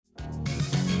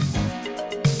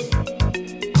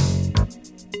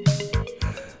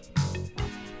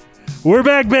We're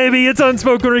back, baby. It's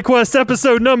Unspoken Request,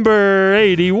 episode number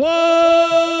 81.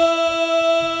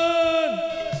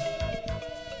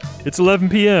 It's 11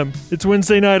 p.m. It's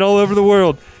Wednesday night all over the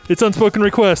world. It's Unspoken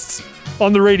Requests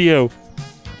on the radio,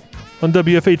 on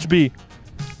WFHB.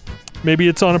 Maybe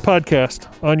it's on a podcast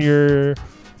on your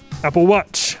Apple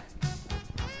Watch.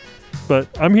 But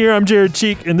I'm here. I'm Jared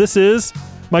Cheek, and this is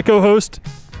my co-host,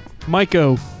 Mike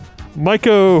O. Mike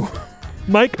O.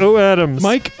 Adams.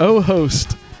 Mike O.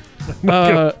 Host.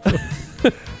 Good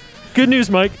news,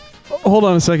 Mike. Hold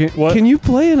on a second. What? Can you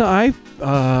play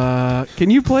Can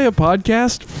you play a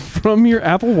podcast from your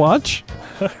Apple Watch?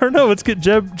 I don't know. Let's get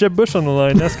Jeb Bush on the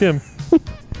line. Ask him.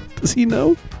 Does he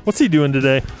know? What's he doing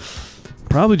today?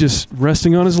 Probably just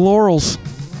resting on his laurels.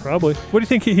 Probably. What do you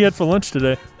think he had for lunch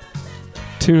today?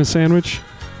 Tuna sandwich.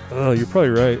 Oh, you're probably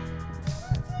right.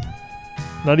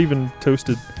 Not even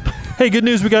toasted. Hey, good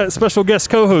news. We got special guest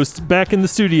co-hosts back in the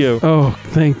studio. Oh,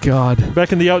 thank God.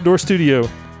 Back in the outdoor studio.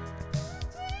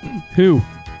 Who?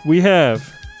 We have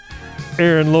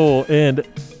Aaron Lowell and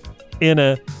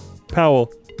Anna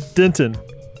Powell Denton.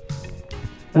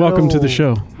 Welcome to the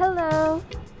show. Hello.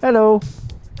 Hello.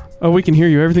 Oh, we can hear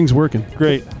you. Everything's working.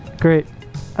 Great. Great.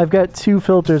 I've got 2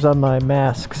 filters on my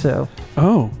mask, so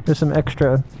Oh, there's some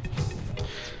extra.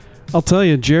 I'll tell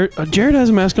you, Jared has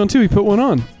a mask on too. He put one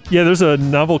on. Yeah, there's a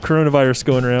novel coronavirus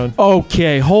going around.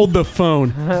 Okay, hold the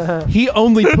phone. He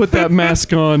only put that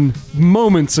mask on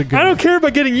moments ago. I don't care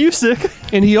about getting you sick.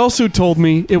 And he also told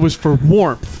me it was for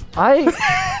warmth. I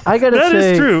gotta That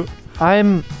say, is true.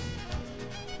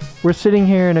 we're sitting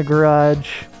here in a garage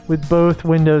with both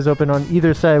windows open on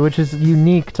either side, which is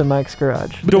unique to Mike's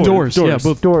garage. Doors. Yeah,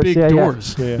 both Doors, big yeah, yeah.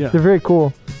 doors. Yeah. They're very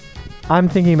cool. I'm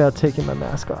thinking about taking my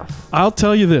mask off. I'll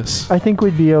tell you this. I think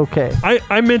we'd be okay.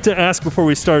 I meant to ask before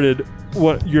we started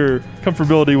what your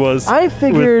comfortability was. I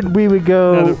figured we would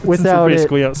go since we're without it.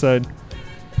 basically outside.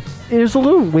 There's a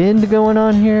little wind going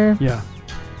on here. Yeah.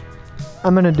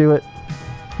 I'm gonna do it.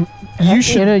 You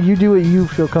should. Anna, you do what you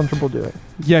feel comfortable doing.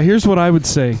 Yeah, here's what I would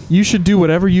say. You should do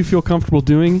whatever you feel comfortable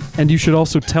doing, and you should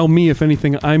also tell me if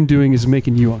anything I'm doing is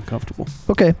making you uncomfortable.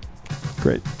 Okay.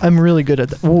 Great. I'm really good at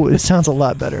that. Ooh, it sounds a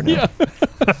lot better now. Yeah.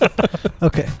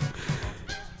 Okay.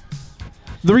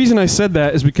 The reason I said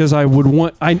that is because I'm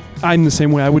the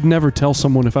same way. I would never tell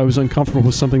someone if I was uncomfortable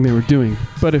with something they were doing.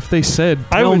 But if they said,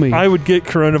 tell me. I would get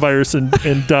coronavirus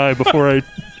and die before I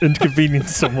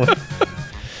inconvenience someone.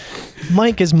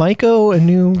 Mike, is Myco a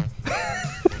new...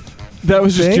 That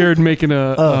was just thing? Jared making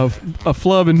a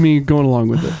flub and me going along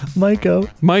with it. Myco.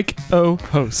 Mike O.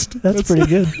 Host. That's pretty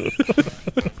good.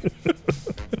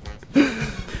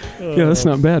 Yeah, that's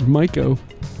not bad. Mike O.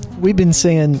 We've been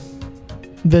saying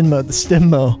Venmo, the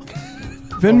Stemmo.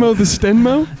 Venmo the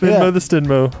Stenmo? Venmo the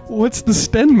Stenmo. What's the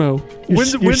Stenmo? Your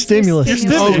stimulus.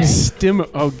 Your Oh, stimmy. Stim.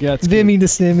 Oh, yeah. it's good. Vimmy the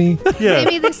Stimmy. Yeah.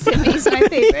 Maybe the Simmy's my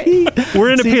favorite.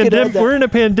 We're in a So you could add pandemic. that. We're in a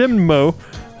pandemic.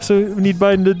 So we need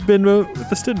Biden to Venmo with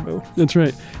the Stenmo. That's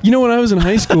right. You know, when I was in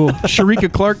high school,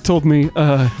 Sharika Clark told me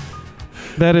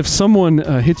that if someone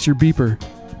hits your beeper,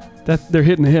 that they're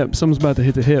hitting the hip. Someone's about to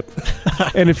hit the hip,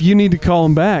 and if you need to call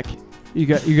them back, you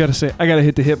got to say, "I got to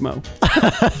hit the hip, Mo."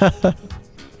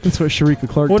 That's what Sharika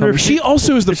Clark told me. She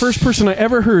also is the first person I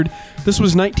ever heard. This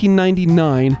was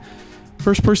 1999.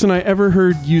 First person I ever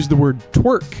heard use the word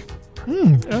twerk.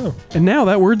 Oh. And now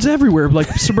that word's everywhere. Like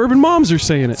suburban moms are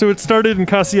saying it. So it started in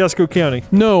Kosciuszko County.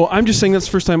 No, I'm just saying that's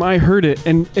the first time I heard it,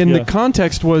 and Yeah. the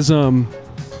context was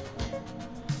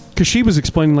because she was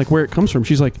explaining like where it comes from.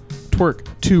 She's like, twerk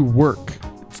to work.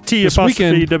 It's T This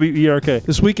apostrophe weekend- W-E-R-K.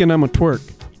 This weekend I'm a twerk.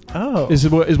 Oh. Is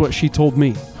what she told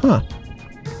me. Huh.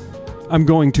 I'm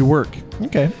going to work,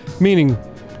 Okay. meaning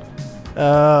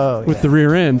Oh, with the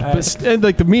rear end. But and,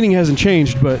 like the meaning hasn't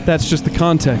changed, but that's just the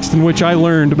context in which I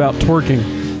learned about twerking.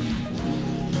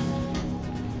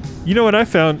 You know what I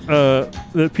found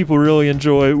that people really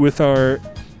enjoy with our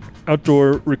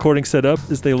outdoor recording setup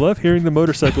is they love hearing the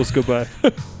motorcycles go by.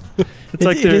 It's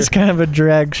like it is kind of a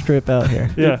drag strip out here.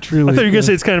 yeah. It truly I thought you were gonna is.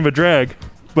 say it's kind of a drag,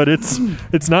 but it's not.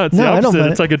 It's No, the I don't opposite.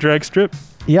 mind It's it. like a drag strip.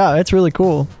 Yeah, it's really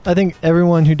cool. I think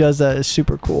everyone who does that is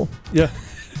super cool. Yeah.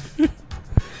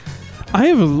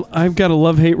 I've got a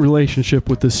love-hate relationship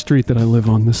with this street that I live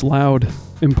on. This loud,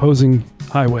 imposing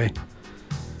highway.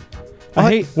 I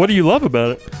hate. What do you love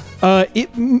about it?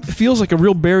 It feels like a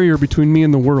real barrier between me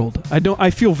and the world. I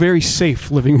feel very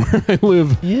safe living where I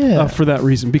live. Yeah. For that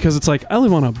reason, because it's like I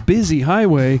live on a busy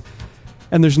highway,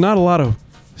 and there's not a lot of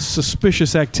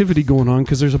suspicious activity going on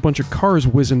because there's a bunch of cars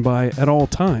whizzing by at all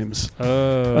times.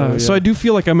 So I do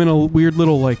feel like I'm in a weird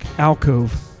little like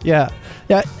alcove. Yeah.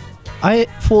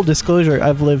 Full disclosure,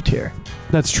 I've lived here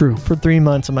That's true. for 3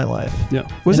 months of my life. Yeah.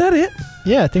 Was that it?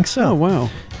 Yeah, I think so. Oh wow!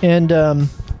 And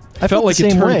I felt like the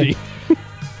same eternity.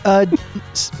 way.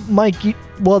 Mike,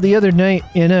 the other night,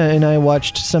 Anna and I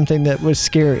watched something that was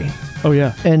scary, Oh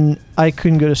yeah, and I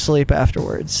couldn't go to sleep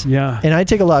afterwards. yeah. And I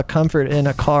take a lot of comfort in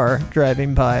a car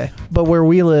driving by. But where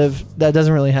we live, that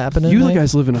doesn't really happen at You night.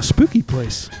 guys live in a spooky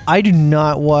place. I do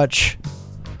not watch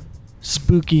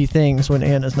spooky things when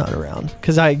Anna's not around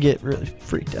because I get really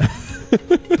freaked out.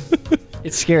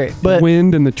 It's scary. But The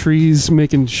wind and the trees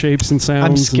making shapes and sounds.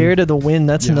 I'm scared of the wind.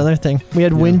 That's Yeah. another thing. We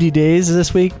had Yeah. windy days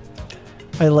this week.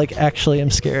 I actually am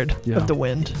scared Yeah. of the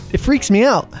wind. It freaks me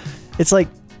out. It's like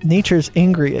nature's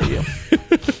angry at you.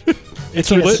 It's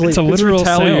can't a sleep. it's a It's literal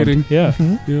retaliating. sound. Yeah.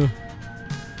 Mhm. Yeah.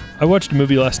 I watched a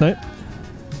movie last night.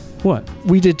 What?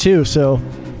 We did too. So,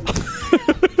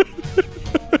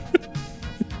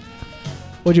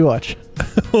 what'd you watch?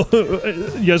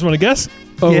 You guys want to guess?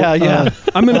 Oh, yeah.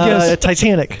 I'm gonna guess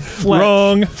Titanic.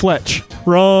 Wrong. Fletch.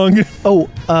 Wrong. Oh,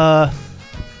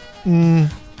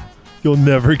 You'll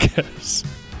never guess.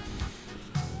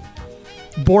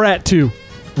 Borat 2.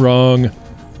 Wrong.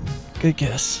 good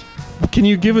guess. Can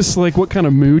you give us like what kind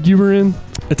of mood you were in?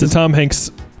 It's a Tom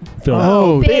Hanks film.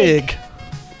 Oh, big.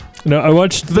 No, I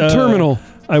watched The Terminal.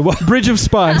 I watched Bridge of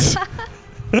Spies.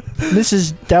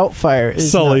 Mrs. Doubtfire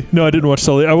is Sully. No, I didn't watch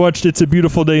Sully. I watched It's a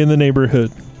Beautiful Day in the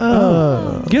Neighborhood.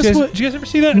 Oh. Guess what? Did you guys ever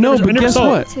see that? No, I but never guess saw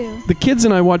what? it. Too. The kids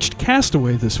and I watched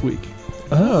Castaway this week.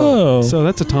 Oh. So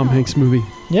that's a Tom Hanks movie.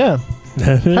 Yeah.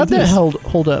 How'd that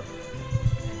hold up?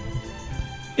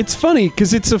 It's funny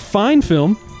because it's a fine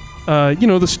film.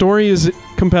 The story is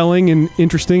compelling and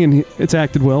interesting, and it's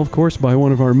acted well, of course, by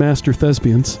one of our master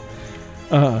thespians.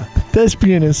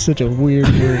 Thespian is such a weird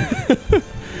word.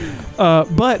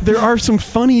 But there are some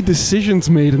funny decisions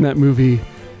made in that movie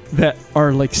that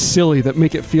are like silly, that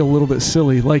make it feel a little bit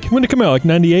silly. Like When did it come out? Like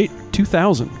 98?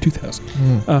 2000.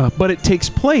 2000. But it takes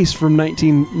place from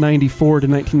 1994 to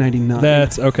 1999.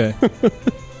 That's okay.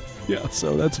 Yeah,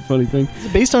 so that's a funny thing. Is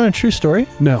it based on a true story?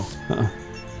 No.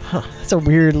 That's a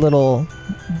weird little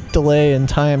delay in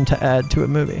time to add to a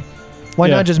movie. Why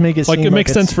Yeah. not just make it Like seem it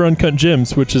makes it's- sense for Uncut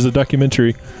Gems, which is a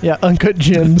documentary. Yeah, Uncut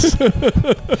Gems.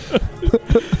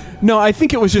 No, I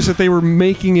think it was just that they were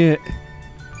making it.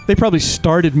 They probably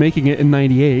started making it in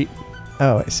 98,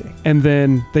 Oh, I see. and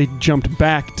then they jumped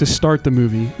back to start the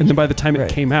movie. And then by the time it Right.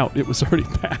 came out, it was already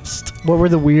past. What were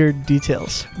the weird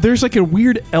details? There's like a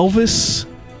weird Elvis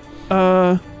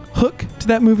hook to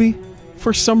that movie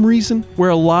for some reason, where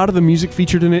a lot of the music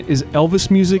featured in it is Elvis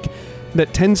music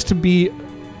that tends to be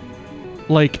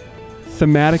like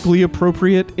thematically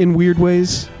appropriate in weird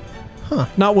ways. Huh.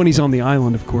 Not when he's on the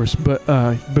island, of course, but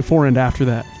before and after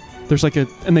that. There's like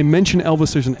and they mention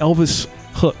Elvis. There's an Elvis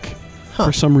hook Huh.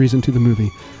 for some reason to the movie.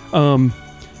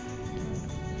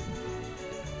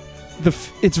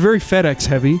 It's very FedEx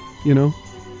heavy,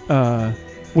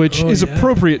 which Oh, is yeah.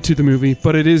 appropriate to the movie,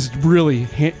 but it is really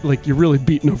like you're really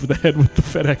beaten over the head with the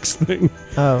FedEx thing.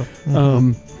 Oh.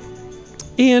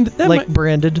 And that like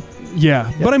branded. yeah,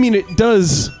 Yep. but I mean, it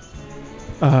does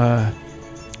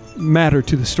matter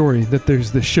to the story that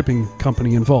there's the shipping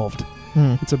company involved.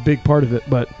 Hmm. It's a big part of it,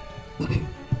 but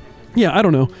yeah, I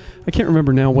don't know. I can't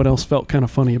remember now what else felt kind of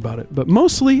funny about it, but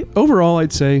mostly, overall,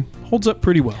 I'd say holds up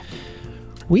pretty well.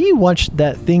 We watched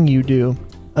That Thing You Do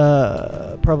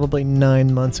probably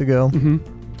 9 months ago, Hmm.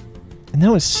 and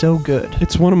that was so good.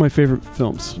 It's one of my favorite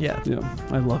films. Yeah. Yeah,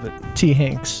 I love it. T.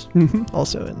 Hanks Hmm.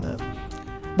 also in that.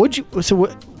 What'd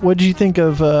you think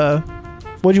of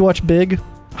what'd you watch Big?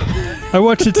 I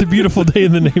watched It's a Beautiful Day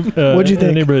in the What'd you in the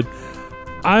think? Neighborhood.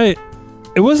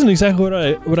 It wasn't exactly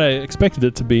what I expected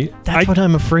it to be. That's what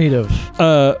I'm afraid of.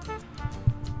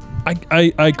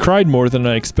 I cried more than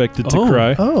I expected to Oh.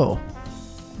 cry. Oh.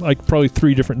 Like probably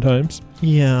 3 different times.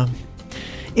 Yeah.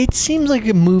 It seems like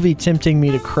a movie tempting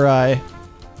me to cry,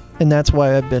 and that's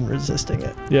why I've been resisting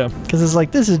it. Yeah. Because it's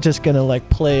like, this is just going to like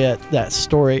play at that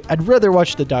story. I'd rather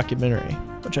watch the documentary,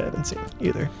 which I haven't seen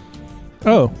either.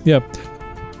 Oh, yeah.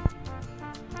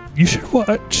 You should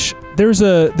watch. There's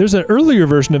an earlier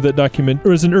version of that document, or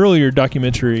there's an earlier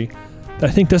documentary that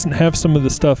I think doesn't have some of the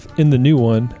stuff in the new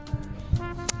one.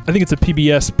 I think it's a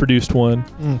PBS produced one,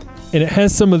 and it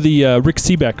has some of the Rick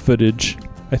Seaback footage,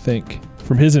 I think,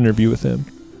 from his interview with him,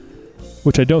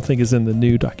 which I don't think is in the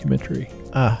new documentary.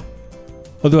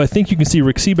 Although I think you can see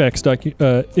Rick Seaback's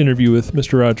interview with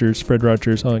Mr. Rogers, Fred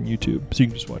Rogers, on YouTube, so you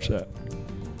can just watch that.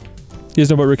 You guys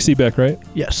know about Rick Seaback, right?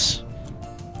 Yes.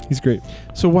 He's great.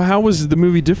 So how was the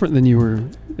movie different than you were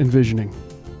envisioning?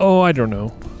 Oh, I don't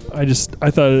know. I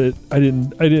thought I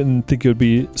didn't think it would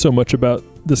be so much about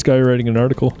this guy writing an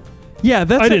article. Yeah,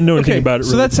 that's I didn't know anything about it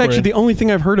So really that's actually beforehand. the only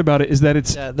thing I've heard about it is that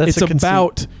it's Yeah, that's it's a conceit.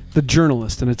 about the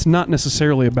journalist, and it's not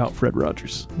necessarily about Fred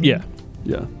Rogers. Yeah.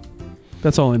 Yeah,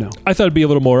 that's all I know. I thought it'd be a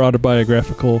little more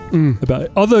autobiographical Mm. about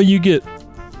it. Although you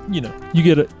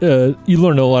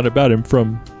learn a lot about him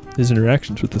from his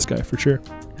interactions with this guy for sure.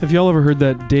 Have y'all ever heard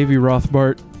that Davy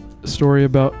Rothbart story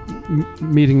about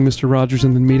meeting Mr. Rogers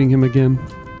and then meeting him again?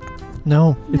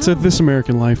 No. It's a This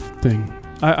American Life thing.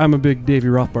 I'm a big Davy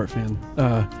Rothbart fan,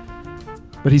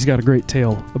 but he's got a great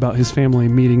tale about his family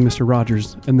meeting Mr.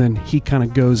 Rogers, and then he kind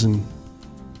of goes and,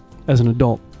 as an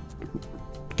adult,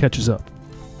 catches up.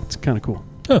 It's kind of cool.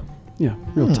 Huh. Yeah,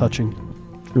 real touching,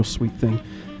 real sweet thing.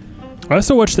 I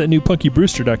also watched that new Punky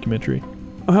Brewster documentary.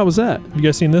 Oh, how was that? You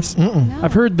guys seen this? Mm-mm. No.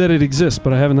 I've heard that it exists,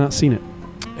 but I have not seen it.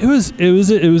 It was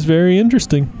very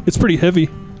interesting. It's pretty heavy.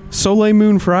 Soleil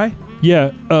Moon Frye?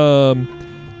 Yeah.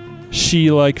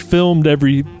 She like filmed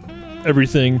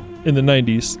everything in the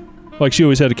 90s. Like she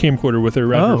always had a camcorder with her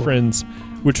around Oh. her friends,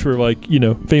 which were like,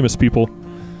 famous people.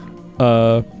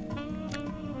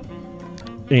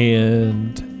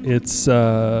 And it's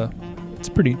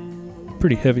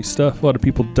pretty heavy stuff. A lot of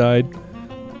people died.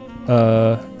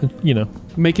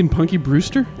 Making Punky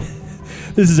Brewster?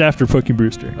 This is after Punky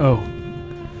Brewster. Oh.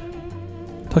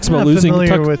 Talks I'm about not losing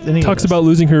familiar with any of talks this. about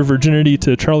losing her virginity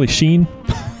to Charlie Sheen,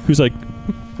 who's like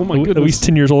Oh my at goodness. least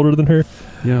 10 years older than her.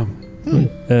 Yeah.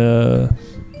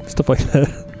 Stuff like that.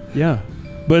 Yeah.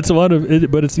 But it's a lot of it.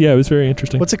 But it was very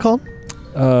interesting. What's it called?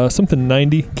 Something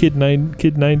 90 kid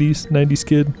 90s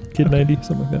kid Okay. 90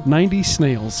 something like that. 90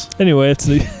 snails. Anyway, it's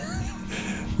the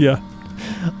yeah.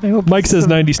 I hope Mike says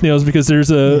 90 snails because there's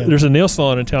Yeah. a nail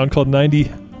salon in town called 90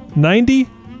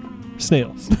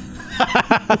 snails.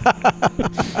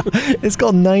 It's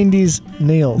called 90s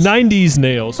Nails. 90s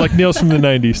nails, like nails from the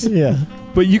 90s. Yeah.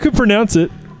 But you could pronounce it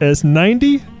as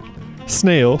 90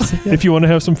 snails if you want to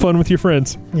have some fun with your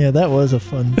friends. Yeah, that was a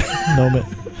fun moment.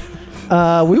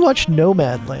 We watched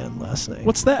Nomadland last night.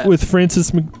 What's that? With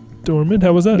Frances McDormand.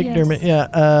 How was that? Yeah. McDermott?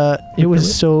 Yeah. It was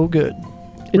McDermott? so good.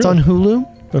 It's Really? on Hulu,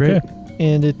 Okay. Great.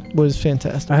 and it was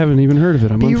fantastic. I haven't even heard of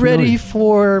it. I'm Be unfamiliar. ready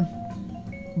for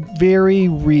very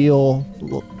real,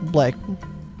 like,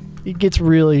 it gets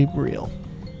really real.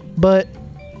 But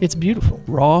it's beautiful.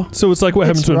 Raw? So it's like what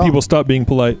It's happens when raw. people stop being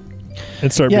polite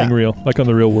and start Yeah. being real, like on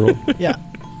the real world. Yeah.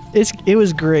 It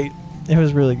was great. It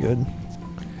was really good.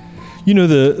 You know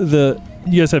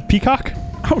you guys have Peacock?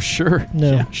 Oh, sure.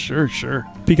 No. Yeah, sure.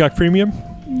 Peacock Premium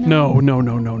No. No.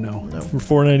 for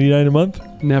 $4.99 a month?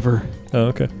 Never. Oh,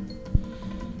 okay.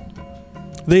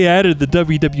 They added the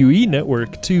WWE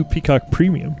Network to Peacock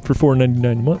Premium for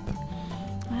 $4.99 a month. Wow.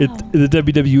 The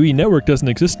WWE Network doesn't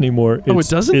exist anymore. Oh, it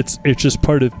doesn't? It's just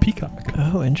part of Peacock.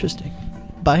 Oh, interesting.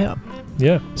 Buy up.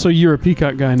 Yeah. So you're a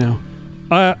Peacock guy now.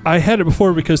 I had it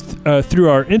before because through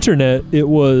our internet, it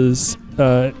was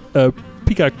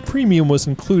Peacock Premium was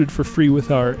included for free with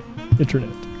our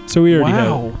internet. So we already had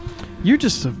Wow. You're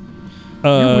just a... it.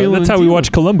 wheeling That's and how we dealing.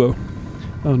 watch Columbo.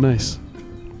 Oh, nice.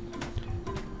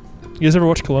 You guys ever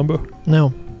watch Columbo?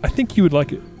 No. I think you would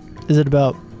like it. Is it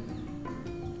about?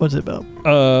 What's it about?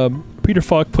 Peter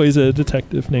Falk plays a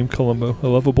detective named Columbo, a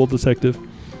lovable detective.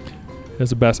 He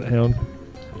has a basset hound.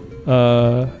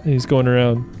 And he's going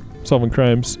around solving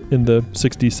crimes in the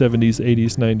 60s, 70s,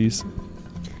 80s, 90s.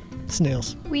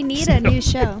 Snails. We need a new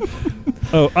show.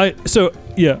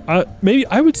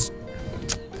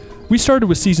 We started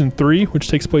with season 3, which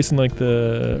takes place in like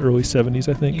the early 70s,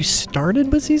 I think. You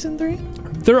started with season 3?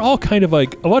 They're all kind of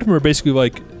like, a lot of them are basically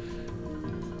like,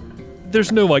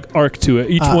 there's no like arc to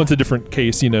it. Each one's a different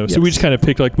case, So we Yes. just kind of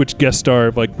picked like which guest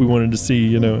star like we wanted to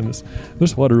see, and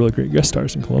there's a lot of really great guest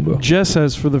stars in Columbo. Jess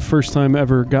has, for the first time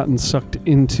ever, gotten sucked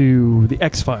into the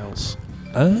X-Files,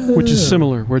 which is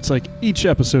similar, where it's like each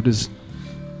episode is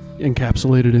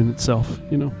encapsulated in itself, So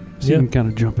Yeah. you can kind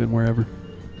of jump in wherever.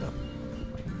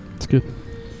 It's good.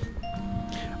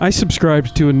 I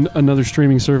subscribed to another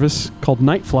streaming service called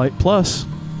Night Flight Plus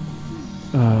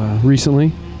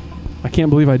recently. I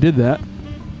can't believe I did that.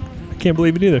 I can't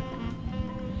believe it either.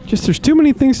 Just there's too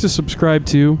many things to subscribe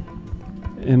to,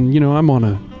 and I'm on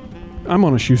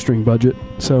a shoestring budget.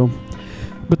 So,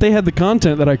 but they had the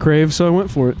content that I crave, so I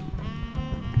went for it.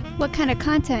 What kind of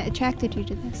content attracted you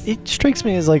to this? It strikes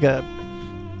me as like a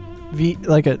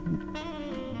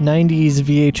 90s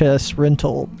VHS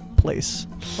rental place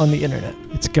on the internet.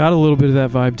 It's got a little bit of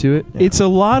that vibe to it. Yeah. It's a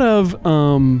lot of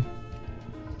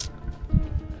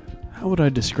how would I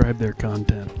describe their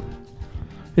content?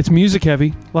 It's music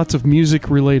heavy, lots of music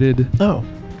related Oh,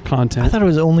 content. I thought it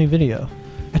was only video.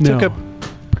 I No. took a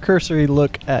cursory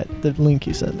look at the link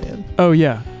you sent me in. Oh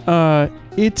yeah,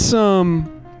 it's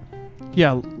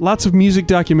yeah, lots of music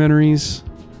documentaries,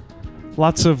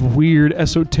 lots of weird,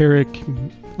 esoteric,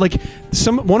 like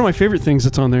one of my favorite things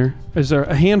that's on there is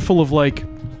a handful of like,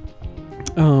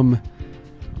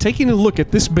 taking a look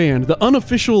at this band, the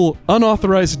unofficial,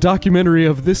 unauthorized documentary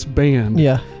of this band.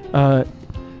 Yeah.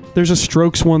 There's a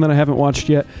Strokes one that I haven't watched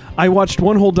yet. I watched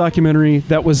one whole documentary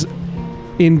that was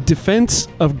in defense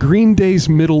of Green Day's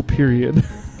middle period.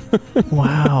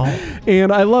 Wow.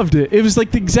 And I loved it. It was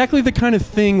like exactly the kind of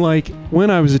thing like when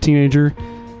I was a teenager,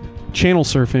 channel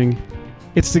surfing.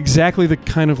 It's exactly the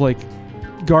kind of like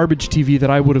garbage TV that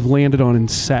I would have landed on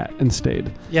and sat and stayed.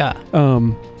 Yeah.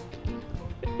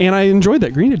 And I enjoyed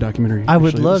that Green Day documentary. I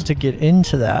would love to get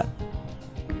into that.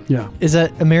 Yeah. Is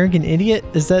that American Idiot?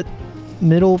 Is that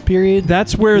middle period?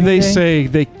 That's where Green they Day? say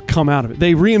they come out of it.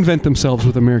 They reinvent themselves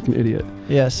with American Idiot.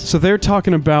 Yes. So they're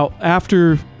talking about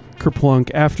after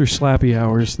Kerplunk, after Slappy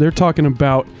Hours, they're talking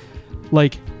about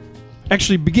like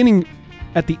actually beginning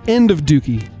at the end of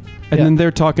Dookie. And Yeah. then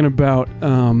they're talking about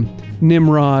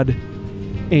Nimrod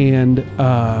and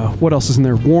what else is in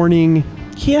there? Warning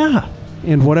Yeah.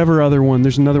 and whatever other one.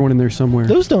 There's another one in there somewhere.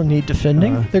 Those don't need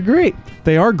defending. They're great.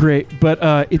 They are great, but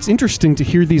it's interesting to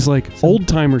hear these like old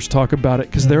timers talk about it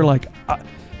because they're like,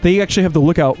 they actually have the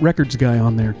Lookout Records guy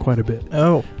on there quite a bit.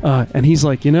 Oh. And he's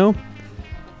like,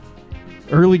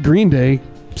 early Green Day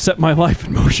set my life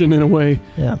in motion in a way.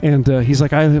 Yeah. And he's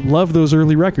like, I love those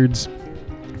early records.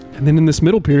 And then in this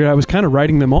middle period, I was kind of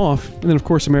writing them off. And then, of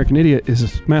course, American Idiot is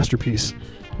a masterpiece,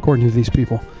 according to these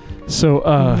people. So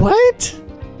What?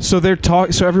 so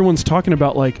so everyone's talking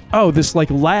about like, oh, this like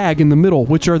lag in the middle,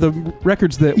 which are the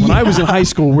records that when I was in high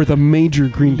school were the major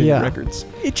Green Day Yeah. records.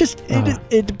 It just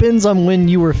it depends on when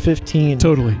you were 15.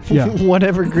 Totally. Yeah.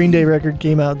 Whatever Green Day record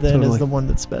came out then Totally. is the one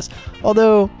that's best.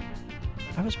 Although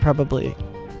I was probably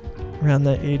around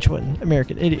that age when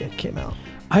American Idiot came out.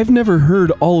 I've never heard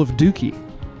all of Dookie.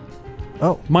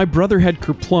 Oh. My brother had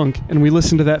Kerplunk, and we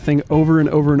listened to that thing over and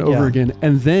over and over Yeah. again.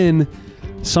 And then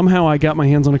somehow I got my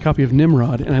hands on a copy of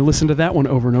Nimrod, and I listened to that one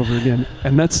over and over again.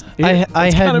 And that's it. I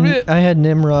That's had kind of it. I had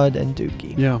Nimrod and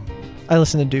Dookie. Yeah. I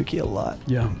listened to Dookie a lot.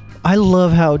 Yeah. I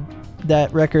love how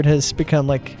that record has become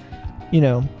like,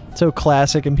 so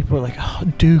classic, and people are like, "Oh,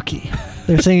 Dookie."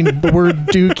 They're saying the word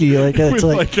Dookie like it's With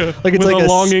like a, it's with like a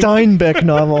longing. Steinbeck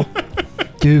novel.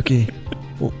 Dookie,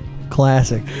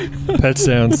 classic. Pet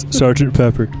Sounds, Sergeant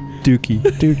Pepper, Dookie.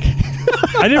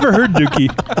 Dookie. I never heard Dookie.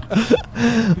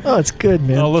 Oh, it's good,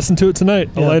 man. I'll listen to it tonight.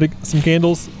 I'll Yeah. light some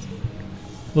candles.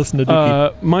 Listen to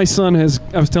Dookie. My son I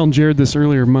was telling Jared this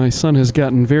earlier, my son has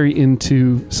gotten very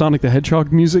into Sonic the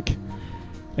Hedgehog music.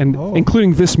 And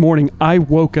including this morning, I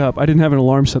woke up. I didn't have an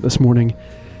alarm set this morning.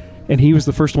 And he was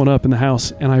the first one up in the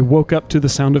house. And I woke up to the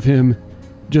sound of him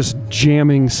just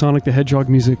jamming Sonic the Hedgehog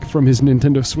music from his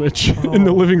Nintendo Switch in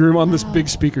the living room on this big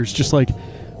speakers, just like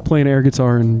playing air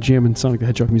guitar and jamming Sonic the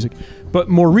Hedgehog music. But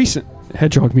more recent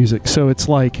Hedgehog music. So it's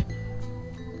like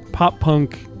pop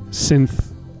punk,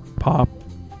 synth, pop,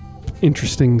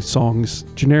 interesting songs.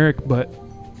 Generic, but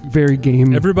very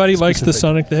game Everybody likes the specific.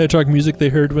 Sonic the Hedgehog music they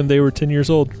heard when they were 10 years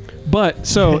old. But,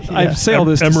 so, Yeah. I say all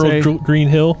this to Emerald say, Green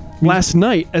Hill. last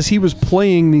night, as he was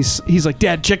playing these, he's like,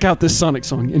 Dad, check out this Sonic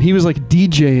song. And he was like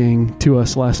DJing to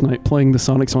us last night, playing the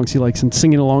Sonic songs he likes and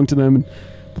singing along to them and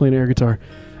playing air guitar.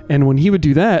 And when he would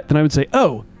do that, then I would say,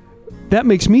 oh, that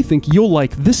makes me think you'll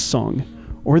like this song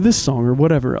or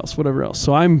whatever else.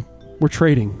 So we're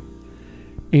trading.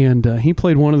 And he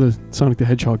played one of the Sonic the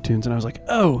Hedgehog tunes. And I was like,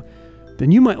 oh, then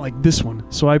you might like this one.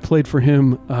 So I played for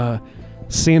him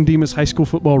San Dimas High School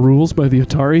Football Rules by the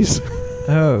Ataris.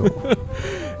 Oh.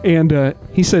 And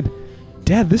he said,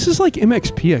 Dad, this is like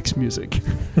MXPX music.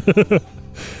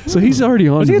 So he's already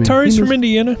on Was to the me. Ataris He from knows-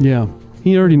 Indiana? Yeah.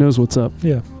 He already knows what's up.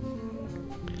 Yeah.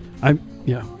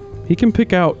 Yeah. He can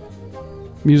pick out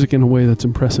music in a way that's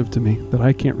impressive to me that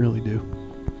I can't really do.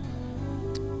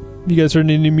 You guys heard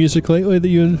any music lately that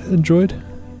you enjoyed?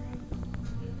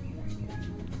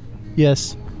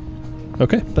 Yes,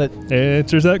 Okay. but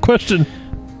Answers that question.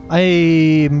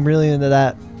 I'm really into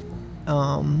that.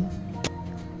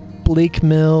 Blake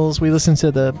Mills. We listened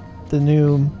to the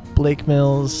new Blake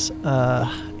Mills.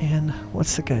 And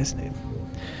what's the guy's name?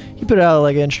 He put out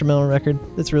like an instrumental record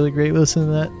that's really great. We listened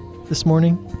to that this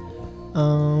morning.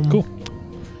 Cool.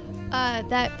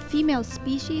 That Female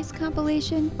Species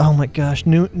compilation. Oh my gosh,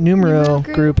 Numero Numero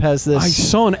group. Group has this. I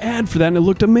saw an ad for that and it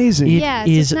looked amazing. It Yeah,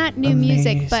 so is it's not new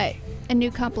music, amazing. but a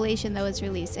new compilation that was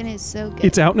released, and it's so good.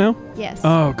 It's out now? Yes.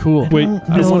 Oh, cool. Wait,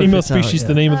 don't is know if Female it's out Species yet.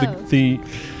 the name Oh. of the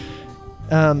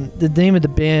The name of the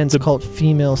band's The- called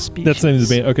Female Species. That's the name of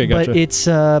the band. Okay, gotcha.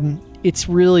 But it's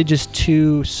really just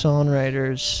two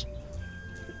songwriters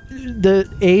the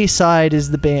A side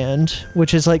is the band,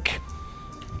 which is like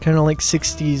kind of like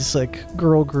 60s like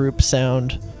girl group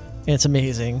sound, and it's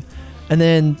amazing. And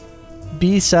then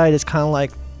B side is kind of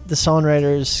like the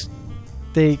songwriters,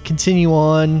 they continue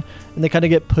on and they kind of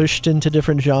get pushed into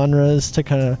different genres to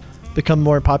kind of become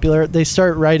more popular. They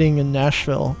start writing in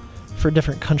Nashville for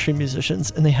different country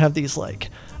musicians, and they have these like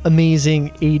amazing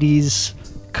 80s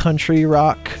country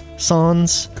rock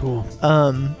songs. Cool.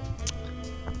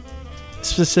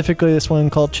 Specifically this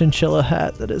one called Chinchilla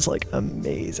Hat that is like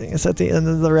amazing. It's at the end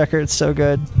of the record. It's so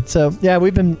good. So yeah,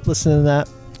 we've been listening to that,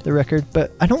 the record,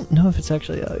 but I don't know if it's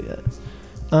actually out yet.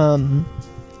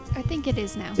 I think it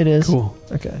is now. It is? Cool.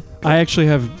 Okay. I actually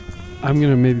I'm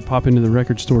going to maybe pop into the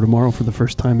record store tomorrow for the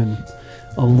first time in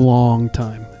a long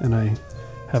time, and I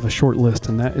have a short list,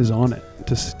 and that is on it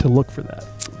to look for that.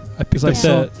 I picked I up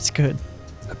saw- that. It's good.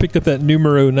 I picked up that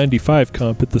numero 95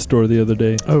 comp at the store the other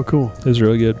day. Oh, cool. It was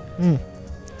really good.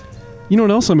 You know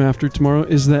what else I'm after tomorrow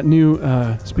is that new,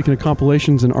 speaking of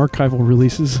compilations and archival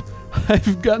releases,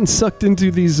 I've gotten sucked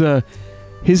into these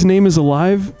His Name is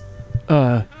Alive,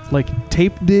 like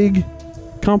tape dig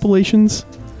compilations,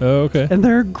 Oh, okay. and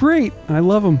they're great. I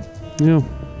love them. Yeah.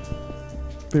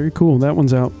 Very cool. That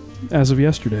one's out as of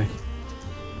yesterday.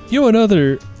 You know,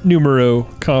 another numero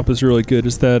comp is really good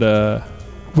is that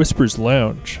Whispers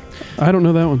Lounge. I don't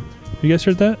know that one. You guys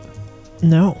heard that?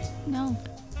 No. No.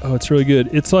 Oh, it's really good.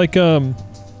 It's like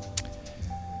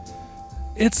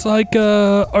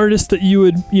artists that you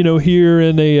would, hear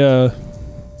in a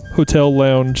hotel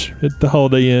lounge at the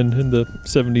Holiday Inn in the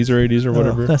 70s or 80s or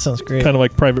whatever. Oh, that sounds great. Kind of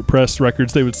like Private Press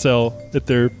records they would sell at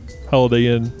their Holiday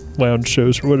Inn lounge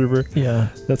shows or whatever. Yeah.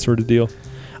 That sort of deal.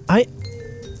 I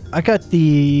got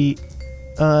the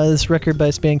this record by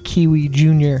this band Kiwi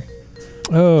Jr.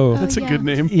 Oh. That's a yeah. good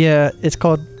name. Yeah,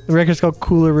 the record's called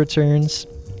Cooler Returns.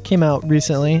 Came out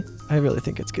recently. I really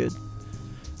think it's good.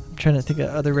 I'm trying to think of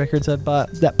other records I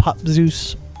bought. That Pop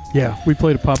Zeus. Yeah, we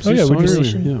played a Pop Oh, yeah, Zeus we song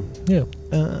just- earlier. Yeah.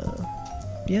 Yeah.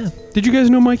 Yeah. Did you guys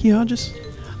know Mikey Hodges?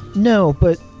 No,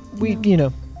 but we,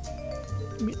 No.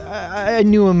 I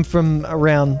knew him from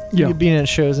around Yeah. being at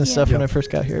shows and Yeah. stuff when Yeah. I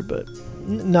first got here, but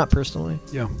not personally.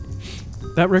 Yeah.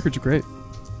 That record's great.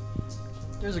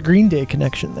 There's a Green Day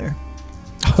connection there,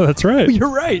 Oh, that's right. You're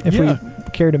right. if we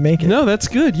care to make it. No, that's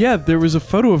good. Yeah, there was a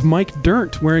photo of Mike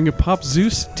Dirnt wearing a Pop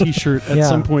Zeus T-shirt at Yeah.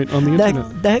 some point on the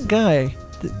internet. That guy,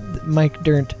 Mike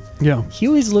Dirnt, Yeah. he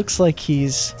always looks like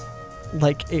he's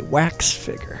like a wax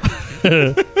figure.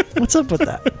 What's up with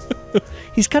that?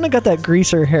 He's kind of got that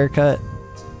greaser haircut,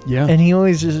 Yeah. and he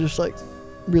always is just like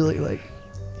really like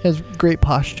has great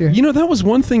posture. You know, that was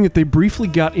one thing that they briefly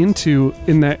got into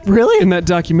in that Really? in that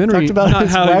documentary. Talked about Not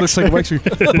his how he wax looks like a wax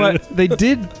figure, but they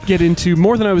did get into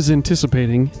more than I was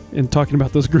anticipating in talking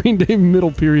about those Green Day middle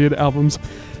period albums.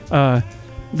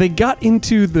 They got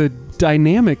into the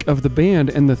dynamic of the band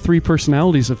and the three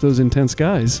personalities of those intense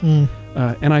guys, Mm.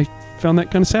 and I found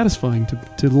that kind of satisfying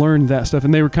to learn that stuff.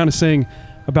 And they were kind of saying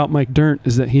about Mike Dirnt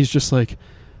is that he's just like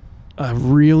a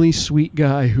really sweet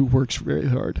guy who works very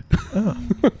hard. Oh,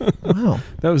 wow.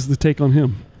 That was the take on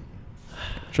him,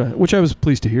 which I was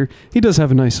pleased to hear. He does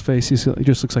have a nice face. He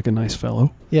just looks like a nice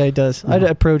fellow. Yeah, he does. Yeah. I'd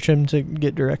approach him to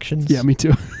get directions. Yeah, me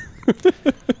too.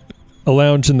 A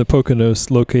lounge in the Poconos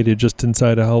located just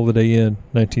inside a Holiday Inn,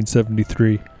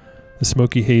 1973. The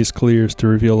smoky haze clears to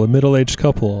reveal a middle-aged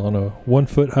couple on a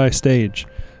 1-foot-high stage,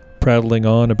 prattling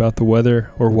on about the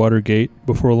weather or Watergate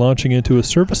before launching into a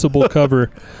serviceable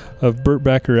cover of Burt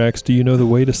Bacharach's Do You Know the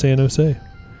Way to San Jose?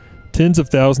 Tens of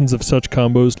thousands of such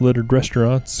combos littered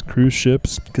restaurants, cruise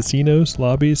ships, casinos,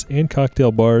 lobbies, and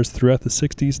cocktail bars throughout the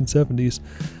 60s and 70s,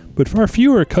 but far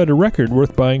fewer cut a record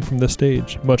worth buying from the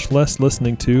stage, much less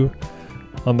listening to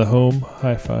on the home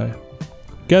hi-fi.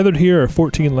 Gathered here are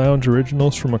 14 lounge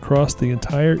originals from across the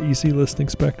entire easy listening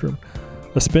spectrum.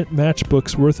 A spent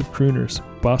matchbook's worth of crooners,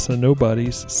 bossa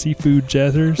nobodies, seafood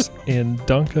jazzers, and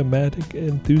donka-matic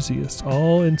enthusiasts,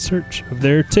 all in search of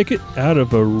their ticket out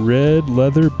of a red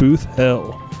leather booth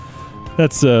hell.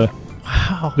 That's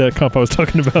Wow. that comp I was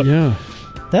talking about. Yeah.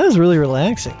 That was really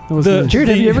relaxing. That was The- nice. Jared,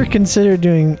 have you ever considered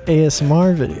doing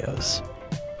ASMR videos?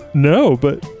 No,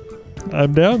 but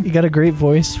I'm down. You got a great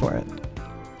voice for it.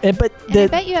 But And I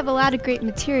bet you have a lot of great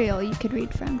material you could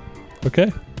read from.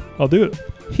 Okay, I'll do it.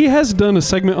 He has done a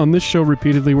segment on this show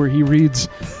repeatedly where he reads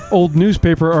old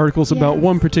newspaper articles about Yes.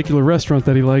 one particular restaurant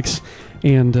that he likes,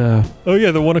 and Oh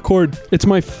yeah, the one accord. it's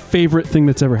my favorite thing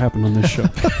that's ever happened on this show.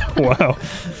 Wow.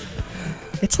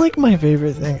 it's like my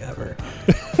favorite thing ever.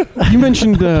 You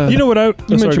mentioned You know what I? you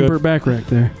oh, sorry, mentioned go Burt Bacharach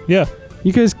there. Yeah.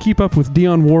 You guys keep up with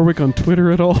Dionne Warwick on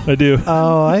Twitter at all? I do.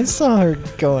 Oh, I saw her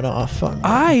going off on.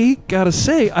 I gotta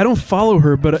say, I don't follow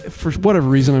her, but for whatever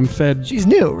reason, I'm fed She's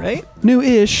new, right?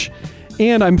 new-ish,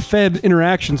 and I'm fed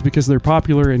interactions because they're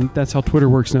popular, and that's how Twitter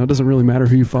works now. It doesn't really matter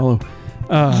who you follow.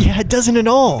 Yeah, it doesn't at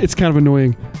all. It's kind of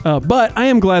annoying. But I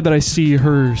am glad that I see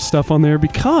her stuff on there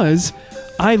because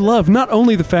I love not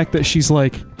only the fact that she's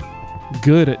like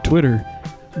good at Twitter,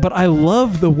 but I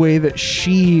love the way that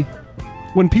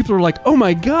when people are like, oh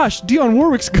my gosh, Dionne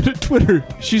Warwick's good at Twitter,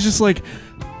 she's just like,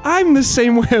 I'm the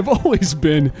same way I've always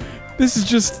been. This is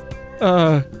just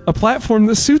a platform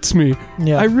that suits me.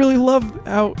 Yeah. I really love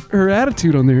her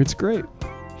attitude on there. It's great.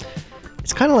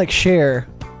 It's kind of like Cher,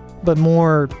 but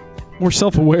more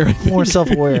self-aware, I think. more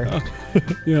self-aware.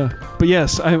 Yeah. But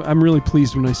yes, I'm really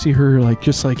pleased when I see her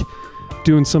just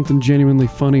doing something genuinely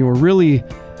funny or really,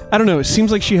 I don't know, it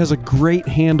seems like she has a great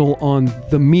handle on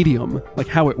the medium, like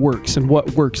how it works and what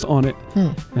works on it.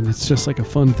 And it's just like a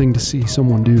fun thing to see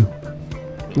someone do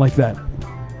like that.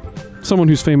 Someone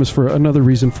who's famous for another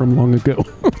reason from long ago.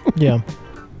 Yeah.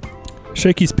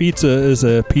 Shakey's Pizza is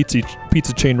a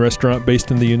pizza chain restaurant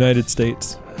based in the United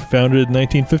States. Founded in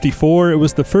 1954, it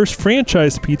was the first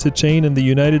franchise pizza chain in the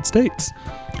United States.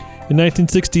 In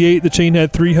 1968, the chain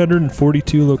had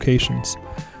 342 locations.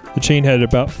 The chain had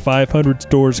about 500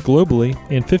 stores globally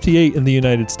and 58 in the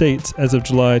United States as of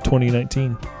July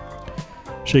 2019.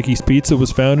 Shakey's Pizza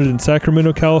was founded in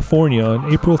Sacramento, California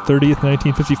on April 30th,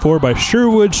 1954 by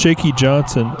Sherwood Shakey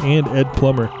Johnson and Ed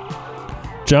Plummer.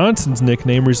 Johnson's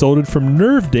nickname resulted from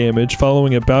nerve damage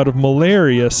following a bout of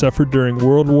malaria suffered during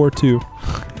World War II.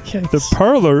 Yikes. The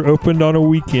parlor opened on a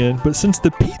weekend, but since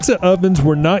the pizza ovens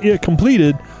were not yet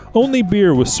completed, only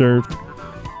beer was served.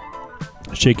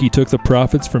 Shakey took the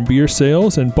profits from beer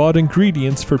sales and bought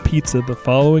ingredients for pizza the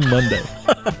following Monday.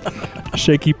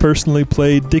 Shakey personally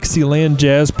played Dixieland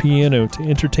jazz piano to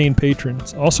entertain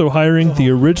patrons, also hiring the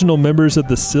original members of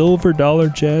the Silver Dollar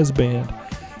Jazz Band,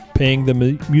 paying the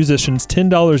musicians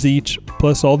 $10 each,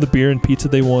 plus all the beer and pizza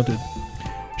they wanted.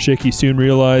 Shakey soon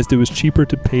realized it was cheaper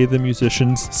to pay the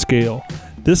musicians scale.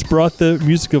 This brought the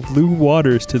music of Lou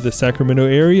Waters to the Sacramento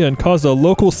area and caused a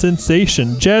local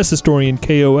sensation. Jazz historian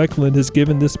K.O. Eklund has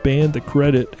given this band the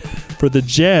credit for the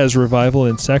jazz revival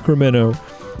in Sacramento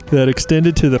that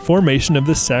extended to the formation of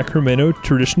the Sacramento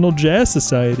Traditional Jazz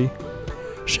Society.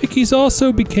 Shakey's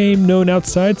also became known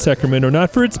outside Sacramento,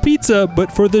 not for its pizza,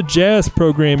 but for the jazz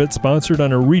program it sponsored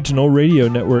on a regional radio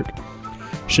network.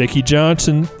 Shakey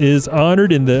Johnson is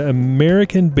honored in the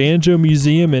American Banjo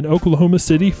Museum in Oklahoma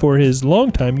City for his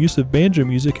longtime use of banjo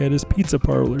music at his pizza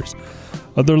parlors.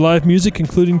 Other live music,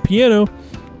 including piano,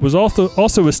 was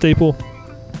also a staple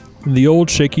in the old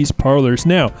Shakey's parlors.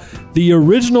 Now, the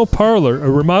original parlor,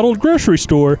 a remodeled grocery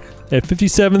store at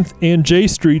 57th and J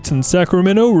Streets in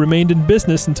Sacramento, remained in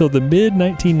business until the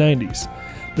mid-1990s.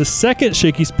 The second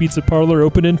Shakey's Pizza Parlor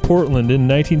opened in Portland in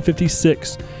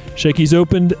 1956. Shakey's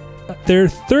opened their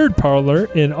third parlor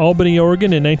in Albany,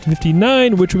 Oregon in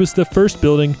 1959, which was the first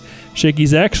building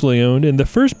Shakey's actually owned and the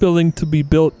first building to be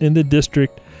built in the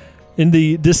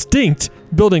distinct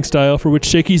building style for which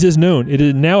Shakey's is known. It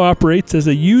now operates as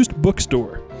a used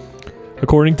bookstore.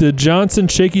 According to Johnson,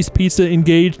 Shakey's Pizza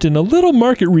engaged in a little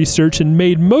market research and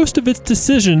made most of its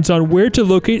decisions on where to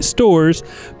locate stores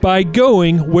by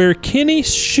going where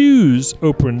Kenny's Shoes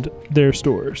opened their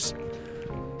stores.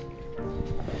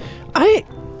 I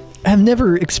have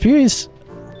never experienced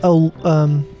a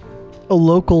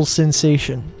local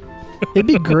sensation. It'd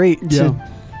be great to.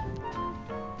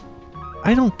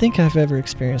 I don't think I've ever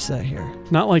experienced that here.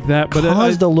 Not like that, but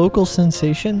Caused a local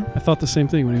sensation? I thought the same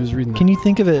thing when he was reading that. Can you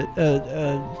think of it?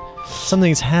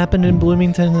 Something's happened in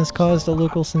Bloomington that's caused a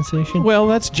local sensation? Well,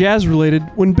 that's jazz related.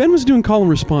 When Ben was doing call and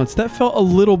response, that felt a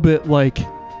little bit like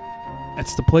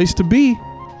that's the place to be.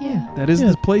 Yeah. That is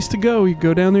the place to go. You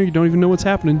go down there, you don't even know what's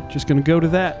happening. Just going to go to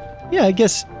that. Yeah, I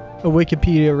guess a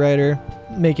Wikipedia writer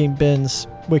making Ben's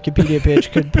Wikipedia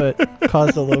page could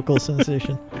caused a local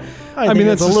sensation. I mean,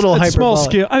 that's a little it's small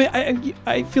hyperbolic. scale. I mean,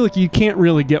 I feel like you can't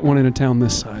really get one in a town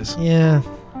this size. Yeah.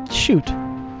 Shoot.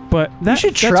 But You that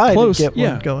should that's try close. to get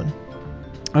yeah. one going.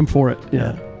 I'm for it.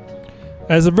 Yeah.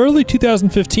 As of early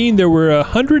 2015, there were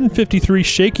 153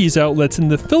 Shakey's outlets in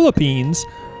the Philippines,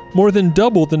 more than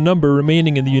double the number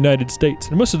remaining in the United States.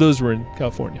 And most of those were in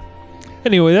California.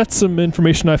 Anyway, that's some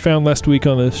information I found last week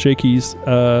on the Shakey's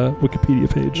Wikipedia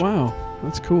page. Wow.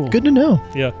 That's cool. Good to know.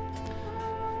 Yeah.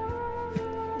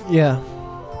 Yeah.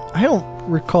 I don't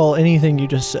recall anything you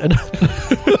just said.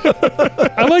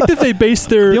 I like that they based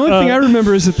their. The only thing I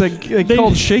remember is that they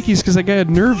called Shakey's because that guy had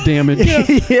nerve damage.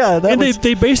 Yeah, that and was,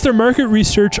 they based their market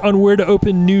research on where to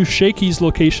open new Shakey's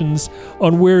locations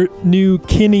on where new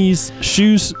Kinney's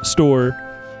Shoes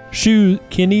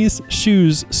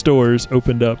stores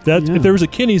opened up. That Yeah. if there was a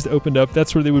Kinney's that opened up,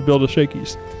 that's where they would build a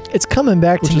Shakey's. it's coming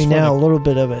back Which to me is now, funny. a little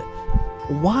bit of it.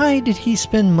 Why did he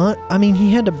spend money? I mean,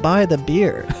 he had to buy the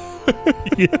beer.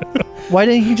 Yeah. Why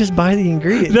didn't he just buy the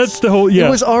ingredients? That's the whole. Yeah,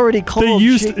 It was already called. they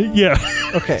used. Shake- Yeah,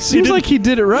 Okay. Seems like he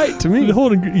did it right to me. the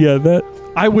whole. Yeah, that.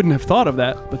 I wouldn't have thought of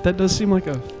that, but that does seem like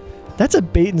a That's a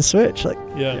bait and switch. Like,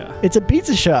 Yeah. it's a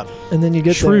pizza shop, and then you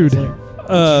get Shrewd. there. It's like,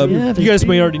 Yeah, You there's guys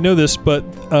may beer. already know this, but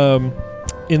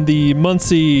in the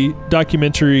Muncie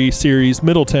documentary series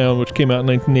Middletown, which came out in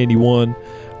 1981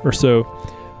 or so,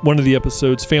 one of the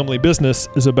episodes, Family Business,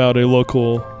 is about a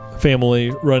local family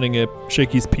running a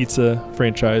Shakey's Pizza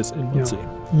franchise in Muncie.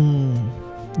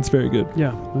 It's very good.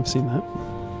 yeah. I've seen that.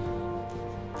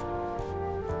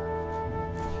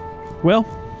 Well,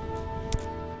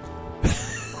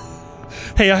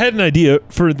 Hey, I had an idea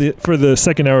for the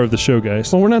second hour of the show,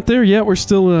 guys. we're not there yet. We're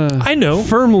still I know.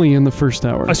 firmly in the first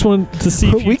hour. I just wanted to see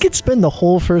if we you, could spend the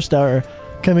whole first hour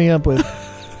coming up with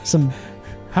some.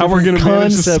 How we're going to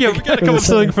manage this. concept. yeah, we got to come up with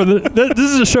something for the.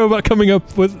 This is a show about coming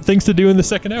up with things to do in the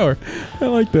second hour. I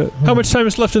like that. How much time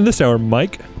is left in this hour,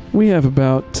 Mike? We have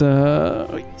about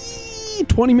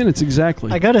 20 minutes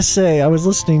exactly. I gotta say, I was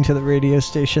listening to the radio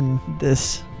station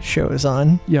this show is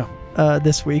on yeah.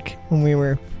 this week when we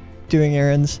were doing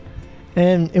errands,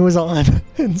 and it was on,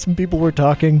 and some people were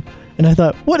talking, and I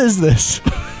thought, what is this?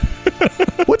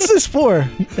 What's this for?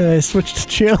 And I switched to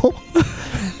channel,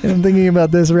 and I'm thinking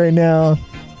about this right now.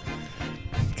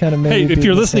 Kind of Hey, if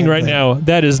you're listening right now,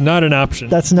 that is not an option.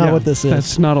 that's not Yeah, what this is.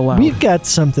 That's not allowed. We've got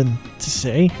something to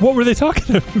say. What were they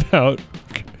talking about?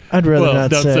 I'd rather Well,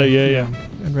 not don't say. say. Yeah.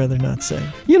 I'd rather not say.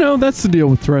 You know, that's the deal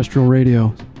with terrestrial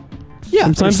radio. Yeah,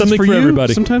 Sometimes something it's for for you,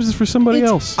 everybody. Sometimes it's for somebody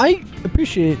It's- else. I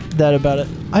appreciate that about it.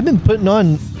 I've been putting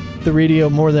on the radio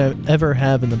more than I ever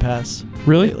have in the past.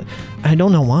 Really? Lately. I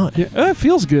don't know why. Yeah, it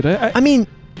feels good. I mean,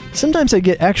 sometimes I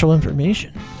get actual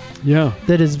information Yeah.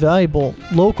 that is valuable,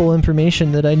 local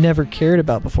information that I never cared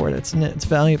about before. It's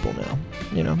valuable now.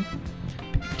 You know,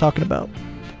 talking about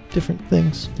different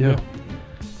things. Yeah.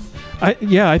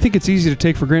 I think it's easy to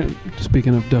take for granted.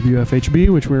 Speaking of WFHB,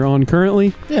 which we're on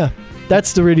currently, Yeah,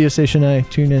 that's the radio station I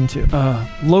tune into.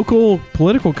 local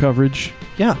political coverage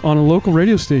Yeah, on a local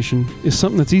radio station is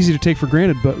something that's easy to take for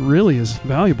granted, but really is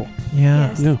valuable. yeah,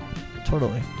 Yes. Yeah.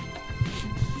 totally.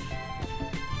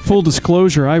 Full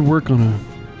disclosure, I work on a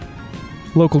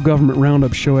local government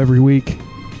roundup show every week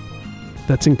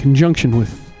that's in conjunction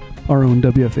with our own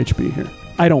WFHB here.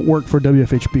 I don't work for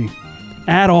WFHB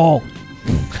at all.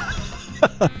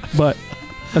 But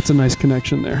that's a nice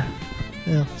connection there.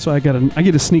 Yeah. So I get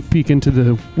a sneak peek into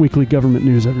the weekly government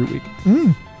news every week.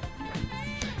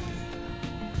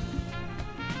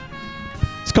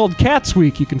 It's called Cats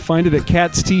Week. You can find it at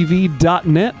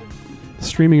catstv.net.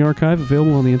 Streaming archive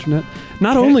available on the internet.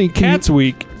 Not only can Cats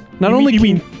Week. Not You only mean, can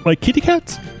you mean like kitty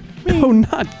cats? no,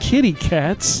 not kitty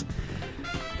cats.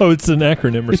 Oh, it's an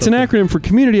acronym or It's something. an acronym for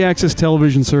Community Access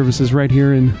Television Services right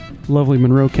here in lovely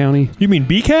Monroe County. You mean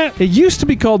BCAT? It used to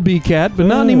be called BCAT, but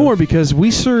not Oh. anymore because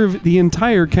we serve the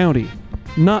entire county,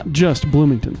 not just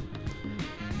Bloomington.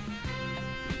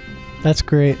 That's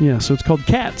great. Yeah, so it's called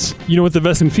CATS. You know what the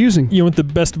best Confusing. You know what the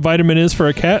best vitamin is for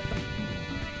a cat?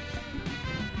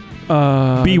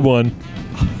 B1.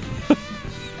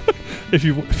 if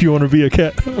you want to be a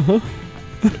cat.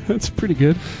 That's pretty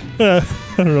good. I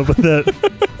don't know about that.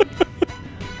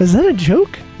 Is that a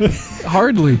joke?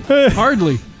 Hardly.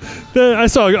 Hardly. I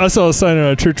saw a sign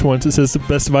on a church once that says the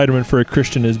best vitamin for a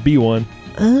Christian is B1.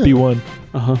 B1.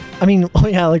 Uh-huh. I mean, oh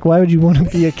yeah, like why would you want to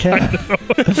be a cat?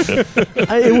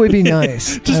 It would be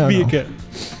nice. I Just don't be know. a cat.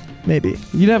 Maybe.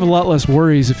 You'd have a lot less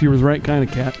worries if you were the right kind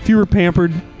of cat. If you were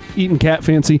pampered, eating cat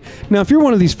fancy. Now, if you're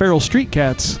one of these feral street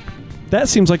cats, that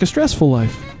seems like a stressful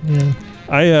life. Yeah.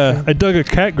 I dug a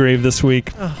cat grave this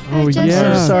week. Oh, I'm just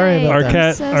yeah. so Sorry about Our that. cat,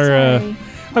 I'm so our sorry.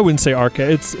 I wouldn't say our cat.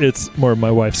 It's more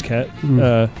my wife's cat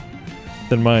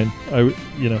than mine.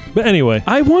 But anyway,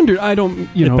 I wondered. I don't.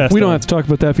 You It know, passed we don't on. have to talk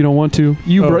about that if you don't want to.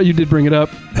 Oh. You did bring it up.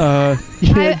 I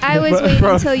was waiting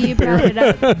Bro. until you brought it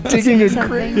up. to Digging say a something.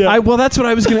 grave. Yeah. Well, that's what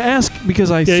I was going to ask because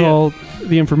I Yeah, saw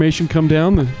the information come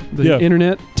down the Yeah.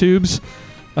 internet tubes,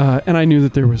 and I knew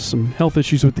that there was some health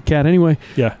issues with the cat anyway.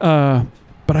 yeah.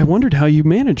 But I wondered how you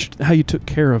took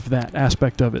care of that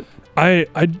aspect of it. A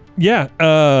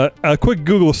quick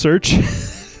Google search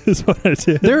is what I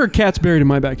did. There are cats buried in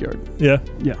my backyard. Yeah.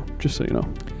 Yeah, just so you know.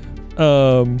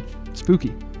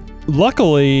 Spooky.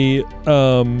 luckily,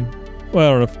 well, I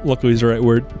don't know if luckily is the right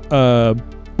word.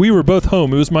 We were both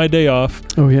home. It was my day off,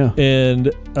 Oh yeah.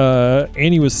 and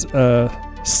Annie was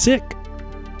sick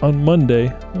on Monday.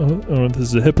 I don't know if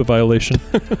this is a HIPAA violation.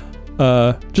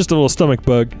 Just a little stomach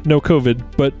bug, no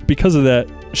COVID. But because of that,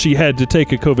 she had to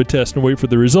take a COVID test and wait for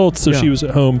the results. So Yeah. she was at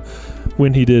home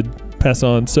when he did pass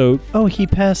on. So Oh, he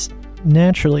passed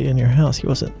naturally in your house. He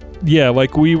wasn't. yeah,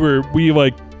 like we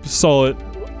like saw it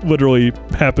literally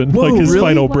happen, Whoa, like his really?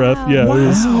 final breath. Yeah,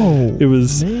 Wow. it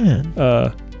was. Man.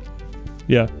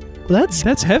 Yeah. That's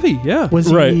That's heavy. Yeah.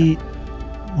 was Right. he?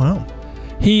 Wow.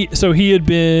 He had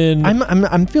been.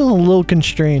 I'm feeling a little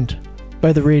constrained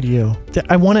by the radio.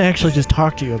 I want to actually just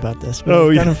talk to you about this, but Oh,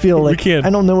 I yeah. kind of feel We like can't. I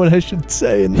don't know what I should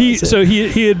say. And he that's it. so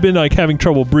he had been like having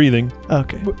trouble breathing.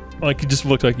 Okay. Like he just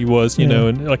looked like he was, you Yeah. know,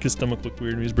 and like his stomach looked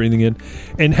weird when he was breathing in,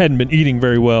 and hadn't been eating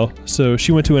very well. So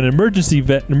she went to an emergency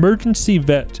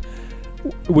vet,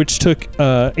 which took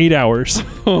 8 hours.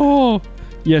 Oh.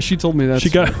 Yeah. She told me that. She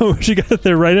got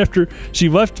there right after she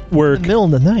left In work. the middle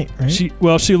of the night, right? She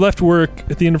left work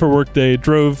at the end of her workday,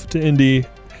 drove to Indy,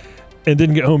 and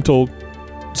didn't get home till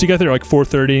she got there like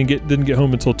 4:30 and didn't get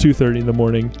home until 2:30 in the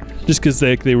morning, just because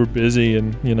they were busy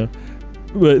and you know.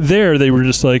 But there they were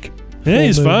just like, yeah,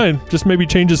 he's mood. fine. Just maybe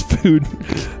change his food.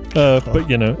 But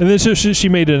you know, and then she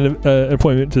made an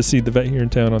appointment to see the vet here in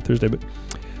town on Thursday. But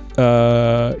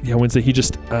Wednesday he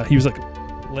was like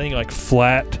laying like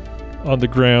flat on the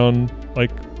ground,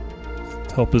 like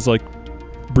to help his like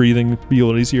breathing be a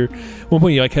little easier. At one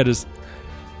point he like had his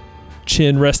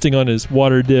chin resting on his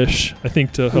water dish, I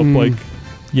think to help like,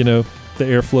 you know, the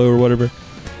airflow or whatever.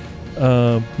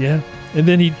 Yeah. And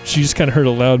then she just kind of heard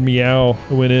a loud meow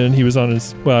and went in. He was on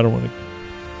his, well, I don't want to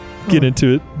get Oh.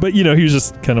 into it, but you know, he was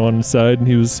just kind of on his side and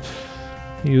he was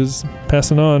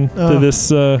passing on Oh. to this,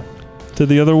 to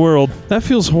the other world. That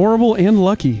feels horrible and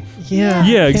lucky. Yeah.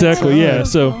 Yeah, can't exactly, tell. yeah.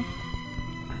 So-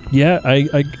 Yeah. I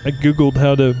Googled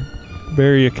how to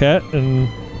bury a cat and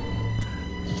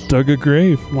dug a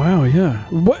grave. Wow. Yeah.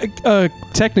 What,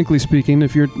 technically speaking,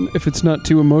 if it's not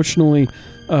too emotionally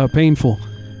painful,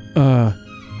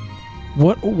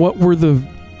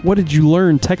 what did you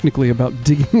learn technically about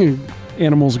digging an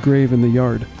animal's grave in the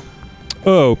yard?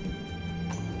 Oh,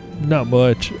 not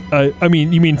much. I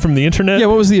mean, you mean from the internet? Yeah.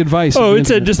 What was the advice? Oh, of the it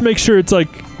said internet? just make sure it's like,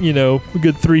 you know, a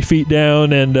good 3 feet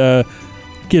down and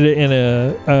get it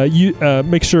in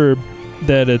make sure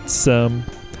that it's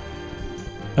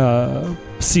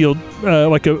sealed,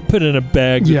 put it in a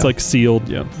bag that's Yeah. like sealed.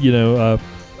 Yeah. You know,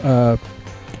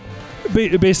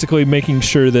 basically making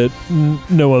sure that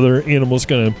no other animal's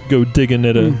gonna go digging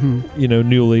at a Mhm. you know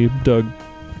newly dug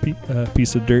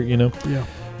piece of dirt. You know. Yeah.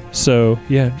 So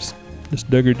yeah, just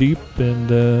dug her deep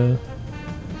and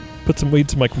put some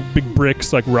like big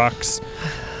bricks, like rocks,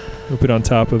 put on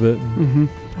top of it. Mm-hmm.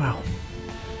 Wow.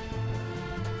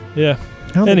 Yeah.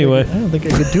 I don't think Anyway. I don't think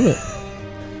I could do it.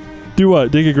 Do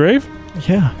what? Dig a grave?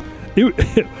 Yeah.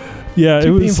 Yeah. Too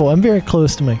it was painful. I'm very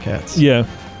close to my cats. Yeah.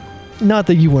 Not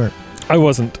that you weren't. I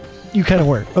wasn't. You kind of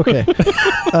weren't. Okay.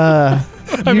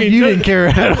 I mean, you didn't care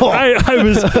at all. It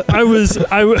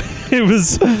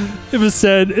was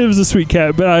sad. It was a sweet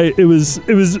cat, but it was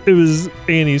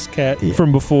Annie's cat Yeah.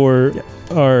 from before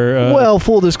our. Well,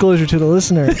 full disclosure to the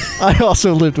listener, I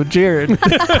also lived with Jared,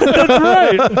 that's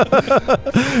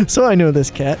right. so I know this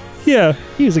cat. Yeah,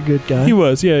 He was a good guy. he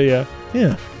was. Yeah.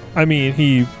 Yeah. I mean,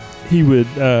 he would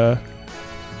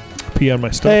pee on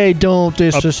my stuff. Hey, don't Up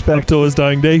disrespect. till his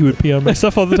dying day, he would pee on my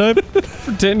stuff all the time.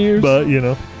 For 10 years. But you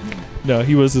know, no,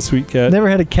 he was a sweet cat. Never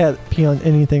had a cat pee on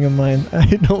anything of mine. I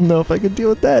don't know if I could deal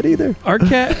with that either. Our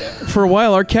cat, for a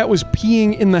while, was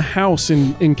peeing in the house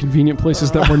in convenient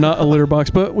places that were not a litter box.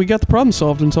 But we got the problem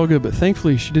solved and it's all good. But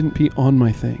thankfully, she didn't pee on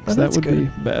my things. Oh, that that's would be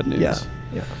good. bad news.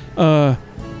 Yeah.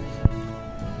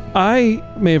 I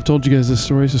may have told you guys this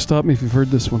story, so stop me if you've heard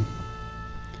this one.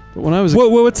 But when I was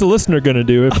What's the listener gonna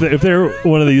do if they're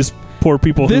one of these poor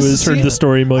people who This has is- heard the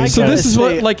story a million I so times? this is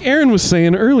say- what, like Aaron was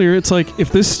saying earlier, it's like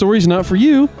if this story's not for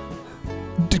you,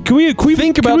 Can we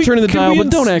think about turning the dial, but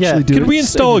don't actually do it. Can we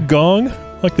install a gong,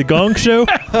 like the Gong Show?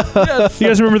 You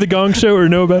guys remember the Gong Show or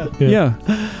know about it? Yeah.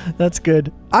 That's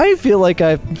good. I feel like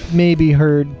I've maybe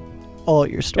heard all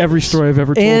your stories. Every story I've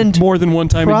ever told And more than one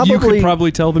time, and you could probably-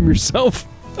 probably tell them yourself.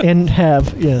 And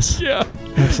have, yes. Yeah.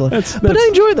 Absolutely. But I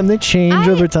enjoy them. They change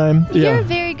over time. You're Yeah. a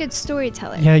very good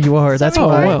storyteller. Yeah, you are. That's so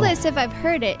why regardless if I've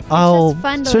heard it, it's I'll- just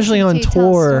fun to especially listen on to you tell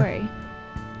a tour. story.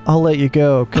 I'll let you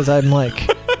go because I'm like,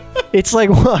 it's like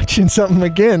watching something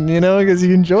again, you know, because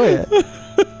you enjoy it.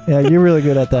 Yeah, you're really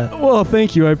good at that. Well,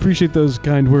 thank you. I appreciate those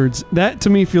kind words. That to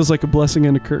me feels like a blessing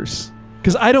and a curse.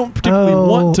 Because I don't particularly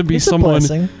want to be it's a someone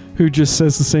blessing. who just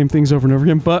says the same things over and over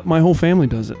again, but my whole family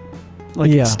does it.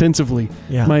 Like Yeah. extensively.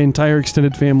 Yeah. My entire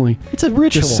extended family It's a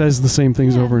ritual. just says the same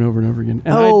things Yeah. over and over and over again.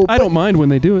 And Oh, I don't mind when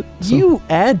they do it. So. You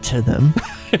add to them.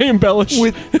 embellish.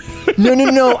 With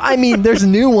no. I mean, there's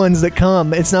new ones that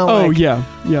come. It's not Oh, like yeah.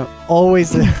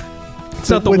 always. It's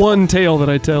not the with one tale that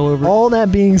I tell over. All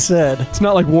that being said, It's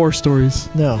not like war stories.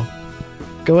 no.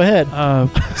 Go ahead.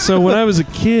 So when I was a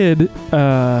kid,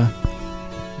 the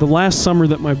last summer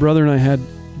that my brother and I had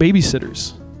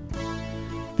babysitters,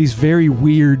 these very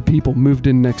weird people moved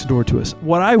in next door to us.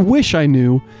 What I wish I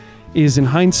knew is, in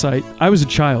hindsight, I was a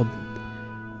child.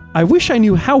 I wish I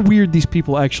knew how weird these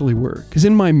people actually were, because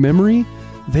in my memory,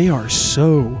 they are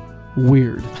so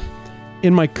weird.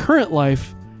 In my current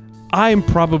life, I am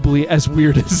probably as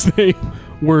weird as they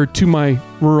were to my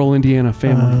rural Indiana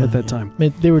family at that time.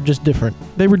 They were just different.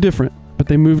 They were different, but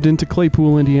they moved into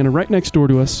Claypool, Indiana, right next door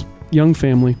to us. Young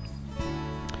family.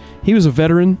 He was a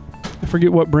veteran. I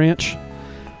forget what branch.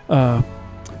 But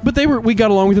we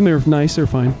got along with them. They were nice. They were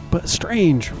fine. But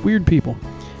strange, weird people.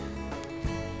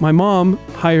 My mom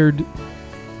hired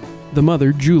the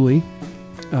mother, Julie,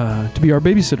 to be our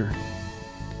babysitter.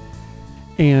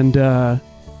 And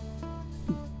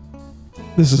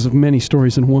this is many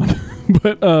stories in one.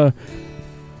 But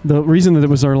the reason that it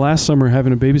was our last summer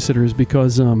having a babysitter is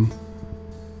because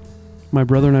my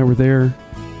brother and I were there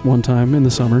one time in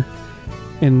the summer,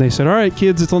 and they said, all right,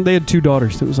 kids, they had 2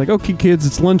 daughters. It was like, okay, kids,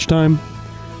 it's lunchtime.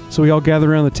 So we all gathered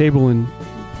around the table, and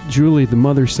Julie, the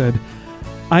mother, said,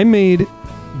 I made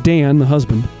Dan, the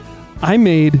husband, I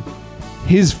made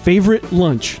his favorite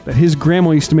lunch that his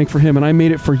grandma used to make for him, and I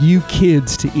made it for you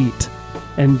kids to eat.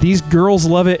 And these girls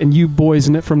love it, and you boys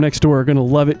from next door are going to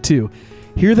love it too.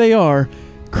 Here they are,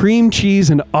 cream cheese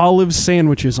and olive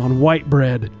sandwiches on white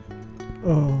bread.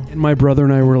 Oh, And my brother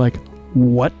and I were like,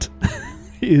 what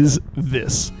is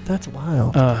this? that's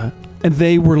wild. And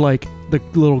they were like, the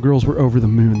little girls were over the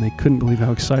moon. They couldn't believe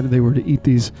how excited they were to eat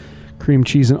these cream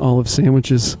cheese and olive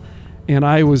sandwiches. And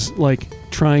I was like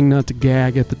trying not to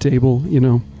gag at the table, you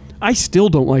know. I still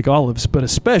don't like olives, but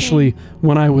especially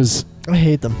when I was I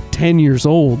hate them. 10 years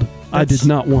old, I That's- did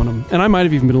not want them. And I might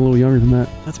have even been a little younger than that.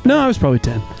 That's No, I was probably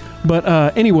 10.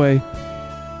 But anyway,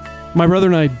 my brother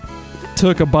and I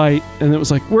took a bite, and it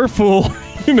was like, we're full,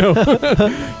 you know.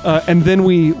 And then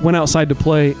we went outside to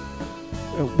play.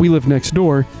 We live next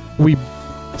door. We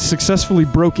successfully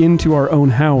broke into our own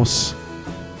house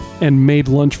and made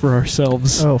lunch for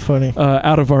ourselves Oh, funny.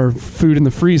 out of our food in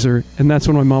the freezer. And that's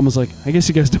when my mom was like, I guess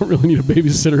you guys don't really need a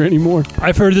babysitter anymore.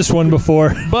 I've heard this one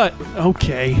before. But,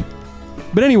 okay.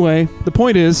 But anyway, the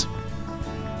point is,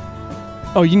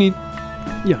 you need,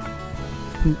 yeah.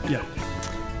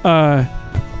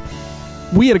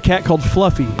 We had a cat called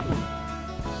Fluffy.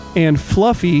 And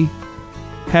Fluffy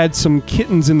had some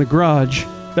kittens in the garage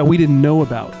that we didn't know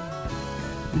about.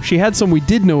 She had some we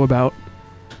did know about,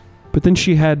 but then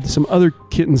she had some other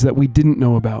kittens that we didn't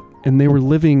know about. And they were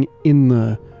living in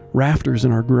the rafters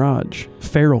in our garage.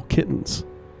 Feral kittens.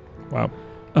 Wow.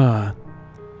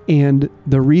 And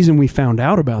the reason we found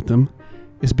out about them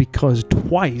is because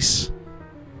twice,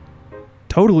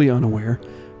 totally unaware,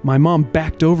 my mom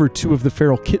backed over 2 of the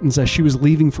feral kittens as she was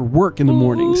leaving for work in the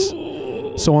mornings.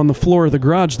 So on the floor of the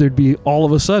garage, there'd be all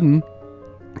of a sudden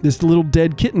this little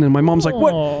dead kitten. And my mom's like,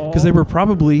 what? Because they were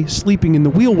probably sleeping in the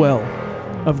wheel well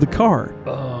of the car.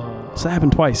 So that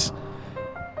happened twice.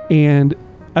 And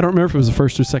I don't remember if it was the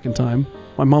first or second time.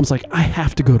 My mom's like, I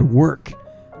have to go to work.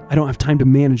 I don't have time to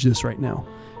manage this right now.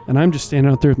 And I'm just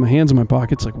standing out there with my hands in my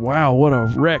pockets like, wow, what a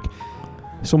wreck.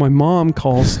 So my mom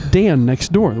calls Dan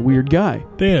next door, the weird guy.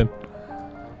 Dan.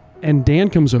 And Dan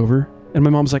comes over, and my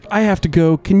mom's like, I have to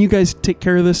go. Can you guys take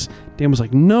care of this? Dan was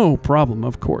like, no problem,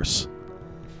 of course.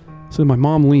 So my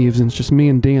mom leaves, and it's just me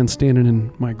and Dan standing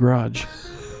in my garage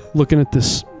looking at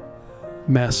this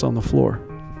mess on the floor.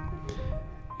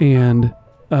 And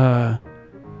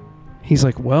he's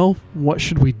like, well, what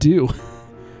should we do?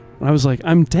 And I was like,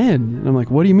 I'm 10. And I'm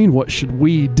like, what do you mean, what should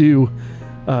we do?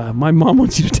 My mom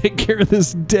wants you to take care of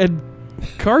this dead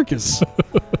carcass.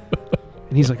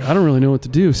 And he's like, I don't really know what to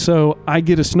do. So I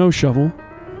get a snow shovel,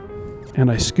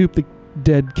 and I scoop the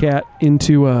dead cat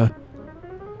into a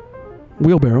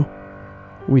wheelbarrow.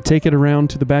 We take it around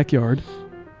to the backyard,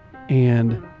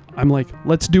 and I'm like,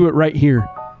 let's do it right here.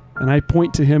 And I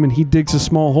point to him, and he digs a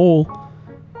small hole,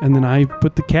 and then I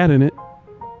put the cat in it.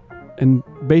 And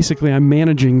basically, I'm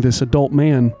managing this adult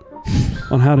man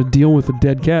on how to deal with a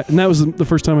dead cat. And that was the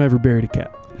first time I ever buried a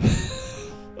cat.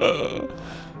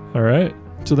 All right.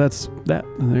 So that's that.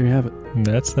 And there you have it. And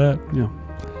that's that. Yeah.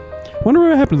 Wonder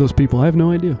what happened to those people. I have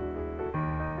no idea.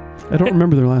 I don't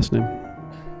remember their last name.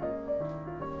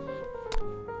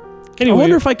 Anyway, I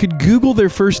wonder if I could Google their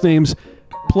first names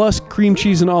plus cream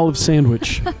cheese and olive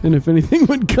sandwich, and if anything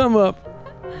would come up.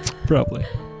 probably.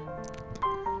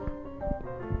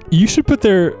 You should put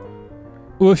their...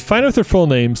 Well, find out their full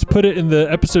names, put it in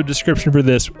the episode description for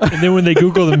this, and then when they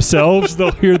Google themselves,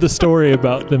 they'll hear the story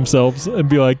about themselves and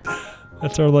be like,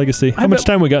 that's our legacy. How much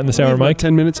time we got in this We hour, have about Mike?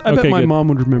 10 minutes. I bet Okay, my good. mom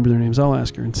would remember their names. I'll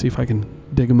ask her and see if I can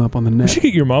dig them up on the We net. should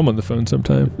get your mom on the phone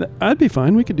sometime. I'd be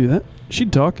fine. We could do that.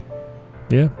 She'd talk.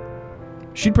 Yeah.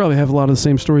 She'd probably have a lot of the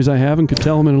same stories I have and could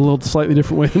tell them in a little slightly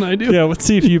different way than I do. Yeah, let's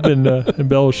see if you've been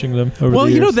embellishing them over Well,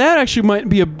 the you know, years. that actually might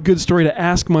be a good story to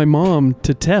ask my mom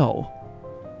to tell.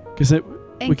 Because And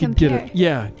we could compare.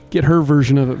 get her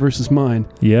version of it versus mine.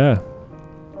 Yeah.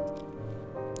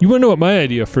 You want to know what my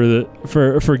idea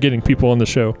for getting people on the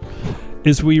show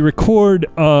is? We record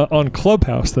on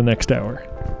Clubhouse the next hour.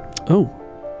 Oh.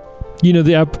 You know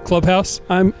the app Clubhouse?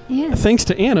 Yeah. Thanks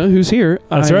to Anna, who's here.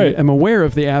 That's I right. am aware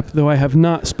of the app, though I have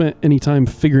not spent any time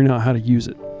figuring out how to use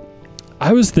it.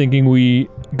 I was thinking we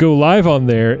go live on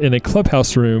there in a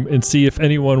Clubhouse room and see if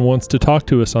anyone wants to talk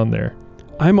to us on there.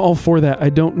 I'm all for that. I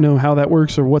don't know how that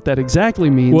works or what that exactly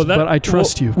means, but I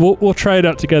trust you. We'll try it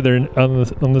out together on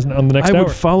the next I hour.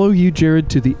 would follow you, Jared,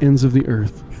 to the ends of the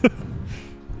earth.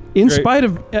 In Great. spite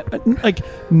of,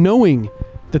 knowing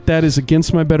that is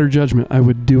against my better judgment, I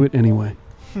would do it anyway.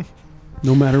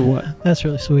 No matter what. That's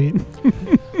really sweet.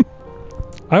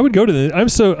 I would go to the.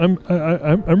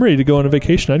 I'm ready to go on a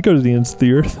vacation. I'd go to the ends of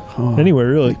the earth. Oh, Anywhere,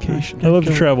 really. vacation. I love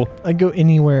to travel. I'd go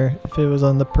anywhere if it was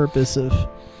on the purpose of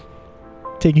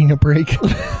taking a break.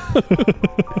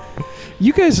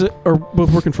 You guys are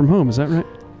both working from home, is that right?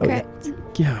 Correct.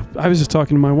 Yeah, I was just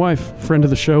talking to my wife, friend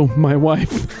of the show, my wife,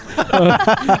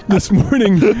 this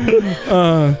morning.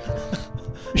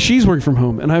 She's working from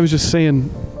home, and I was just saying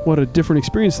what a different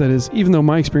experience that is. Even though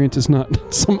my experience is not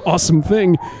some awesome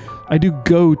thing, I do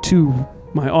go to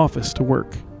my office to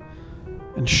work.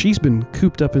 And she's been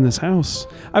cooped up in this house.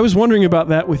 I was wondering about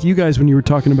that with you guys when you were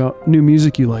talking about new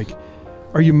music you like.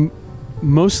 Are you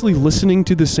mostly listening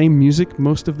to the same music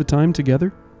most of the time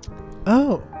together?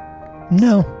 Oh,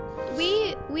 no.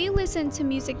 We listen to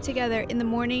music together in the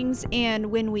mornings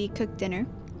and when we cook dinner.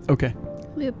 Okay.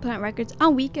 We would put on records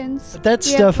on weekends. That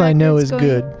We have stuff I know is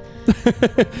records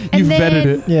going. good. You've then- vetted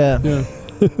it. Yeah.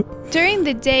 Yeah. During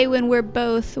the day when we're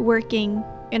both working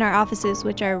in our offices,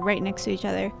 which are right next to each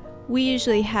other, we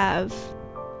usually have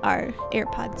our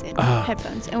AirPods in,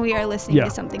 headphones, and we are listening Yeah.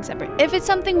 to something separate. If it's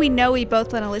something we know we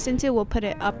both want to listen to, we'll put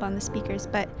it up on the speakers.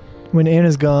 But When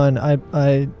Anna's gone,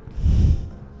 I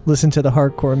listen to the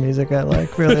hardcore music I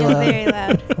like really it's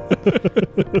loud.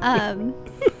 very loud.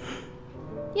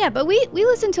 Yeah, but we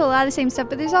listen to a lot of the same stuff,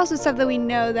 but there's also stuff that we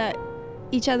know that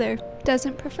each other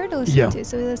doesn't prefer to listen Yeah. to,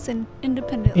 so we listen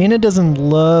independently. Anna doesn't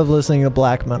love listening to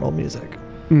black metal music.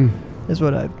 Mm. Is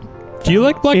what I. Do you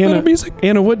like black Anna- metal music?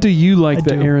 Anna, what do you like I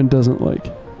that do. Aaron doesn't like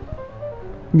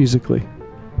musically?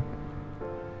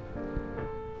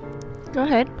 Go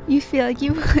ahead. You feel like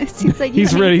you. It seems like you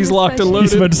He's wanna ready. answer He's this locked and question.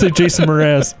 He's about to say Jason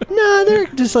Mraz. No, they're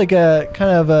just like a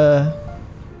kind of a.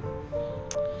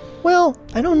 Well,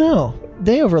 I don't know.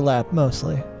 They overlap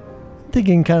mostly. I'm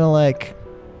thinking kind of like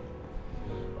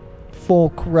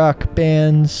folk rock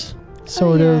bands,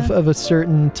 sort yeah. of a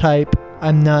certain type.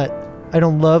 I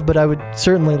don't love, but I would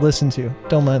certainly listen to.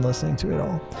 Don't mind listening to it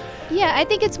all. Yeah, I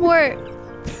think it's more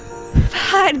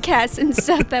podcasts and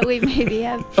stuff that we maybe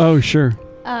have. Oh, sure.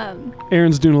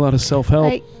 Aaron's doing a lot of self-help.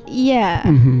 Like, yeah.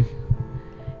 Mm-hmm.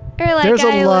 Or like There's a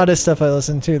I lot of stuff I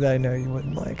listen to that I know you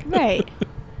wouldn't like. Right.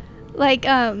 Like,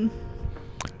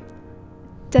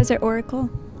 Desert Oracle.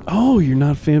 Oh, you're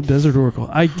not a fan of Desert Oracle.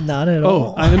 Not at Oh,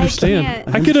 all. I understand.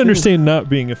 can't. I could understand not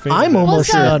being a fan. I'm of that. almost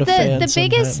Also, not a the fan.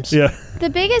 biggest- sometimes. Yeah. The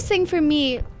biggest thing for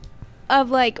me of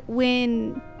like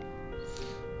when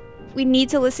we need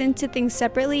to listen to things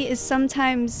separately is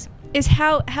sometimes is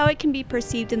how it can be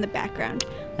perceived in the background.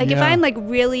 Like if Yeah. I'm like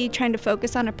really trying to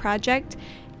focus on a project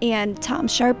and Tom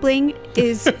Sharpling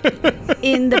is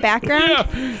in the background,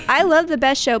 I love The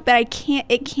Best Show, but it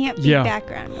can't be Yeah.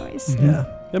 background noise. Mhm. Yeah.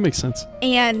 That makes sense.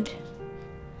 And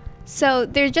so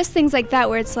there's just things like that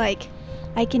where it's like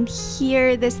I can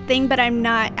hear this thing, but I'm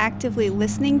not actively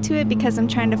listening to it because I'm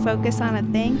trying to focus on a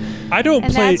thing. I don't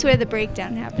And play. that's where the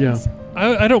breakdown happens. Yeah.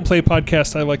 I don't play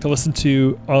podcasts I like to listen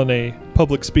to on a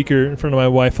public speaker in front of my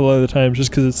wife a lot of the times just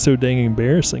because it's so dang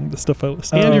embarrassing, the stuff I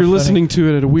listen And Oh, you're funny. listening to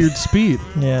it at a weird speed.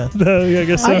 Yeah. to. Yeah, I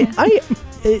guess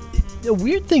so. A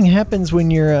weird thing happens when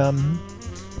you're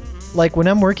like when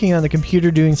I'm working on the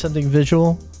computer doing something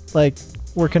visual, like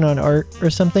working on art or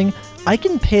something, I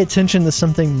can pay attention to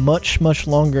something much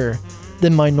longer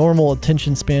than my normal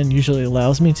attention span usually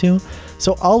allows me to.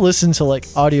 So I'll listen to like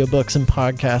audiobooks and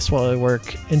podcasts while I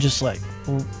work and just like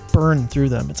burn through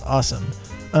them. It's awesome.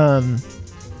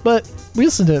 But we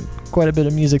listen to quite a bit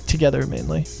of music together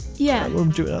mainly. Yeah. We're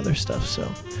doing other stuff,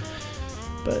 so.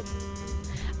 But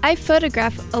I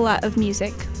photograph a lot of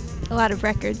music, a lot of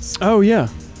records, Oh, yeah.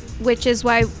 which is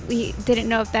why we didn't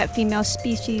know if that Female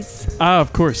Species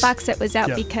Of course. box set was out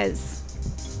Yeah. because,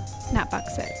 not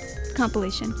box set,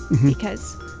 compilation, Mhm.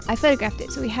 because I photographed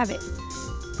it, so we have it.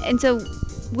 And so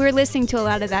we're listening to a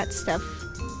lot of that stuff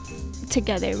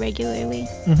together regularly.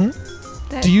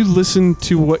 That- Do you listen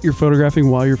to what you're photographing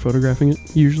while you're photographing it,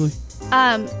 usually?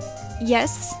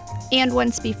 Yes, and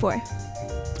once before.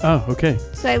 Oh, okay.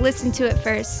 So I listened to it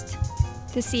first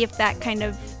to see if that kind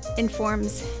of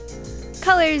informs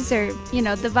colors or,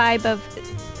 the vibe of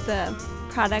the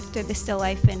product or the still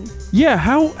life. And Yeah,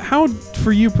 how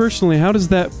for you personally, how does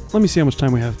that... Let me see how much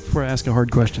time we have before I ask a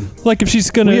hard question. Like if she's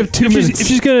gonna, We have 2 if she's- minutes. If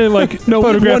she's gonna like No, we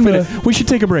have photograph 1 the- minute. We should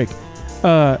take a break.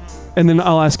 And then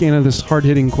I'll ask Anna this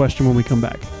hard-hitting question when we come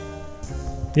back.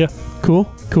 Yeah. Cool?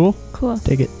 cool.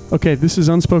 take it. Okay, this is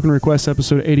Unspoken Request,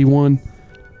 episode 81.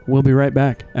 We'll be right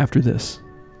back after this.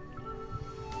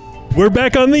 We're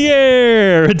back on the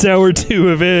air. It's hour two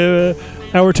of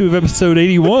episode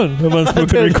 81 of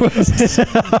Unspoken Requests.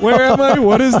 Where am I?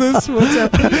 What is this? What's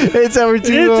happening? It's hour 2.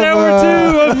 It's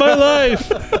hour 2 of my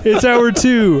life. It's hour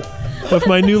 2 of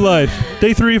my new life.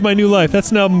 Day 3 of my new life.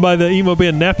 That's an album by the emo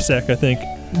band Knapsack, I think.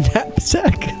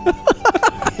 Knapsack.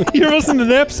 You ever listen to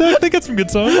Knapsack? They got some good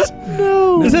songs.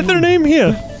 No. Is that their name?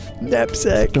 Yeah.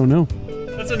 Knapsack. Don't know.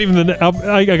 That's not even the album.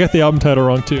 I got the album title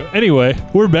wrong, too. Anyway,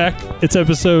 we're back. It's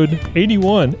episode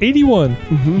 81. 81.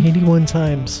 81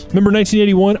 times. Remember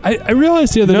 1981? I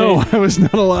realized the other No, day. I was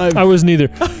not alive. I wasn't either.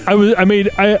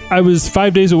 I was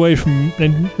 5 days away from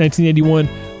 1981.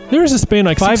 There was a span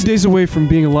like 5 days away from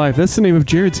being alive. That's the name of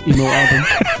Jared's emo album.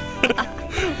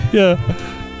 Yeah.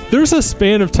 There was a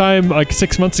span of time like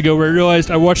 6 months ago where I realized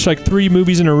I watched like 3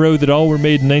 movies in a row that all were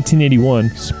made in 1981.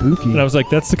 Spooky. And I was like,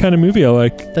 that's the kind of movie I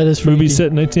like. That is freaky. Movies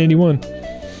set in 1981.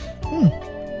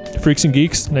 Freaks and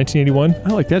Geeks, 1981.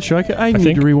 I like that show. I need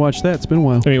think. to rewatch that. It's been a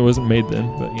while. I mean, it wasn't made then,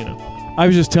 but you know. I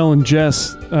was just telling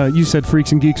Jess, you said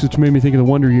Freaks and Geeks, which made me think of the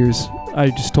Wonder Years.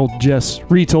 I just told Jess,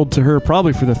 retold to her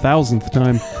probably for the 1000th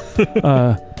time,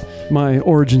 my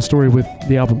origin story with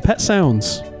the album Pet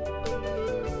Sounds.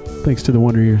 Thanks to the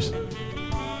Wonder Years.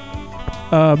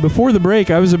 Before the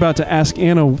break, I was about to ask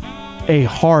Anna a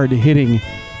hard-hitting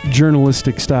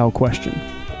journalistic style question.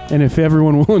 And if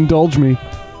everyone will indulge me,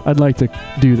 I'd like to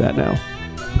do that now.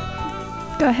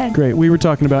 Go ahead. Great. We were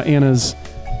talking about Anna's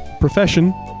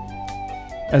profession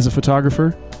as a photographer,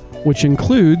 which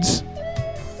includes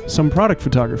some product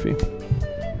photography.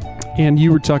 And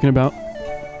you were talking about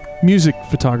music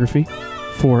photography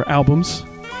for albums.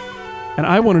 And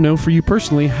I want to know for you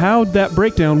personally how that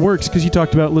breakdown works, because you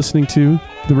talked about listening to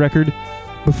the record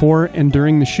before and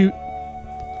during the shoot.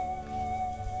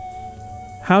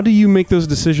 How do you make those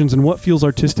decisions, and what feels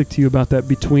artistic to you about that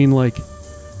between like,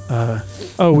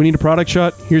 oh, we need a product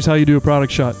shot, here's how you do a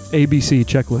product shot, ABC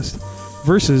checklist,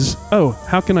 versus, oh,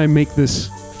 how can I make this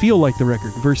feel like the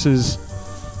record, versus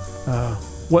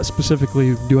what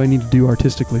specifically do I need to do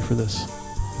artistically for this?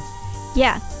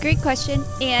 Yeah, great question.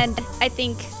 And I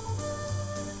think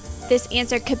this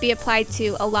answer could be applied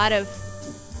to a lot of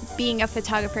being a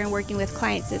photographer and working with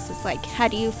clients. This is like, how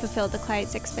do you fulfill the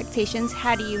client's expectations?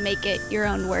 How do you make it your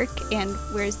own work? And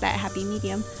where's that happy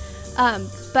medium?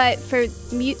 But for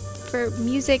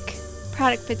music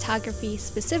product photography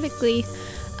specifically,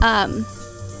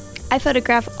 I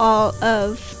photograph a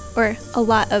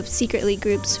lot of Secretly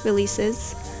Group's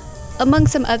releases, among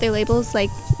some other labels like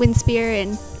Windspear,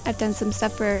 and I've done some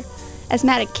stuff for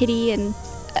Asthmatic Kitty and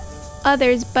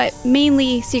others, but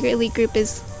mainly Secretly Group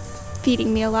is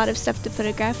feeding me a lot of stuff to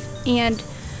photograph. And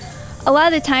a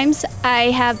lot of the times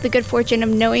I have the good fortune of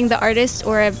knowing the artist,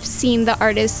 or I've seen the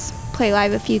artist play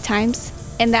live a few times,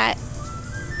 and that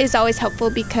is always helpful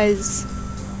because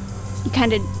you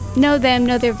kind of know them,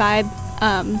 know their vibe.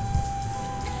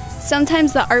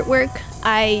 Sometimes the artwork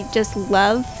I just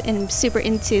love and I'm super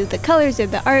into the colors or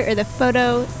the art or the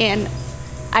photo, and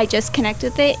I just connect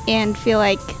with it and feel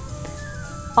like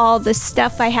all the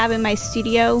stuff I have in my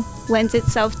studio lends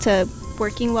itself to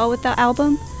working well with the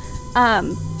album.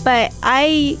 But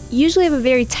I usually have a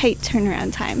very tight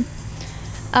turnaround time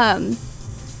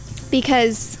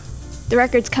because the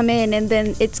records come in and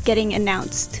then it's getting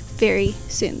announced very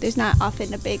soon. There's not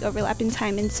often a big overlap in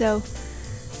time, and so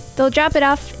they'll drop it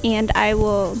off and I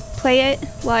will play it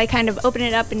while I kind of open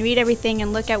it up and read everything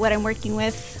and look at what I'm working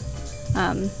with.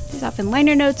 There's often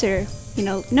liner notes or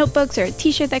notebooks or a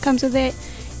t-shirt that comes with it.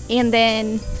 And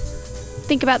then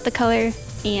think about the color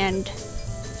and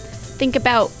think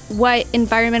about what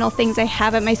environmental things I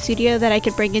have at my studio that I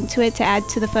could bring into it to add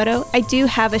to the photo. I do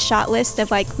have a shot list of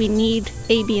like, we need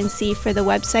A, B, and C for the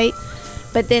website,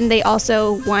 but then they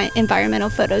also want environmental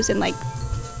photos and like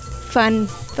fun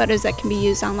photos that can be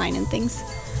used online and things.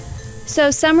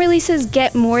 So some releases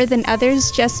get more than others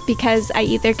just because I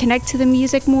either connect to the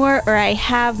music more or I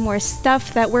have more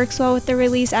stuff that works well with the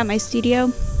release at my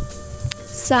studio.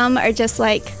 Some are just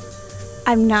like,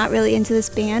 I'm not really into this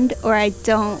band, or I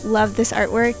don't love this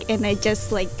artwork and I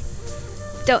just like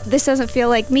this doesn't feel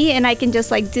like me, and I can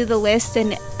just like do the list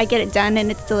and I get it done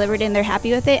and it's delivered and they're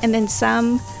happy with it. And then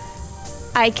some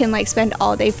I can like spend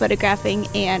all day photographing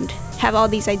and have all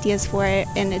these ideas for it,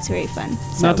 and it's very fun.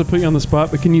 So, Not to put you on the spot,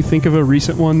 but can you think of a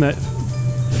recent one that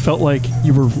felt like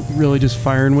you were really just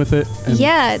firing with it?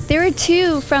 yeah, there were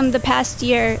two from the past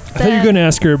year. I thought you were going to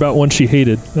ask her about one she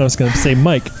hated. I was going to say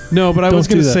Mike. No, but I Don't was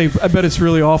going do to that. say, I bet it's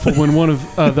really awful when one of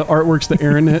the artworks that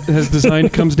Aaron has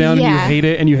designed comes down and you Yeah. hate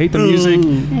it and you hate the music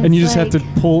and you just have to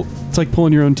pull. It's like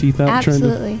pulling your own teeth out.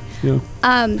 Absolutely. Trying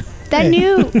to, That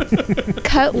new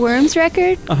Cut Worms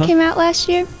record came out last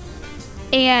year,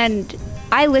 and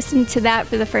I listened to that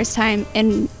for the first time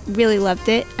and really loved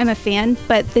it. I'm a fan,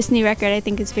 but this new record I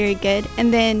think is very good.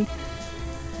 And then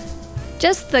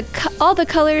just all the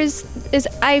colors is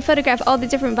I photograph all the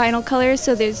different vinyl colors,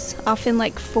 so there's often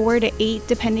like 4 to 8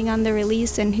 depending on the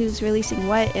release and who's releasing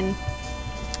what. And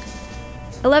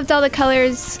I loved all the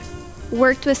colors,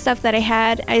 worked with stuff that I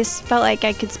had. I just felt like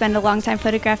I could spend a long time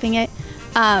photographing it.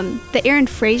 The Aaron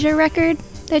Fraser record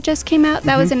that just came out,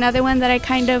 that was another one that I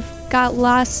kind of got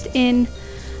lost in.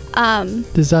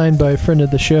 Designed by a friend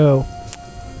of the show.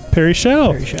 Perry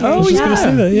Shell. Perry Shell. I was just going to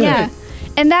say that, yeah.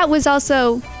 And that was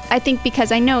also, I think,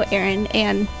 because I know Aaron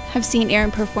and have seen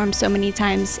Aaron perform so many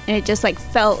times, and it just like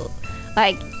felt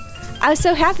like I was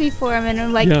so happy for him, and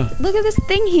I'm like, look at this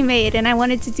thing he made, and I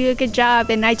wanted to do a good job,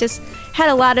 and I just had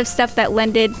a lot of stuff that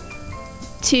lended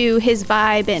to his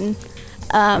vibe, and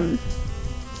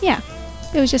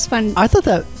it was just fun. I thought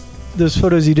that those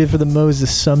photos you did for the Moses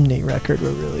Sumney record were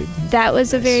really... That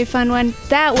was a very fun one.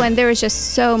 That one, there was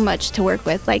just so much to work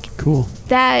with. Like, cool.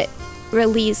 That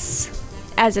release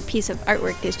as a piece of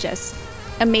artwork is just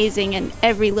amazing, and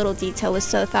every little detail is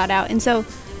so thought out. And so,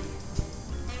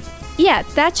 yeah,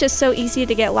 that's just so easy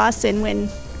to get lost in when,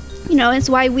 it's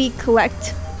why we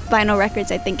collect vinyl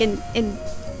records, I think, in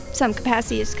some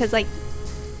capacities, because, like,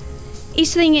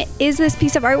 each thing is this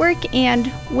piece of artwork, and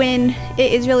when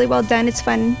it is really well done, it's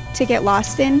fun to get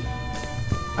lost in.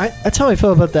 That's how I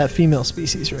felt about that Female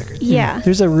Species record. Yeah.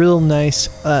 There's a real nice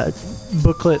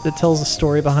booklet that tells the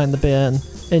story behind the band,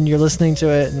 and you're listening to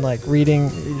it and like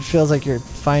reading. It feels like you're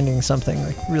finding something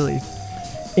like really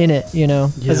in it,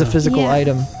 as a physical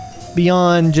item,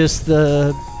 beyond just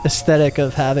the aesthetic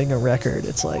of having a record.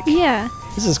 It's like,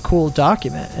 this is a cool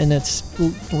document, and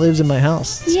lives in my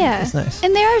house. It's nice.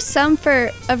 And there are some for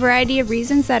a variety of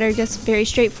reasons that are just very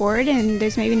straightforward, and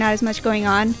there's maybe not as much going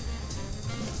on.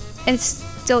 And it's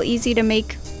still easy to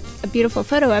make a beautiful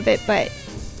photo of it, but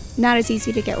not as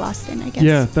easy to get lost in, I guess.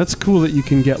 Yeah, that's cool that you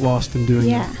can get lost in doing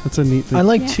that. That's a neat thing. I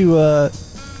like to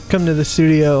come to the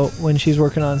studio when she's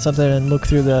working on something and look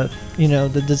through the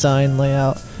design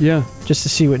layout. Yeah. Just to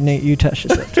see what Nate Utash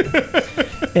is up to.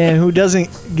 And who doesn't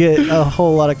get a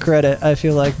whole lot of credit, I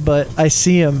feel like, but I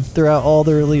see him throughout all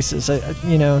the releases.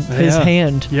 His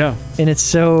hand. Yeah. And it's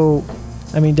so,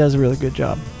 he does a really good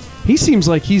job. He seems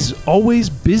like he's always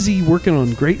busy working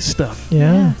on great stuff.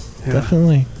 Yeah.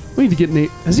 Definitely. We need to get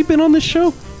Nate. Has he been on this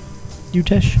show?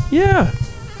 Utash? Yeah.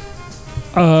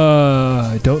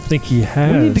 I don't think he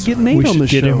has. We need to get Nate on the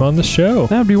show. Get him on the show.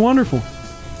 That'd be wonderful.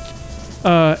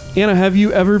 Anna, have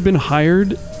you ever been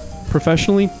hired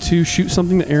professionally to shoot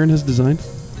something that Aaron has designed?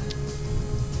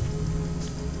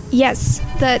 Yes,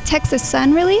 the Texas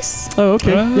Sun release. Oh,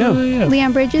 okay. Yeah.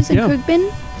 Leon Bridges and Krugman.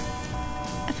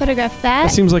 I photographed that.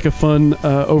 That seems like a fun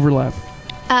overlap.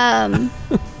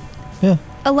 Yeah.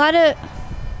 A lot of...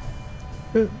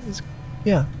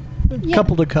 Yeah. A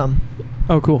couple to come.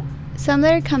 Oh, cool. Some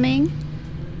that are coming.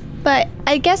 But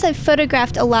I guess I've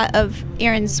photographed a lot of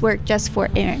Aaron's work just for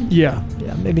Aaron. Yeah.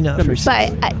 Yeah, maybe not for...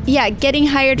 But, getting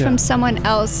hired from someone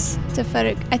else to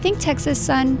photo... I think Texas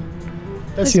Sun...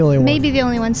 That's the only one. Maybe the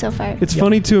only one so far. It's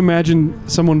funny to imagine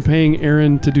someone paying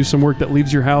Aaron to do some work that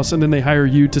leaves your house, and then they hire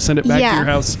you to send it back to your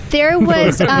house. There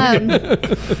was...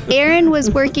 Aaron was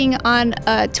working on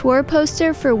a tour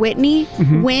poster for Whitney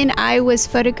when I was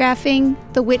photographing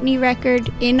the Whitney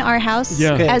record in our house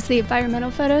as the environmental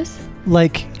photos.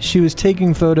 Like, she was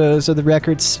taking photos of the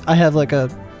records. I have like a,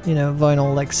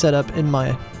 vinyl like setup in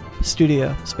my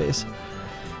studio space.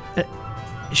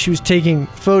 she was taking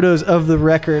photos of the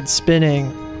record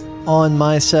spinning on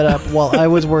my setup while I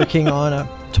was working on a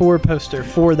tour poster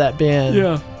for that band.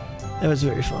 Yeah, That was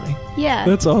very funny. Yeah.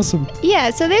 that's awesome. Yeah,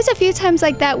 so there's a few times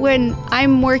like that when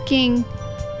I'm working.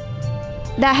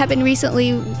 That happened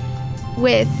recently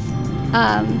with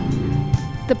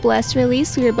the Bless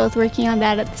release. We were both working on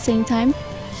that at the same time.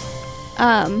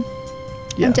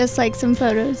 Yeah. And just like some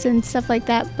photos and stuff like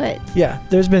that. But Yeah,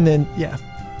 there's been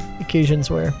occasions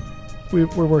where we're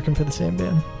working for the same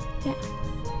band.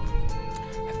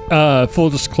 Full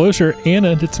disclosure,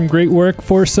 Anna did some great work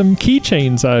for some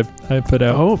keychains I put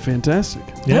out. Oh, fantastic.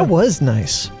 Yeah. That was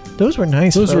nice. Those were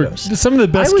nice Those were photos. some of the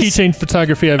best I was- keychain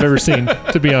photography I've ever seen,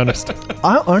 to be honest.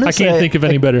 Honestly, I can't think of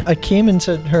any better. I came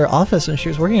into her office and she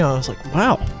was working on it. I was like,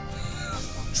 wow,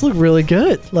 this looked really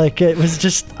good. Like, it was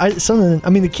just, the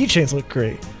keychains look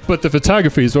great. But the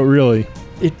photography is what really,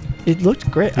 It looked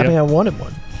great. I Yeah. mean, I wanted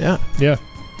one. Yeah. yeah.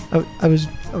 I was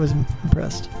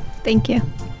impressed. thank you.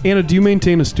 Anna, do you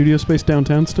maintain a studio space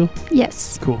downtown still?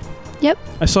 Yes. Cool. Yep.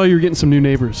 I saw you were getting some new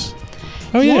neighbors.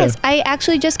 Oh, yeah. Yes, I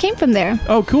actually just came from there.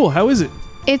 Oh, cool. How is it?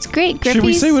 It's great. Griffey's, Should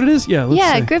we say what it is? Yeah, let's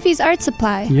say. Griffey's Art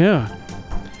Supply. Yeah.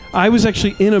 I was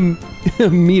actually in a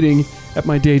meeting at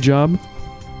my day job,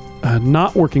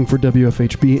 not working for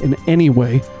WFHB in any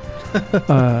way,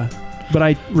 but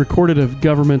I recorded a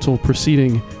governmental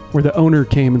proceeding where the owner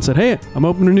came and said, hey, I'm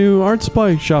opening a new art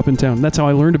supply shop in town. That's how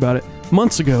I learned about it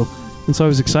months ago. And so I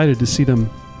was excited to see them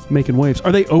making waves.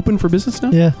 Are they open for business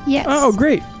now? Yeah. Yes. Oh,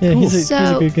 great. Yeah, Cool. he's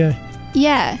a good guy.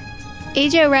 Yeah.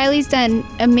 AJ O'Reilly's done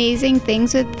amazing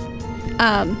things with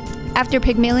after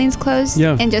Pygmalion's closed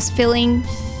Yeah. and just filling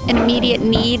an immediate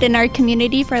need in our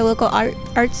community for a local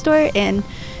art store. And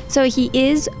so he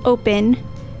is open.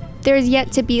 There's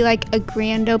yet to be like a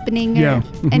grand opening or Yeah.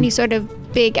 any sort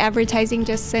of big advertising,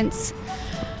 just since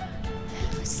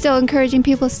still encouraging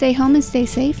people to stay home and stay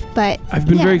safe. But I've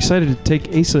been yeah. very excited to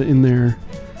take Asa in there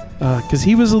because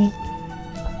he was a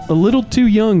little too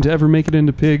young to ever make it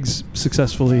into Pigs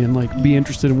successfully and like be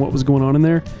interested in what was going on in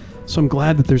there. So I'm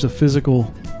glad that there's a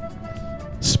physical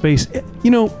space.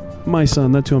 You know, my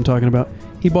son, that's who I'm talking about.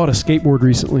 He bought a skateboard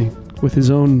recently with his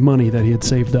own money that he had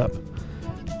saved up.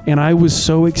 And I was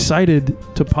so excited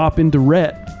to pop into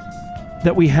Rhett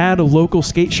that we had a local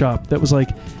skate shop that was like,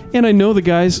 and I know the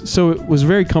guys, so it was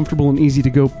very comfortable and easy to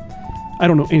go. I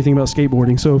don't know anything about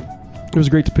skateboarding, so it was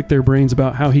great to pick their brains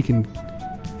about how he can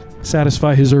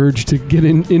satisfy his urge to get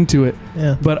into it.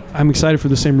 Yeah. But I'm excited for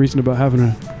the same reason about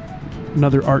having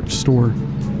another art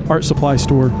supply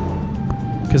store,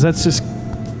 because that's just,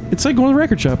 it's like going to the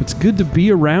record shop. It's good to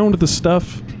be around the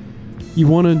stuff you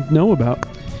want to know about.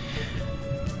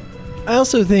 I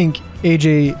also think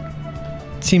AJ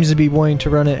seems to be wanting to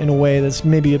run it in a way that's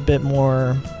maybe a bit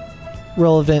more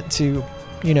relevant to,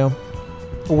 a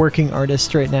working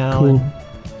artist right now. Cool. And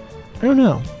I don't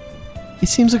know. It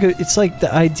seems like it's like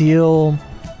the ideal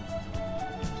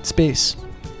space.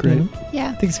 Great. you know? Yeah,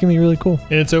 I think it's gonna be really cool.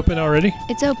 And it's open already?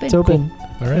 it's open. It's open.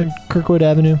 All right. On Kirkwood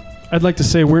Avenue. I'd like to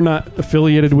say we're not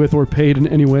affiliated with or paid in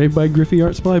any way by Griffey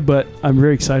Art Supply, but I'm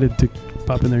very excited to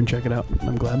pop in there and check it out.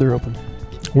 I'm glad they're open.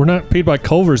 We're not paid by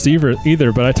Culver's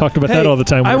either, but I talked about that Hey, all the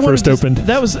time when it wanted first to- opened.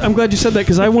 I'm glad you said that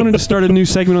because I wanted to start a new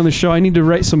segment on the show. I need to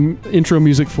write some intro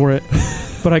music for it,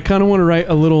 but I kind of want to write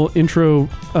a little intro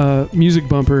music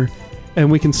bumper,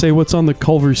 and we can say what's on the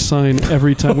Culver's sign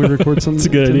every time we record something. That's a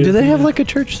good idea. Do they have like a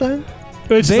church sign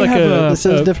It's They just like have that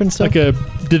says different stuff? like a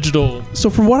digital. So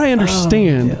from what I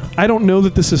understand, yeah. I don't know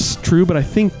that this is true, but I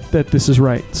think that this is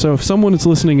right. So if someone is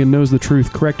listening and knows the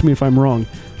truth, correct me if I'm wrong.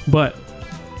 But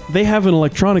they have an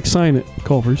electronic sign at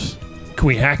Culver's. Can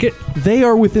we hack it? They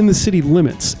are within the city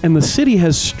limits, and the city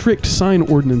has strict sign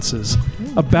ordinances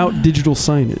about digital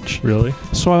signage. Really?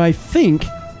 So I think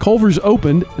Culver's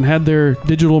opened and had their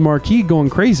digital marquee going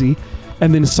crazy,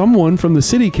 and then someone from the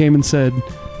city came and said,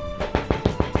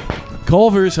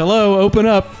 Culver's, hello, open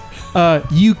up.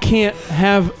 You can't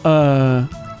have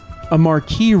a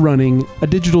marquee running, a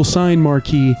digital sign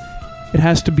marquee. It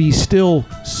has to be still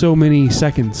so many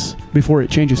seconds before it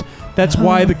changes. That's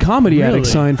why the Comedy Really? Addict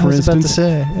sign, I for was about to instance,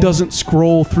 say. Yeah. doesn't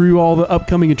scroll through all the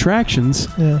upcoming attractions.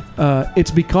 Yeah.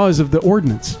 It's because of the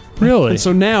ordinance. Really? And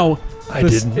so now I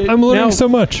didn't. I'm learning now so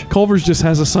much. Culver's just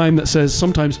has a sign that says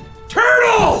sometimes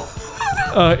 "Turtle"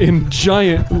 in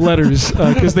giant letters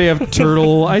because they have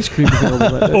turtle ice cream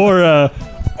available that day. Or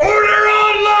order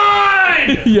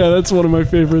online Yeah, that's one of my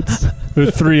favorites.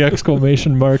 with 3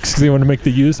 exclamation marks because they want to make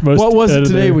the most. What was out it of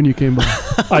today their- when you came by?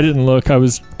 I didn't look. I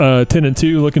was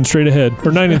 10-2, looking straight ahead,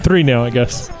 or 9-3 now, I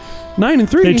guess.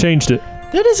 9-3. They changed it.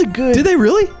 That is a good. Did they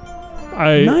really?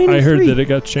 I 9-3. heard that it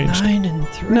got changed.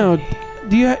 9-3. No,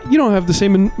 you don't have the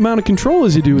same amount of control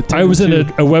as you do with 10 I was in and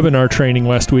a webinar training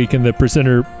last week, and the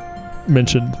presenter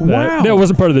mentioned that. Wow. No, it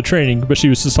wasn't part of the training, but she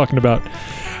was just talking about,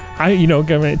 10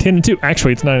 and 2.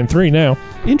 Actually, it's 9 and 3 now.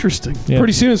 2. Interesting. Yeah.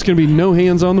 Pretty soon it's going to be no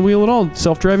hands on the wheel at all.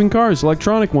 Self-driving cars,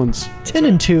 electronic ones. 10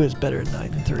 and 2 is better than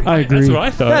 9 and 3. I agree. That's what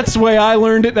I thought. That's the way I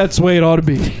learned it. That's the way it ought to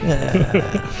be.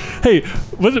 Hey,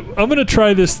 I'm going to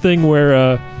try this thing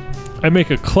where I make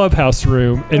a clubhouse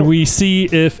room, and we see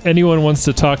if anyone wants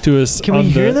to talk to us. Can we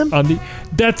hear them?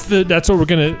 That's what we're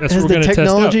gonna. That's Has what we're the gonna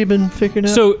technology test out. been figured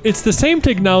out? So it's the same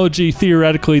technology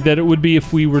theoretically that it would be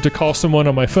if we were to call someone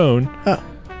on my phone.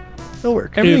 It'll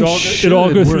work. Everything It'll all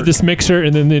go should through work. this mixer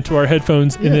and then into our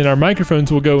headphones, Yeah. and then our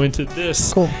microphones will go into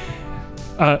this. Cool.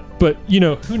 But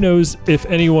who knows if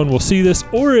anyone will see this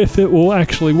or if it will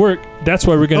actually work. That's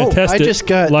why we're going to test I it just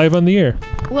got live on the air.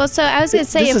 Well, so I was gonna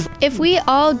say This if we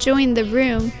all join the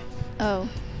room. Oh,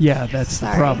 Yeah, that's the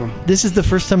Sorry. problem. This is the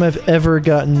first time I've ever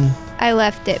gotten I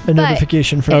left it. a But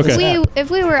notification from Okay. this app. if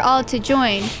we were all to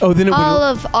join, Oh, then it all would.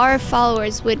 of our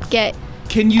followers would get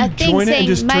Can you a thing join it and saying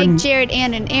just Mike, turn? Jared,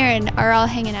 Ann, and Aaron are all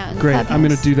hanging out in the Great. clubhouse. I'm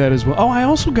going to do that as well. Oh, I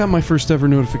also got my first ever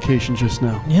notification just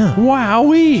now. Yeah.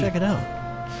 Wowee. Check it out.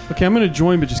 Okay, I'm going to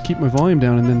join, but just keep my volume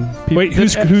down, and then. Wait,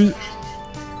 who's How do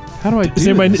I do is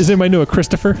anybody? this? Is anybody know a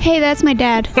Christopher? Hey, that's my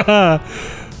dad.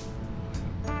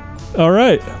 All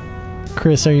right.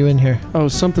 Chris, are you in here? Oh,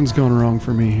 something's going wrong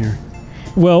for me here.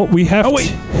 Well, we have. Oh,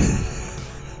 wait.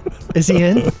 Is he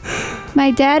in?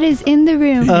 My dad is in the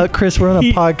room. Chris, we're on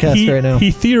a podcast right now.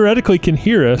 He theoretically can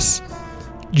hear us.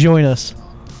 Join us.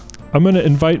 I'm going to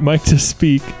invite Mike to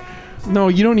speak. No,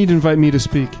 you don't need to invite me to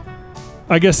speak.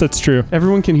 I guess that's true.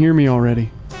 Everyone can hear me already.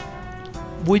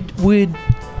 Would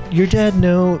your dad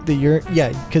know that you're? Yeah,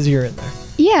 because you're in there.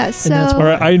 yeah, so that's All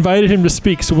right, I invited him to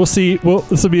speak, so we'll see. Well,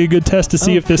 this will be a good test to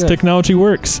see Oh, if this good. technology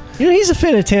works. He's a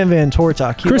fan of Tam Van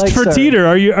Tortok. He Christopher likes our- Teeter,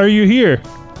 are you here?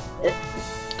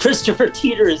 Christopher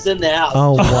Teeter is in the house.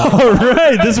 Oh wow! All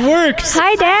right, this works.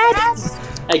 hi, Dad.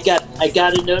 I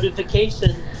got a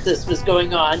notification this was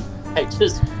going on.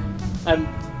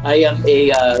 I am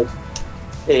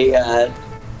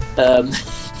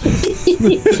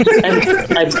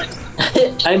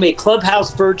I'm a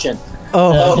clubhouse virgin.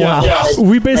 Oh wow!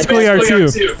 We basically are too.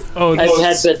 Oh, I've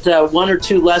had but one or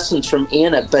two lessons from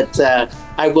Anna, but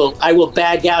I will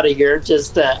bag out of here.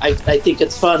 Just I think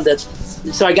it's fun.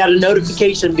 So I got a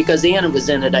notification because Anna was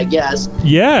in it, I guess.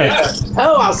 Yeah.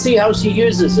 Oh, I'll see how she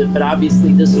uses it, but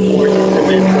obviously this is more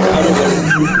intimate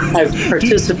than I've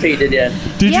participated in.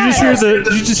 Did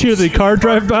you just hear the car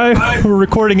drive by? We're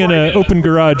recording in an open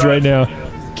garage right now.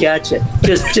 Gotcha.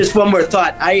 Just one more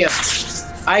thought. I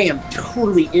am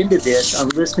totally into this. I'm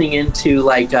listening into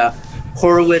like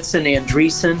Horowitz and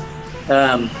Andreessen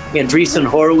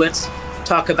Horowitz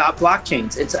talk about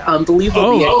blockchains. It's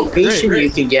unbelievable the education great. you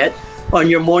can get on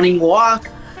your morning walk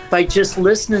by just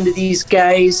listening to these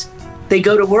guys. They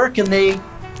go to work and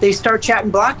they start chatting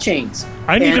blockchains.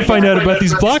 I need to find out about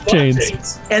these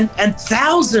blockchains. And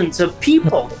thousands of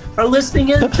people are listening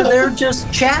in to their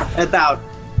just chat about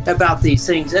these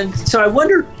things. And so I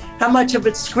wonder how much of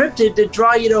it's scripted to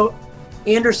draw you to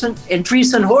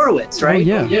Andreessen Horowitz, right?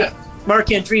 Oh, yeah. Mark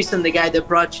Andreessen, the guy that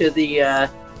brought you the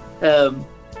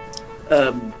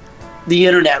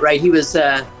internet, right? He was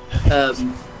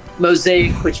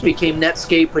Mosaic, which became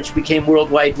Netscape, which became World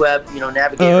Wide Web,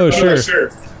 Navigator. Oh,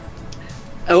 sure.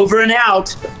 Over and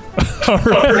out. All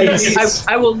right.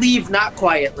 I will leave not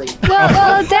quietly.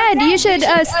 Well, Dad, you should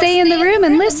stay in the room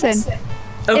and listen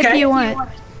if you want.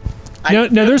 Now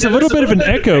there's a little bit of an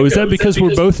echo. Is that because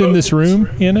we're both in this room,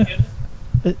 Anna?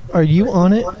 Are you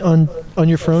on it on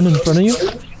your phone in front of you?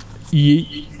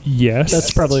 Yes.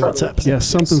 That's probably what's happening. Yeah,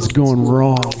 something's going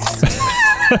wrong.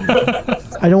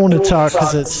 I don't want to talk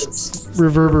because it's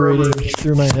reverberating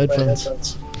through my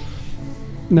headphones.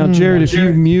 Now, Jared, if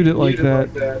you mute it like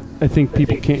that, I think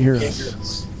people can't hear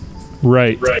us.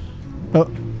 right. Oh,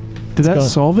 Did that gone.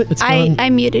 solve it? it's I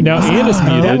gone. muted Now myself. Anna's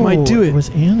muted. that might do it. It was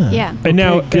Anna. Yeah. And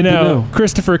now, Okay, good to know.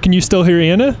 Christopher, can you still hear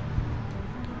Anna?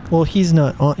 Well, he's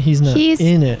not on. He's not He's-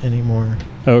 in it anymore.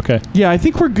 Oh, okay. Yeah, I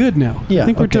think we're good now. Yeah. I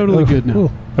think we're okay. totally Ooh, good now.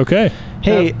 ooh. Okay.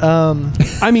 Hey,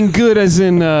 I mean, good as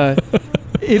in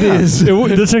it is.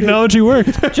 The technology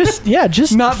worked. just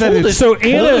Not that full it's- So full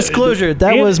Anna- disclosure.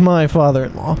 That Anna- was my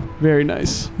father-in-law. Very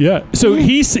nice. Yeah. So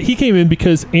he came in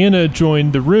because Anna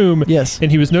joined the room. Yes.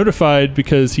 And he was notified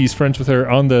because he's friends with her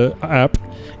on the app.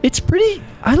 It's pretty.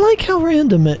 I like how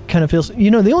random it kind of feels.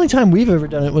 The only time we've ever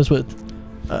done it was with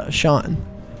Sean.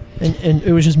 and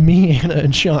it was just me, Anna,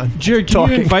 and Sean. Jared, can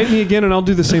talking. you invite me again, and I'll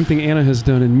do the same thing Anna has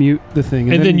done and mute the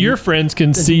thing, And then your friends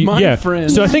can see. my Yeah.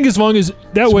 friends. So I think as long as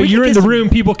that So way we can you're in get the some- room,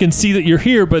 people can see that you're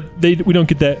here, but we don't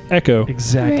get that echo.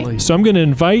 exactly. So I'm going to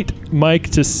invite Mike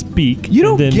to speak. You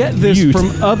don't and then get this mute.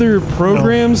 from other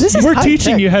programs. This is We're high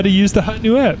teaching tech. you how to use the hot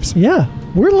new apps. Yeah,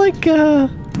 we're like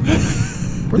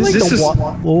we're like This the is-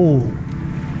 oh,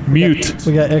 Mute.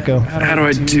 we got echo. How do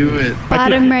I do it?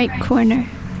 Bottom right corner.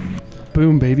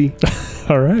 Boom, baby.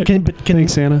 All right. Can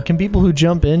Thanks, Anna. Can people who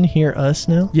jump in hear us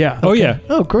now? Yeah. Oh, yeah.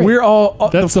 Oh, great. We're all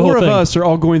That's the the four whole of thing. us are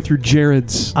all going through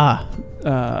Jared's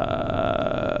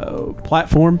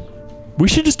platform. We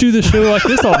should just do this show like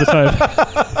this all the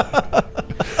time.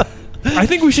 I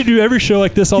think we should do every show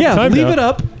like this all the time. leave now. it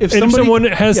up. If And if somebody someone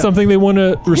has yeah. something they want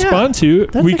to respond to,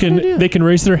 that's we a good can. idea. They can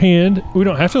raise their hand. We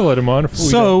don't have to let them on. If we don't.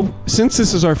 So, since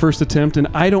this is our first attempt, and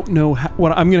I don't know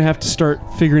what I'm going to have to start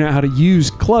figuring out how to use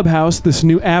Clubhouse, this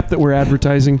new app that we're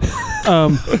advertising.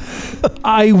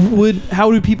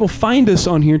 How do people find us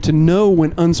on here to know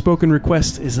when Unspoken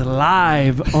Request is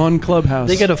live on Clubhouse?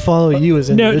 They got to follow you as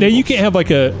now individuals. you can't have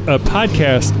like a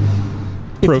podcast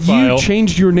profile. If you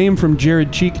changed your name from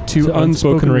Jared Cheek to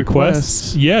Unspoken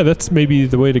Requests, Yeah, that's maybe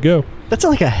the way to go. That's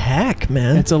like a hack,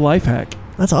 man. it's a life hack.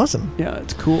 That's awesome. Yeah,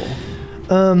 it's cool.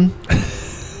 Um,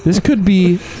 This could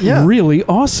be Yeah. really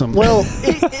awesome. well,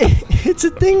 it's a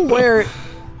thing where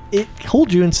it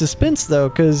holds you in suspense, though,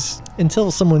 because until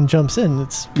someone jumps in,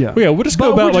 it's yeah. Well, yeah, we'll just But go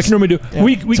we're about like just- normally do. yeah.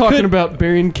 We talking could, about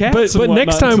burying cats. but and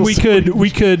next whatnot time until we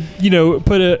could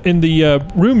put in the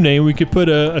room name we could put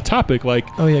a topic like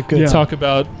oh yeah, good. Yeah. talk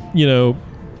about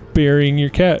burying your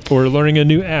cat or learning a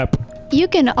new app. You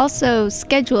can also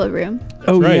schedule a room.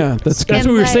 Oh Right. yeah, that's That's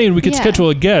what we were Invite- saying. We could yeah. schedule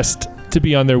a guest to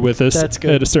be on there with us That's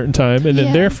good. at a certain time, and then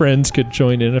Yeah. their friends could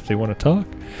join in if they want to talk.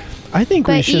 I think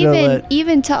we But should have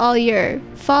even to all your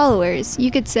followers, you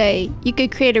could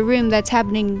create a room that's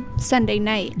happening Sunday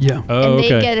night. yeah. Oh, and they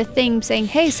okay. get a thing saying,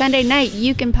 "Hey, Sunday night,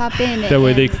 you can pop in." That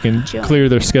way they and can join." clear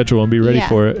their schedule and be ready Yeah.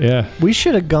 for it. Yeah. We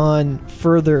should have gone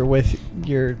further with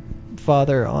your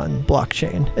father on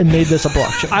blockchain and made this a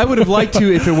blockchain. I would have liked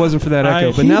to if it wasn't for that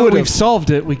echo, but he now that would've- we've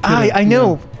solved it, we could. I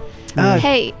know.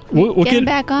 Hey, We'll get him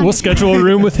back on. We'll schedule a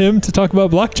room with him to talk about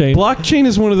blockchain. Blockchain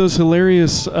is one of those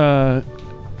hilarious,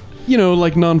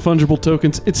 like non-fungible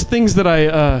tokens. It's things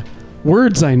that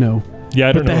words I know, Yeah,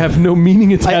 I but don't they know. have no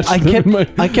meaning attached I to them. kept in my-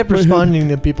 I kept my head. responding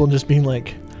to people and just being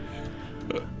like,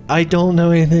 I don't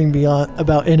know anything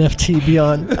about NFT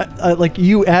beyond like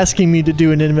you asking me to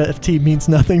do an NFT means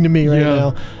nothing to me right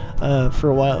Yeah. now. For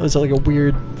a while, it was like a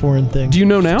weird foreign thing. Do you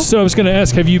know now? So I was going to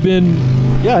ask, have you been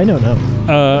Yeah, I know now.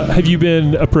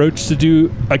 approached to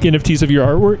do like NFTs of your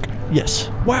artwork? Yes.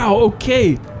 Wow.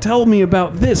 Okay. Tell me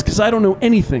about this, because I don't know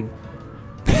anything.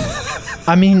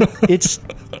 I mean, it's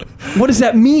What does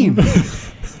that mean?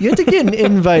 you have to get an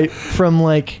invite from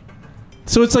like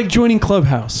So it's like joining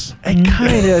Clubhouse. I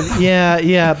kind of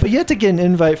yeah, but you have to get an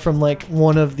invite from like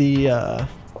one of the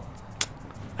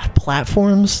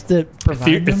platforms that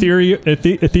provide them.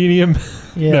 Ethereum,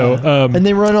 Yeah. no, and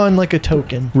they run on like a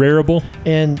token, Rarible,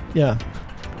 and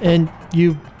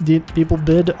people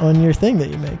bid on your thing that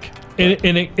you make.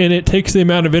 and it takes the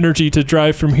amount of energy to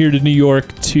drive from here to New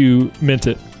York to mint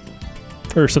it,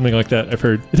 or something like that. I've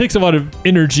heard it takes a lot of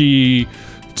energy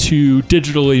to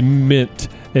digitally mint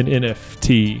an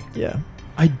NFT, Yeah.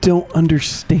 I don't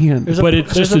understand. There's but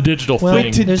it's just a digital well,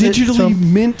 thing. to There's a- digitally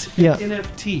some- mint Yeah. an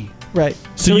NFT. Right.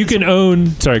 So you can own.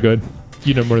 Sorry, go ahead.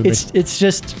 You know more than me.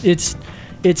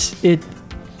 It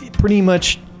pretty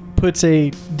much puts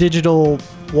a digital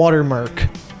watermark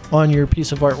on your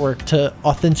piece of artwork to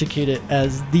authenticate it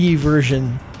as the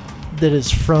version that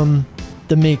is from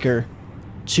the maker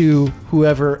to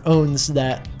whoever owns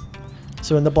that.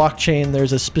 So in the blockchain,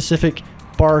 there's a specific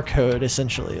barcode,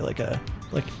 essentially like a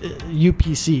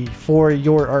UPC for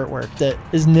your artwork that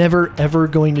is never ever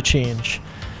going to change.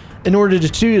 In order to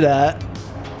do that,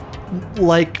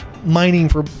 like mining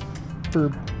for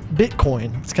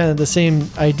Bitcoin, it's kind of the same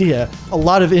idea. A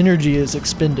lot of energy is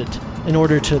expended in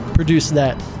order to produce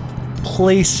that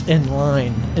place in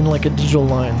line in like a digital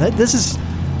line. This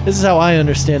is how I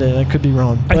understand it. And I could be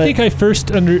wrong. I but think I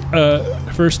first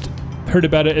heard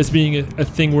about it as being a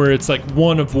thing where it's like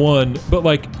one of one, but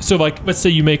like let's say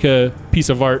you make a piece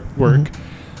of artwork.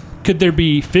 Could there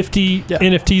be 50 Yeah.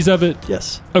 NFTs of it?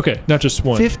 yes, Okay, not just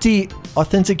one. 50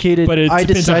 authenticated. But it I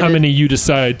depends on how decided- many you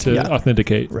decide to Yeah.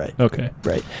 authenticate. Right. Okay.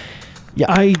 Right.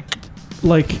 I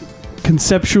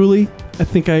conceptually, I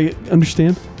think I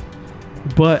understand,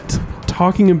 but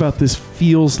talking about this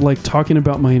feels like talking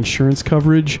about my insurance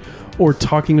coverage or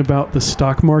talking about the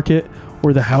stock market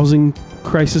or the housing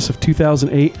crisis of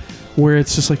 2008. where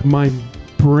it's just like my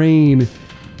brain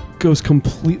goes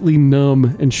completely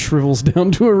numb and shrivels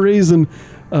down to a raisin,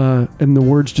 and the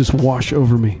words just wash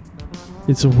over me.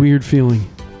 It's a weird feeling.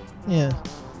 Yeah.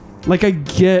 Like, I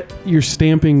get your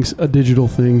stamping's a digital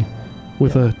thing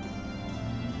with a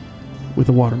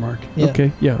watermark. Yeah.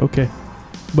 Okay. Yeah. Okay.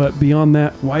 But beyond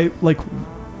that, why, like,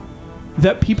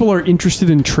 that people are interested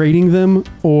in trading them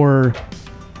or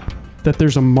that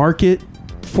there's a market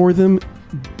for them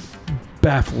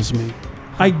baffles me.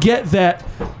 I get that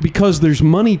because there's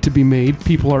money to be made,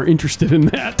 people are interested in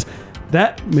that.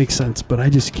 That makes sense, but I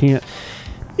just can't.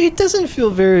 It doesn't feel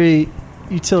very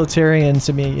utilitarian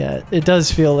to me yet. It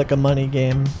does feel like a money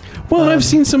game. Well, and I've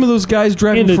seen some of those guys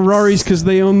driving and Ferraris because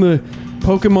they own the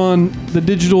Pokemon, the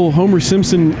digital Homer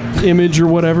Simpson image or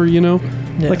whatever, you know?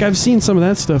 Yeah. Like, I've seen some of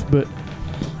that stuff, but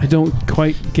I don't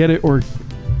quite get it or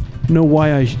know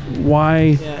why.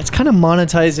 Yeah, it's kind of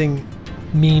monetizing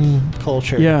meme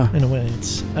culture. Yeah. In a way,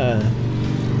 it's.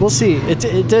 We'll see.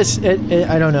 It does.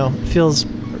 I don't know. It feels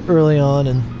early on,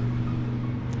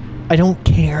 and I don't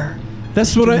care.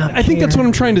 That's what I think that's what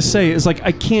I'm trying to say is, like,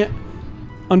 I can't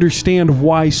understand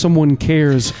why someone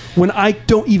cares when I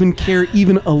don't even care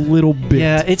even a little bit.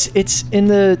 Yeah, it's in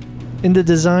the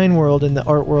design world, in the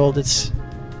art world,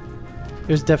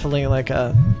 there's definitely like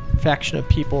a faction of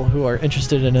people who are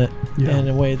interested in it in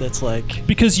a way that's like,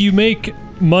 because you make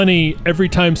money every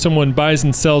time someone buys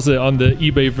and sells it on the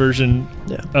eBay version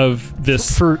of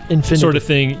this for infinity sort of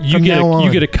thing. You From now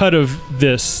on. get a cut of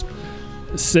this.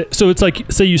 So it's like,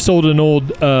 say you sold an old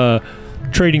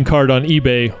trading card on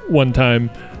eBay one time,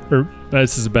 or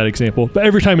this is a bad example, but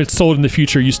every time it's sold in the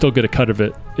future, you still get a cut of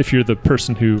it if you're the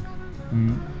person who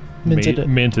minted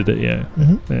it. Yeah.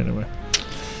 Mm-hmm. Anyway.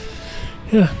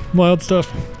 Yeah, wild stuff.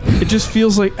 It just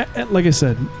feels like I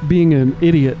said, being an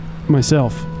idiot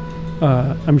myself,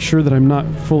 I'm sure that I'm not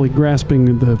fully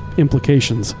grasping the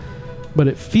implications, but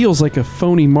it feels like a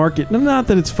phony market. Not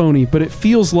that it's phony, but it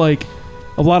feels like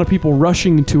a lot of people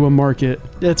rushing into a market.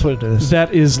 That's what it is.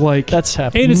 That is like, that's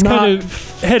happening. And it's kind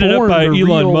of headed up by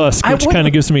Elon Musk, which kind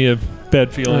of gives me a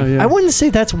bad feeling. I wouldn't say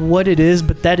that's what it is,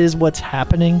 but that is what's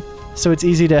happening. So it's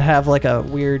easy to have like a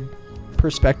weird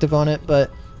perspective on it, but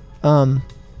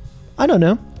I don't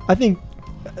know. I think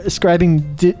ascribing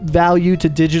value to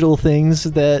digital things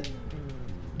that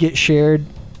get shared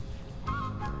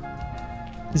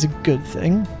is a good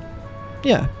thing.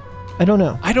 Yeah. I don't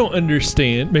know. I don't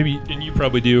understand. Maybe, and you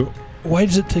probably do. Why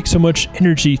does it take so much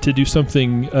energy to do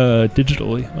something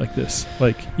digitally like this?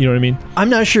 Like, you know what I mean? I'm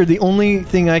not sure. The only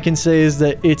thing I can say is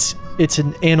that it's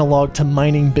an analog to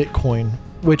mining Bitcoin,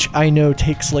 which I know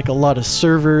takes like a lot of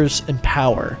servers and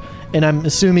power. And I'm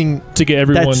assuming to get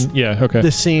everyone, that's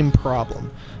the same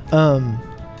problem.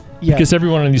 Because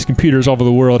everyone on these computers all over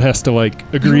the world has to like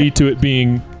agree to it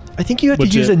being. I think you have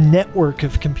legit. to use a network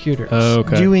of computers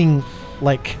doing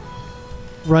like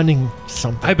running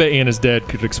something. I bet Anna's dad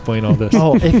could explain all this.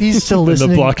 Oh, if he's still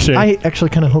listening, the blockchain. I actually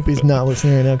kind of hope he's not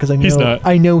listening right now because I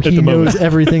know he knows moment.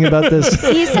 everything about this.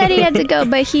 He said he had to go,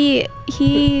 but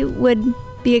he would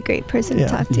be a great person to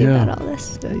talk to about all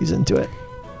this. Yeah, he's into it.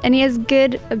 And he has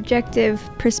good objective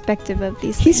perspective of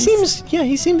these He things.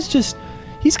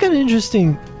 he's kind of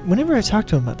interesting. Whenever I talk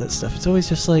to him about that stuff, it's always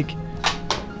just like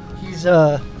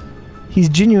he's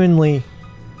genuinely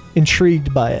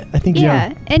intrigued by it. I think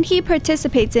and he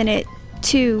participates in it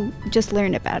to just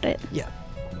learn about it. Yeah.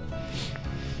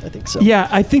 I think so. Yeah,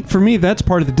 I think for me that's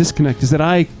part of the disconnect is that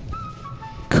I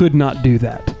could not do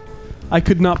that. I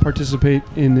could not participate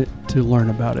in it to learn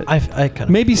about it. I kind of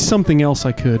maybe something else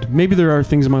I could. Maybe there are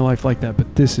things in my life like that,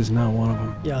 but this is not one of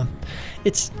them.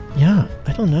 Yeah.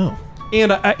 I don't know.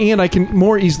 And I can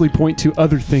more easily point to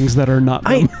other things that are not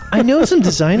them. I know some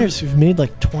designers who've made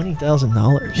like $20,000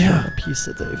 from a piece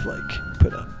that they've like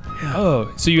put up. Yeah.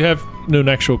 Oh, so you have known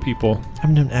actual people. I've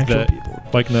known actual people.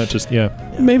 Like not just,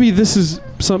 Maybe this is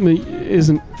something that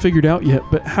isn't figured out yet,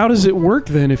 but how does it work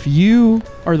then if you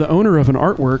are the owner of an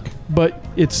artwork, but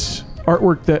it's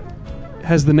artwork that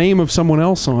has the name of someone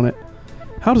else on it?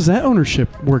 How does that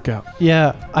ownership work out?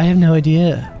 Yeah, I have no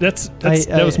idea. That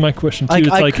was my question too.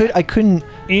 I couldn't.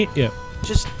 Yeah.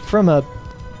 Just from a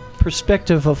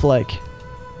perspective of like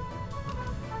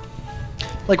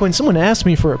when someone asks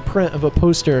me for a print of a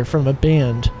poster from a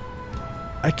band,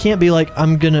 I can't be like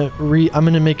I'm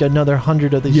gonna make another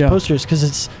 100 of these posters because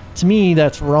it's, to me,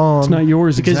 that's wrong. It's not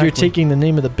yours because you're taking the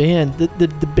name of the band.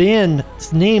 The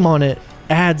band's name on it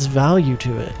adds value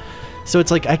to it. So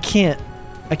it's like I can't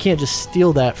just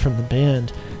steal that from the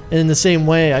band. And in the same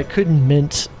way, I couldn't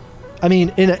mint. I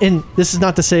mean, in this is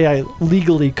not to say I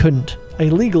legally couldn't. I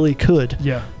legally could.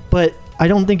 Yeah. But I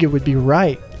don't think it would be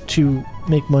right to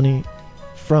make money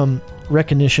from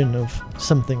recognition of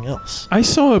something else. I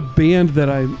saw a band that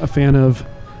I'm a fan of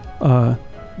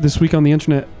this week on the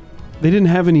internet. They didn't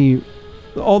have any.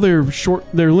 All their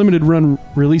limited run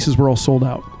releases were all sold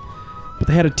out. But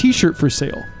they had a T-shirt for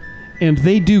sale, and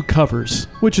they do covers,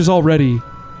 which is already,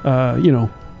 gray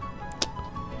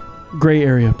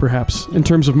area perhaps in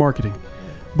terms of marketing.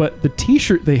 But the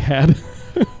T-shirt they had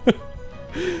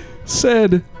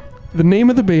said the name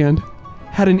of the band,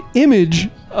 had an image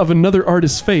of another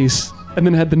artist's face, and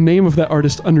then had the name of that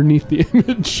artist underneath the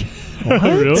image.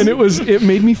 Really? And it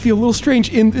made me feel a little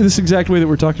strange in this exact way that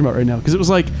we're talking about right now, because it was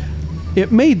like,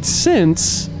 it made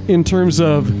sense in terms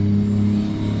of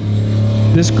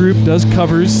this group does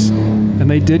covers, and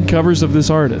they did covers of this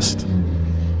artist,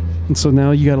 and so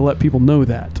now you got to let people know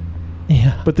that.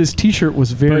 Yeah. But this T-shirt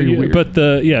was very weird. But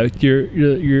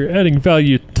you're adding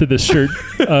value to this shirt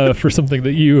for something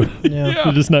that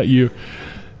Yeah. just not you.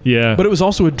 Yeah. But it was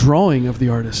also a drawing of the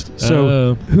artist,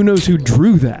 so who knows who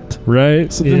drew that?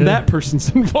 Right. So then that person's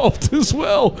involved as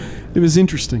well. It was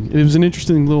interesting. It was an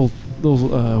interesting little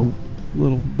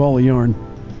ball of yarn.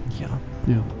 Yeah.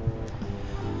 Yeah.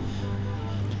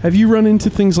 Have you run into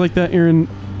things like that, Aaron?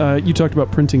 You talked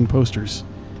about printing posters.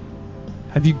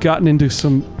 Have you gotten into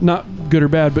some, not good or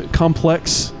bad, but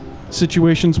complex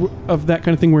situations of that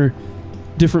kind of thing where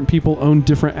different people own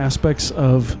different aspects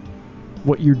of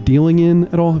what you're dealing in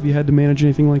at all? Have you had to manage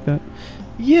anything like that?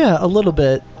 Yeah, a little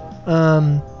bit.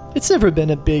 It's never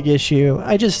been a big issue.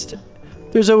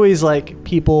 There's always like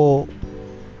people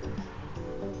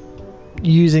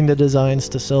using the designs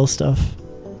to sell stuff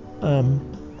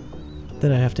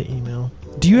that I have to email.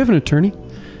 Do you have an attorney?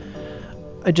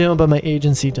 I don't, but my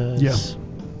agency does. Yeah.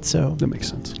 So That makes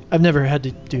sense. I've never had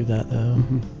to do that though.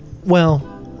 Mm-hmm. Well,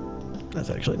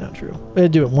 that's actually not true. I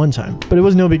had to do it one time, but it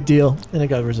was no big deal and it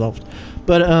got resolved.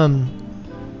 But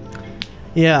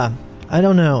yeah, I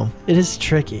don't know. It is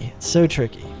tricky. It's so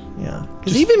tricky. Yeah.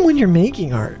 Because even when you're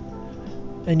making art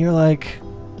and you're like,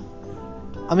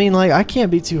 I can't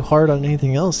be too hard on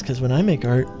anything else, because when I make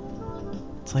art,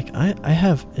 it's like I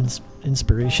have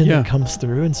inspiration that comes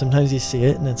through, and sometimes you see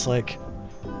it and it's like,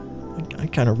 I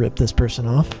kind of ripped this person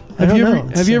off. Have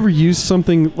you ever used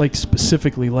something like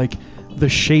specifically, like the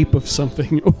shape of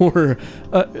something, or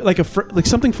like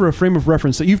something for a frame of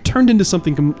reference that you've turned into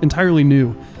something entirely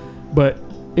new, but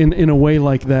in a way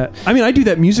like that? I mean, I do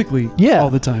that musically all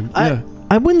the time.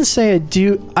 I wouldn't say I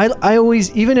do. I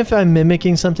always, even if I'm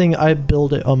mimicking something, I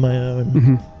build it on my own.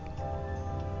 Mm-hmm.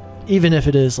 Even if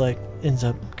it is like ends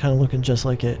up kind of looking just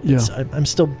like it. Yeah.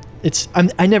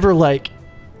 I never like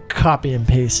copy and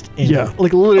paste.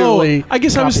 Like literally. I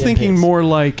guess I was thinking more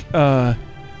like,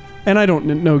 and I don't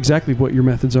know exactly what your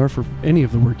methods are for any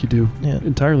of the work you do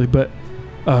entirely, but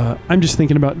I'm just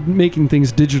thinking about making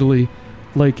things digitally,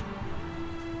 like,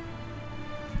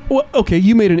 well, okay,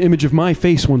 you made an image of my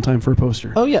face one time for a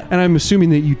poster. Oh, yeah. And I'm assuming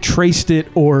that you traced it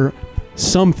or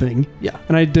something. Yeah.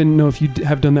 And I didn't know if you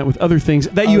have done that with other things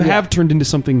that you have turned into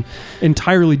something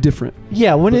entirely different.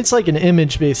 Yeah, when it's like an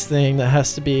image-based thing that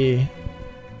has to be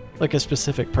like a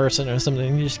specific person or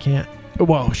something, you just can't.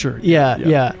 Well, sure.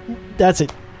 Yeah. That's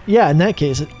it. Yeah, in that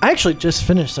case, I actually just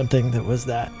finished something that was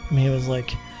that. I mean, it was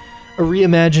like a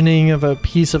reimagining of a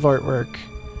piece of artwork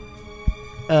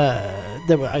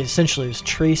that I essentially was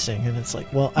tracing, and it's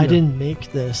like, well, I didn't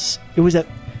make this. It was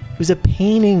a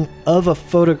painting of a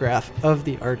photograph of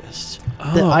the artist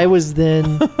that I was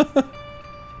then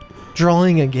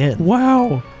drawing again.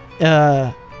 Wow.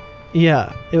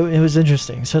 Yeah, it was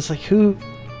interesting. So it's like,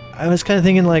 I was kind of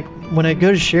thinking, like, when I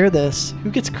go to share this,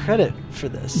 who gets credit for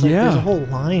this? Like, there's a whole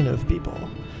line of people.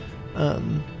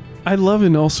 I love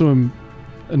and also am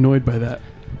annoyed by that.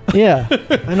 Yeah,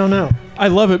 I don't know. I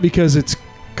love it because it's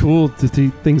cool to see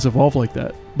things evolve like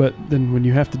that. But then when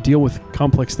you have to deal with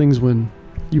complex things when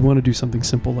you want to do something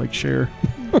simple like share,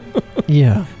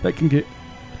 that can get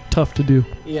tough to do.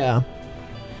 Yeah.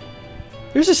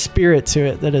 There's a spirit to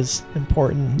it that is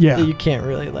important that you can't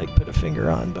really like put a finger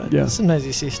on, but sometimes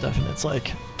you see stuff and it's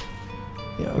like,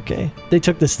 okay, they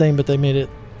took this thing but they made it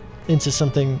into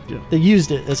something. They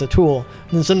used it as a tool,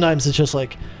 and then sometimes it's just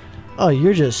like, oh,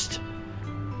 you're just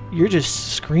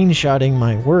screenshotting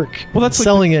my work. Well, that's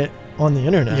selling it on the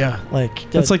internet. Yeah, like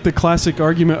that's like the classic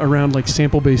argument around like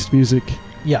sample-based music.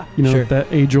 Yeah, that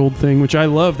age-old thing, which I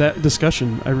love that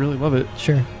discussion. I really love it.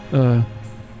 Sure. Yeah,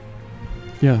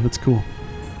 that's cool.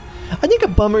 I think a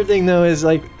bummer thing though is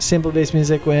like sample-based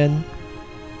music when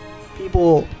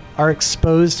people are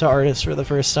exposed to artists for the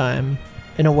first time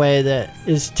in a way that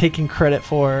is taken credit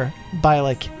for by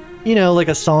like, like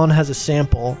a song has a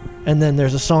sample and then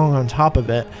there's a song on top of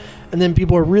it, and then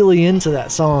people are really into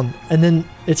that song, and then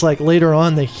it's like later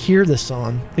on they hear the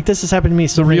song. Like this has happened to me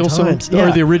so The many real times. song?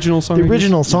 Or the original song? The I guess?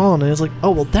 original song, and it's like,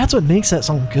 oh well, that's what makes that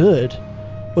song good.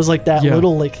 Was like that Yeah.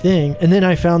 little like thing, and then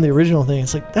I found the original thing.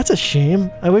 It's like that's a shame.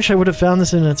 I wish I would have found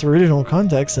this in its original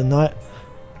context and not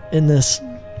in this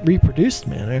reproduced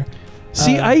manner.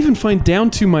 See, I even find down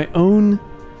to my own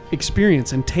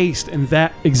experience and taste and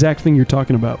that exact thing you're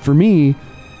talking about. For me,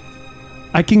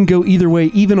 I can go either way,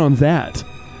 even on that,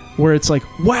 where it's like,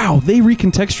 wow, they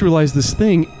recontextualized this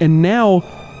thing, and now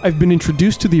I've been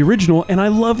introduced to the original, and I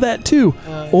love that too.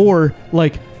 Or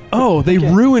like, oh, they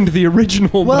ruined the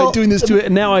original by Well, doing this to it,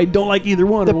 and now I don't like either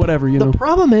one or whatever, you know? The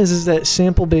problem is that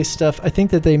sample-based stuff, I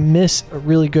think that they miss a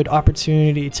really good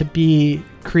opportunity to be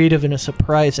creative in a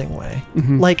surprising way.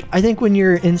 Mhm. Like, I think when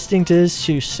your instinct is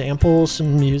to sample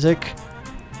some music,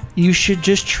 you should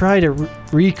just try to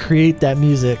recreate that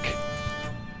music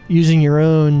using your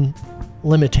own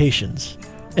limitations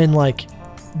and, like,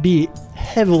 be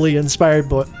heavily inspired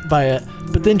by it,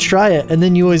 but then try it, and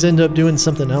then you always end up doing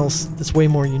something else that's way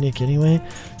more unique anyway.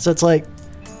 So it's like,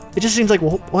 it just seems like,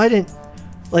 well, why didn't,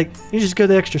 like, you just go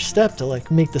the extra step to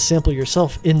like make the sample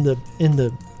yourself in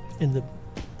the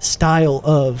style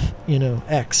of, you know,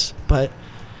 X. But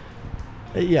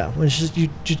yeah, when it's just you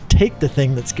take the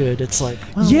thing that's good, it's like,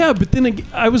 well, Yeah, but then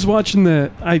I was watching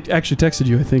I actually texted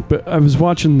you, I think, but I was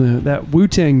watching that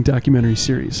Wu-Tang documentary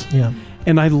series. yeah,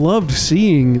 And I loved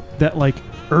seeing that, like,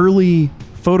 early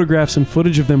photographs and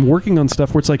footage of them working on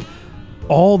stuff where it's like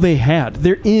all they had.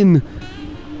 They're in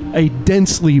a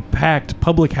densely packed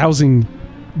public housing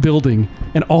building,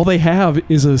 and all they have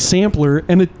is a sampler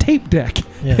and a tape deck.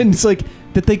 Yeah. And it's like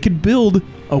that they could build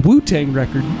a Wu-Tang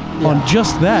record on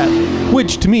just that,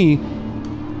 which to me,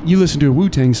 you listen to a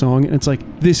Wu-Tang song and it's like,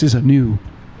 this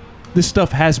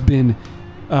stuff has been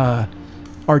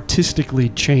artistically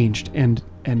changed and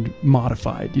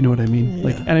modified, you know what I mean? Yeah.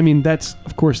 Like, and I mean, that's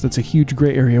a huge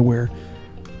gray area where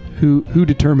who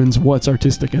determines what's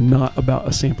artistic and not about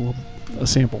a sample,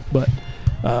 but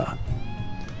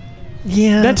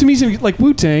yeah. that to me seems like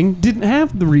Wu-Tang didn't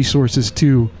have the resources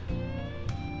to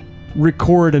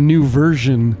record a new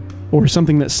version or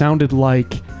something that sounded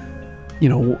like, you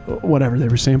know, whatever they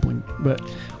were sampling. But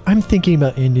I'm thinking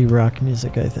about indie rock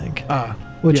music, I think,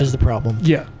 which yeah. is the problem.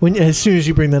 Yeah. When as soon as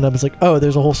you bring that up, it's like, oh,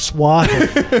 there's a whole swath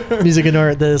of music and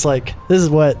art that is like, this is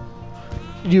what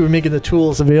you were making the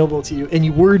tools available to you, and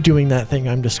you were doing that thing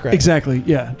I'm describing. Exactly.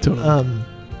 Yeah, totally.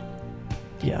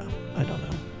 Yeah, I don't know.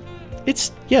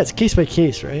 It's case by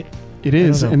case, right? It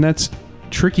is, know. and that's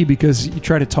tricky because you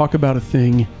try to talk about a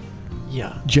thing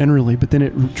Yeah. generally, but then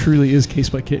it truly is case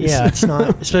by case. Yeah, it's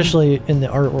not, especially in the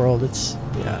art world. It's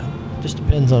just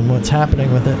depends on what's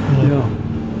happening with it. You know? Yeah.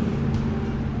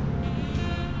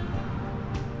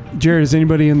 Jared, is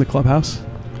anybody in the clubhouse?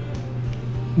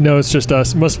 No, it's just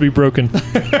us. Must be broken.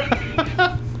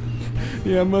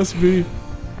 Yeah, it must be.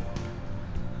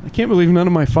 I can't believe none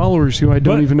of my followers who I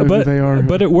don't even know who they are.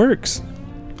 But it works.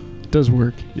 It does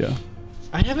work, yeah.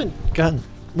 I haven't gotten.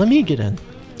 Let me get in,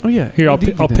 Oh, yeah. Here, I'll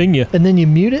ping you. and then you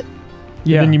mute it.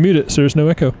 Yeah. And then you mute it so there's no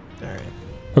echo. All right.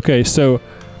 Okay, so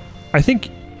I think,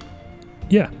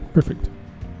 yeah, perfect.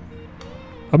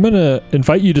 I'm going to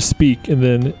invite you to speak, and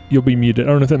then you'll be muted. I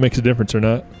don't know if that makes a difference or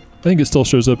not. I think it still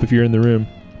shows up if you're in the room.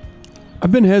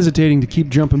 I've been hesitating to keep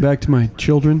jumping back to my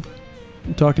children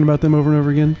and talking about them over and over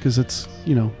again because it's,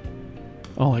 you know,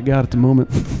 all I got at the moment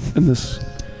in this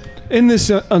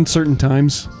uncertain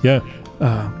times. Yeah.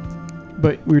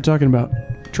 But we were talking about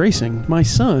tracing. My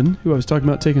son, who I was talking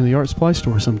about taking to the art supply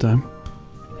store sometime,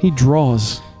 he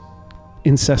draws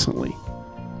incessantly.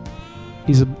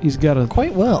 He's got a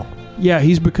Quite well. yeah.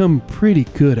 He's become pretty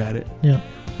good at it.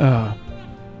 Yeah.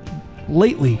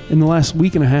 Lately, in the last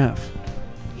week and a half,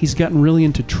 he's gotten really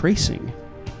into tracing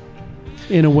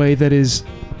in a way that is,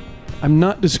 I'm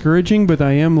not discouraging, but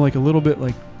I am like a little bit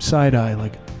like side eye,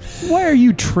 like, why are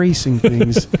you tracing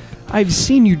things? I've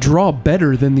seen you draw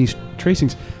better than these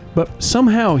tracings. But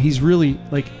somehow he's really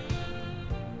like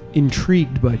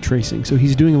intrigued by tracing. So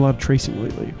he's doing a lot of tracing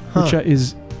lately, which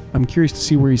is, I'm curious to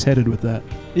see where he's headed with that.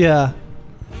 Yeah.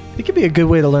 It could be a good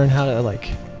way to learn how to like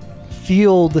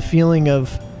feel the feeling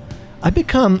of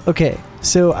okay,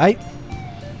 so I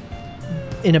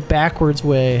in a backwards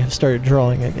way have started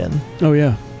drawing again. Oh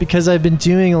yeah. Because I've been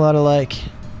doing a lot of like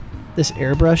this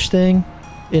airbrush thing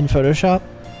in Photoshop,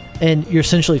 and you're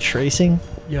essentially tracing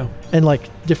Yeah. and like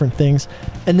different things.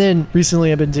 And then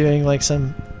recently I've been doing like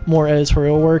some more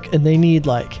editorial work, and they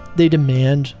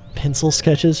demand pencil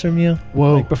sketches from you.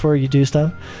 Whoa. Like before you do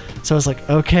stuff. So I was like,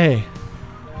 okay,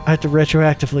 I have to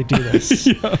retroactively do this.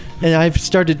 Yeah. And I've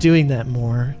started doing that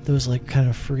more. Those like kind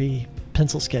of free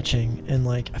pencil sketching, and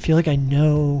like I feel like I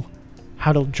know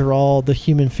how to draw the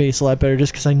human face a lot better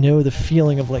just because I know the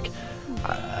feeling of like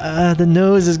the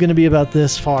nose is going to be about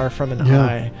this far from an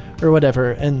eye or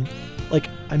whatever, and like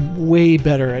I'm way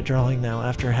better at drawing now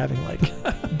after having like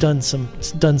done some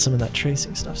of that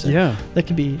tracing stuff. So that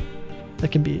can be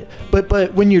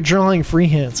but when you're drawing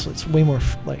freehand, so it's way more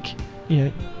like, you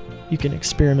know, you can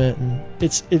experiment, and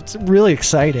it's really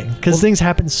exciting because things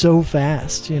happen so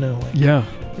fast, you know. Like,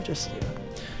 it just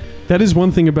that is one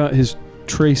thing about his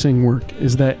tracing work,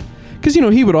 is that because, you know,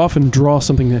 he would often draw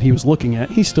something that he was looking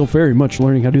at. He's still very much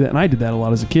learning how to do that, and I did that a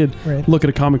lot as a kid. Right. Look at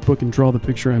a comic book and draw the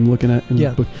picture I'm looking at in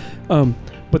the book.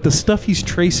 But the stuff he's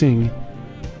tracing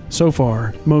so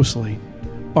far mostly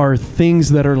are things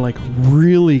that are like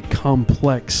really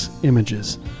complex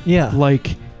images. Yeah.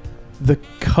 Like the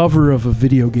cover of a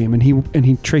video game, and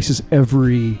he traces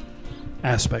every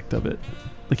aspect of it.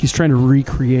 Like he's trying to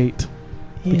recreate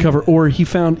the cover. Or he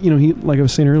found, you know, he, like I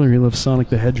was saying earlier, he loves Sonic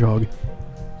the Hedgehog.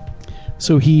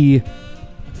 So he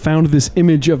found this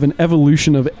image of an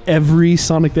evolution of every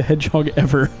Sonic the Hedgehog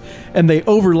ever, and they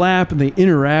overlap and they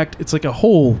interact. It's like a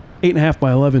whole 8.5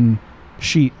 by 11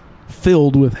 sheet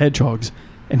filled with hedgehogs,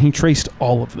 and he traced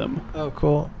all of them. Oh,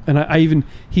 cool. And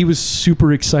he was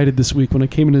super excited this week when I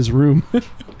came in his room.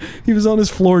 He was on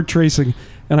his floor tracing,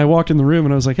 and I walked in the room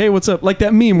and I was like, hey, what's up? Like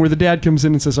that meme where the dad comes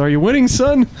in and says, are you winning,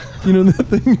 son? You know, that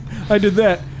thing. I did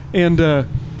that. And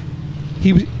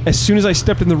he, as soon as I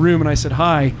stepped in the room and I said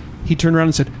hi, he turned around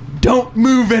and said, don't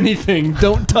move anything.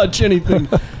 Don't touch anything.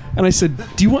 And I said,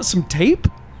 do you want some tape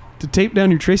to tape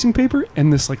down your tracing paper?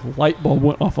 And this like light bulb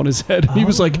went off on his head. He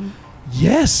was like,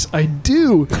 yes, I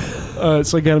do.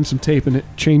 So I got him some tape, and it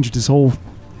changed his whole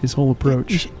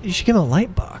approach. You should give him a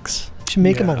light box. You should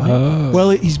make him a light box.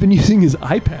 Well, he's been using his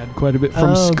iPad quite a bit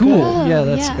from school. Good. Yeah,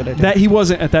 that's a good idea. That he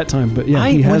wasn't at that time, but yeah,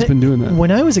 he has been doing that.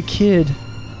 When I was a kid,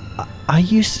 I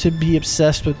used to be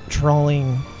obsessed with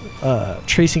tracing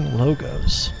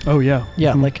logos. Oh yeah.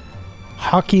 Yeah, like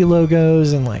hockey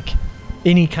logos and like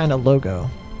any kind of logo.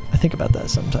 I think about that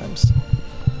sometimes.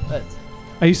 But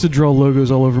I used to draw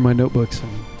logos all over my notebooks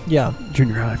in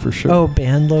junior high for sure. Oh,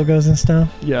 band logos and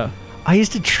stuff? Yeah. I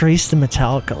used to trace the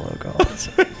Metallica logo.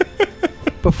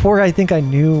 Before I think I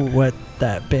knew what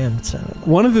that band sounded like.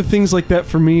 One of the things like that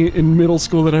for me in middle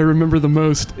school that I remember the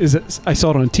most is that I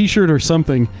saw it on a t-shirt or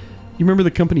something. You remember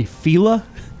the company Fila?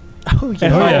 Oh, yeah.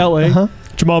 F-I-L-A? Uh-huh.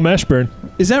 Jamal Mashburn.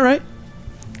 Is that right?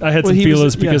 I had some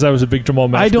Filas because I was a big Jamal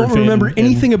Mashburn fan. I don't remember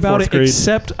anything about it grade.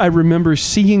 except I remember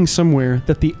seeing somewhere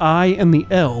that the I and the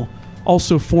L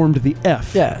also formed the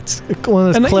F. Yeah, it's one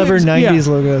of those clever 90s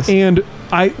logos. And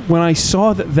when I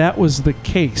saw that was the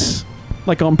case,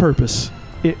 like on purpose,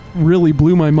 it really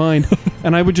blew my mind.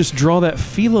 And I would just draw that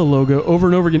Fila logo over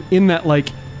and over again in that like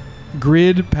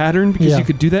grid pattern because you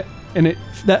could do that. And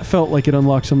that felt like it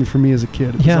unlocked something for me as a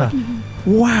kid. It was like,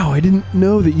 wow, I didn't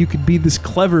know that you could be this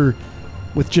clever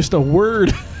with just a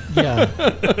word. Yeah.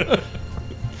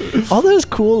 All those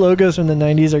cool logos from the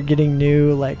 90s are getting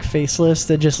new like facelifts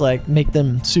that just like make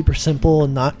them super simple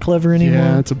and not clever anymore.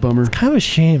 Yeah, it's a bummer. It's kind of a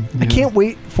shame. Yeah. I can't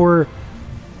wait for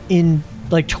in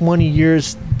like 20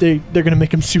 years they're going to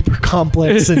make them super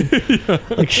complex and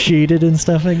like shaded and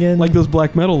stuff again. Like those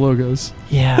black metal logos.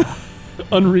 Yeah.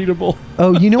 Unreadable.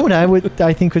 Oh, you know what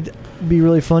I think would be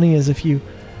really funny is if you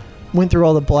went through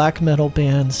all the black metal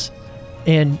bands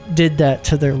and did that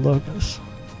to their logos.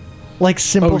 Like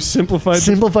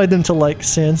simplified them to like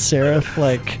sans serif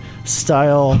like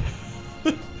style.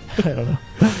 I don't know.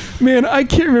 Man, I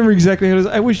can't remember exactly how it is.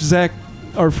 I wish Zach,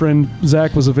 our friend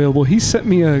Zach, was available. He sent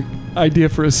me an idea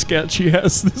for a sketch he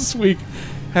has this week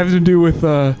having to do with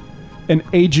an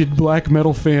aged black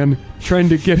metal fan trying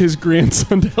to get his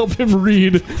grandson to help him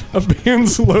read a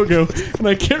band's logo. And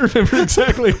I can't remember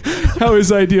exactly how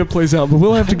his idea plays out, but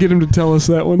we'll have to get him to tell us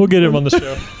that one. We'll get him on the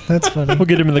show. That's funny. We'll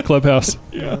get him in the clubhouse.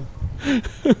 Yeah.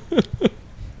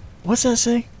 What's that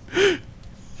say?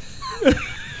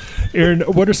 Aaron,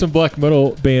 what are some black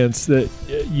metal bands that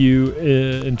you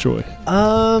enjoy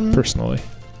personally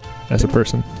as a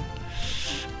person?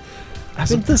 I've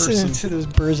been listening to those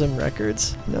Burzum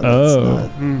records. No,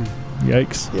 that's not.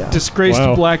 Yikes. Yeah. Disgraced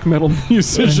black metal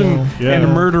musician and a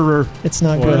murderer. It's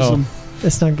not good.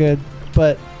 It's not good,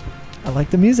 but I like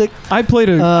the music. I played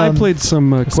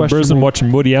some questionable... Burzum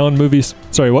watching Woody Allen movies.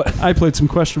 Sorry, what? I played some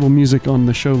questionable music on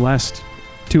the show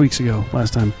 2 weeks ago,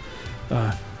 last time.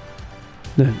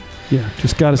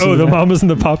 Just got to. Oh, the Mamas and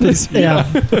the Papas. Yeah.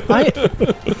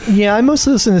 I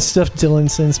mostly listen to stuff Dylan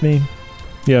sends me.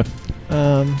 Yeah.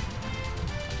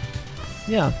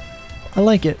 Yeah, I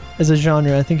like it as a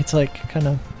genre. I think it's like kind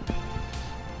of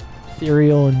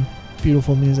ethereal and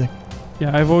beautiful music.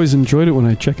 Yeah, I've always enjoyed it when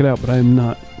I check it out, but I am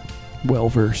not well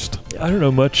versed. I don't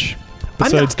know much I'm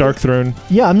besides not- Dark Throne.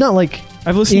 Yeah, I'm not like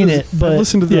I've listened In to it, but- I've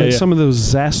listened to Yeah, yeah. some of those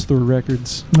Zastor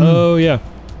records. Oh yeah,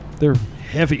 They're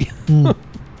heavy. mm,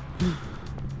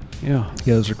 Yeah.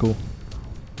 yeah, those are cool.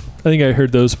 I think I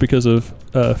heard those because of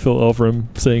Phil Elverum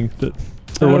saying that,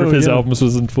 or one of Oh, his yeah. albums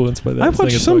was influenced by that. I saying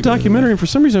watched it's some like- documentary, and for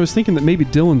some reason I was thinking that maybe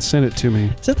Dylan sent it to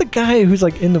me. is that the guy who's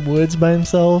like in the woods by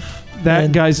himself? That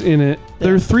And- guy's in it.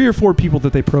 There are 3 or 4 people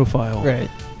that they profile, Right.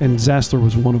 and Zastor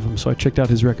was one of them. So I checked out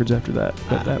his records after that,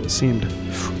 but that seemed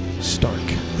stark.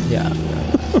 Yeah.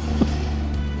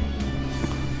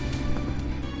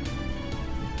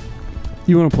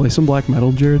 You want to play some black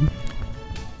metal, Jared?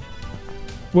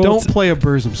 Well, Don't it's- play a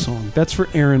Burzum song. That's for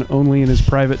Aaron only in his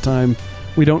private time.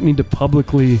 We don't need to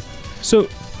publicly. So,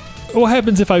 what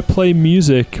happens if I play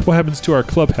music? What happens to our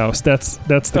clubhouse? That's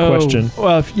the question.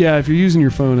 Well, if you're using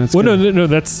your phone, that's Well, good. no,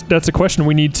 that's a question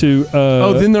we need to.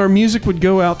 Then our music would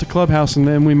go out to Clubhouse, and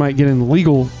then we might get in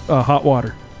legal hot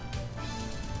water.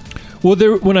 Well,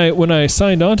 there when I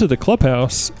signed on to the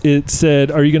clubhouse, it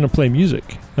said, "Are you going to play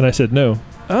music?" And I said no,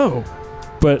 Oh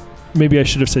but maybe I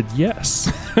should have said yes.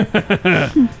 no,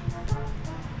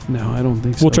 I don't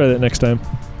think so. We'll try that next time.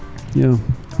 Yeah.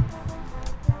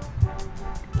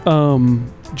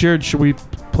 Jared, should we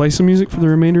play some music for the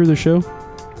remainder of the show?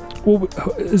 Well,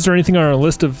 is there anything on our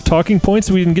list of talking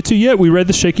points we didn't get to yet? We read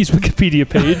the Shakey's Wikipedia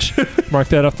page. Mark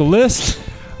that off the list.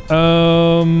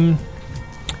 I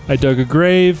dug a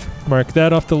grave. Mark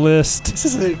that off the list. This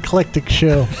is an eclectic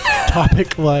show,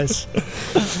 topic wise.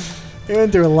 We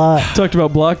went through a lot. Talked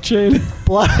about blockchain.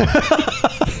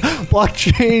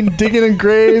 Blockchain, digging a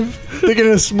grave, digging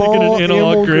a small Digging an analog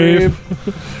animal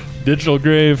grave. Digital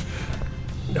grave.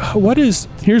 What is?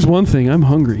 Here's one thing. I'm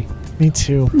hungry. Me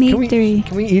too. Me can we, 3.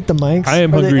 Can we eat the mics? I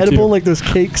am Are hungry they edible too. like those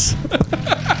cakes?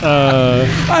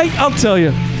 I'll tell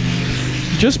you.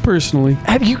 Just personally,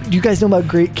 Have you guys know about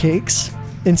Great Cakes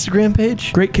Instagram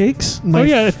page? great cakes. Oh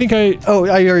yeah, I think I. Oh,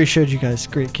 I already showed you guys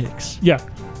Great Cakes. Yeah.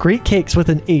 Great Cakes with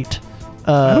an 8.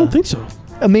 I don't think so.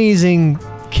 Amazing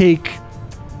cake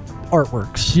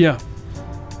artworks. Yeah.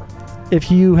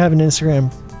 If you have an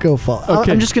Instagram, go follow.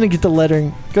 Okay. I'm just gonna get the lettering.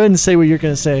 Go ahead and say what you're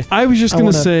gonna say. I was just I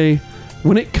going to wanna- say,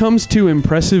 when it comes to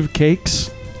impressive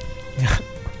cakes,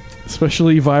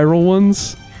 especially viral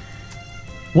ones,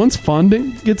 once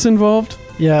fondant gets involved,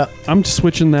 Yeah, I'm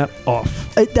switching that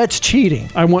off. that's cheating.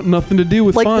 I want nothing to do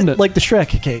with Like fondant. like the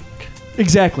Shrek cake.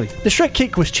 exactly. The Shrek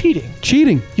cake was cheating.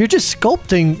 Cheating. You're just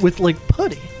sculpting with like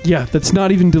putty. Yeah, that's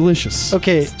not even delicious.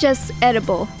 Okay, It's just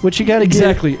edible, what you gotta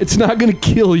Exactly. It's not going to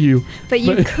kill you. but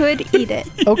you But- could eat it.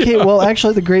 get. Okay, well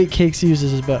actually the Great Cakes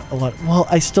uses about a lot. Well,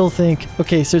 I still think.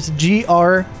 Okay, so it's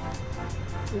GR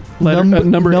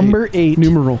number 8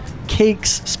 Numeral.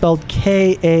 cakes spelled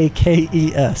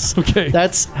KAKES. Okay.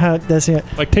 That's how. That's it.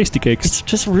 Like tasty cakes. It's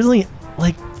just really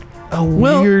like a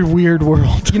Well, weird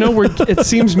world. You know, it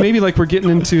seems maybe like we're getting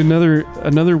into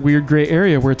another weird gray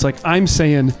area where it's like I'm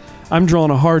saying I'm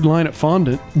drawing a hard line at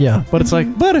fondant, Yeah. but it's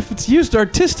like, but if it's used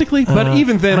artistically, but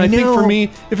even then, I I think for know. me,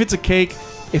 if it's a cake,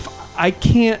 if I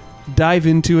can't dive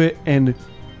into it and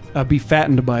be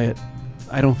fattened by it,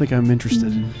 I don't think I'm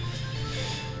interested.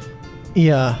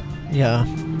 Yeah.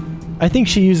 I think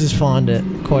she uses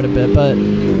fondant quite a bit, but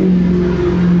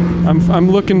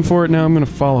I'm looking for it now. I'm going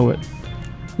to follow it.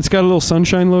 It's got a little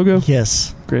sunshine logo.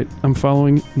 yes, Great. I'm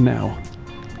following now.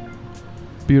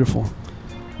 Beautiful.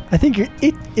 I think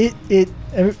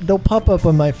they'll pop up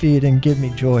on my feed and give me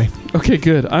joy. Okay,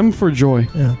 good. I'm for joy.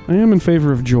 Yeah. I am in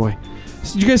favor of joy.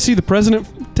 So did you guys see the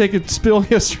president take a spill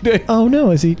yesterday? Oh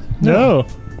no, is he? No.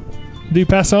 Do you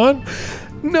pass on?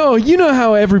 No, you know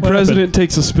how every What president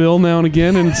takes a spill now and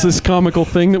again, and it's this comical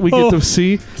thing that we get Oh. to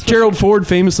see. Gerald Ford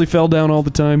famously fell down all the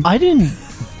time. I didn't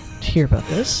hear about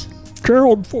this.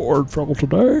 Gerald Ford trouble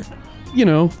today. You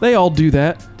know, they all do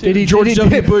that. George did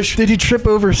W. Bush. Did he trip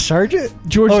over Sergeant?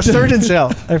 George Oh, W. Sergeant's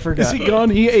out. I Is forgot. he gone?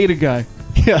 He ate a guy.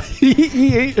 Yeah,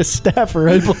 he ate a staffer,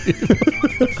 I believe.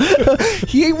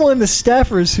 He ate one of the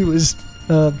staffers who was.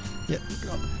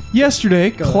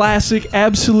 Yesterday, Go ahead. classic,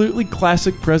 absolutely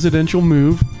classic presidential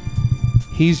move.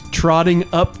 He's trotting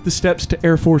up the steps to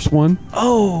Air Force One.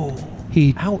 Oh.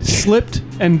 He Ouch. slipped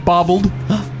and bobbled.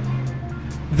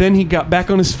 Then he got back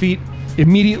on his feet,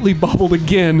 immediately bobbled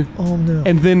again. Oh no.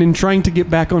 And then in trying to get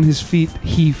back on his feet,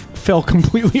 he fell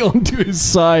completely onto his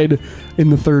side in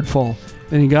the third fall.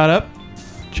 Then he got up,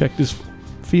 checked his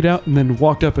feet out, and then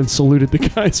walked up and saluted the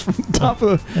guys from the top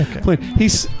of the Okay.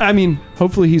 plane.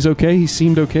 Hopefully he's okay. He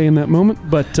seemed okay in that moment,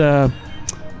 but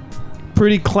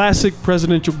pretty classic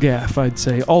presidential gaffe, I'd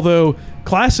say. Although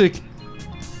classic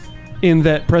in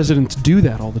that presidents do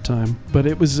that all the time. But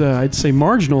it was, I'd say,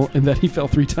 marginal in that he fell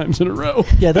 3 times in a row.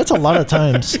 Yeah, that's a lot of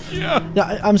times. Yeah.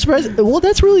 I'm surprised. Well,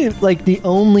 that's really like the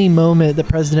only moment the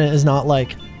president is not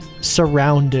like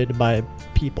surrounded by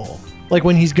people. Like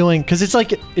when he's going, because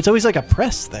it's always like a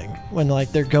press thing when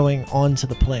like they're going onto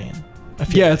the plane. I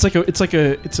feel Yeah, like.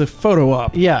 it's a photo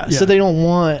op. Yeah, so they don't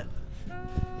want,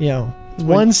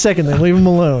 1 second they leave him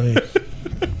alone.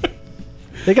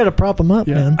 They got to prop him up,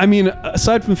 Yeah. man. I mean,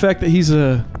 aside from the fact that he's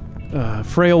a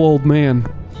frail old man,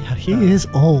 Yeah, he is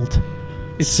old.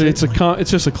 it's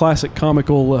just a classic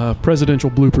comical presidential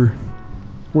blooper,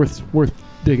 worth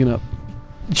digging up.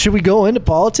 Should we go into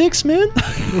politics, man?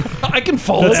 I can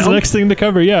fall That's down. the next thing to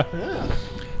cover. Yeah.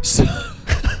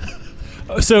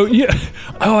 So yeah.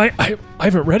 Oh, I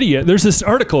haven't read it yet. There's this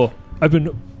article I've been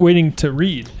waiting to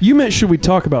read. You meant should we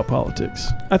talk about politics?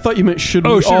 I thought you meant should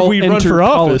we should all we run enter for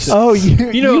office? politics?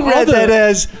 Oh, you know, all read the- that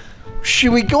as,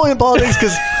 should we go into politics?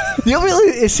 Because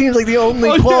it seems like the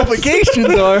only qualifications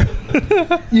are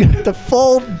you have to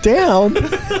fall down.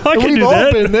 I can We've do all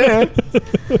that. been there.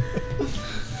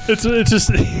 It's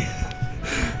just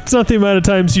it's not the amount of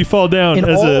times you fall down In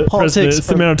as all a president. politics It's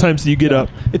the are- amount of times that you get up.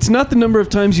 It's not the number of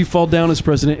times you fall down as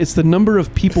president. It's the number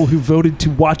of people who voted to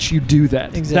watch you do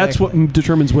that. Exactly. That's what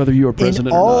determines whether you are president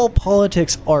And or all not.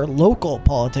 politics are local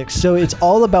politics, so it's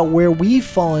all about where we've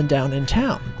fallen down in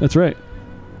town. That's right.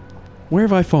 Where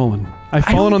have I fallen? I've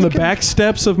I fallen don't on the think back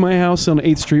steps of my house on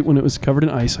 8th Street when it was covered in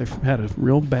ice. I had a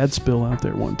real bad spill out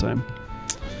there one time.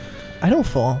 I don't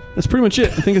fall. That's pretty much it.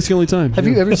 I think it's the only time. Have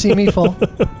you ever seen me fall?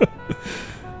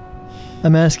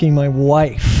 I'm asking my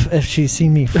wife if she's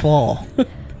seen me fall.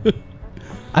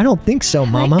 I don't think so,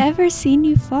 Have Mama. I ever seen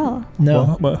you fall?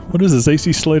 No. Well, what is this,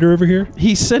 AC Slater over here?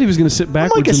 He said he was going to sit I'm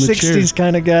backwards like a in the chair. 60s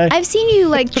kind of guy. I've seen you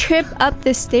like trip up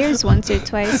the stairs once or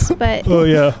twice, but Oh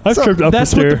yeah, I've So tripped up That's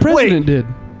the what the stair. president did.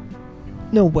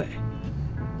 No way.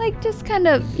 like just kind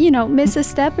of, miss a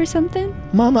step or something.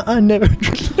 Mama, I never.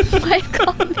 Why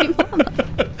call me mama?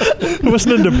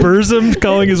 Listening to Burzum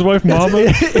calling his wife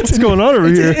Mama. What's going on over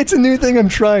here? It's a new thing I'm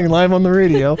trying live on the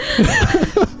radio.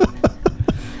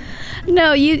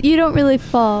 No, you don't really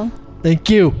fall. Thank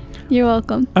you. You're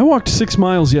welcome. I walked 6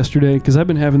 miles yesterday because I've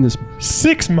been having this.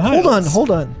 6 miles.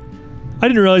 Hold on. I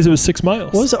didn't realize it was 6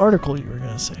 miles. What was the article you were going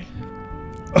to say?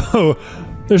 Oh,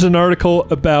 there's an article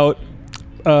about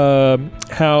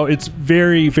how it's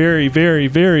very, very, very,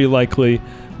 very likely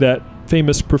that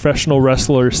famous professional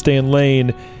wrestler Stan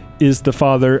Lane is the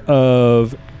father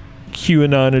of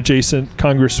QAnon adjacent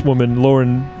Congresswoman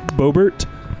Lauren Boebert.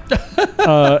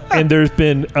 And there's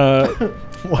been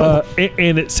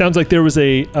and it sounds like there was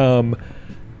a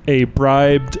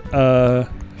bribed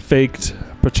faked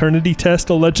paternity test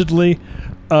allegedly,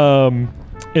 and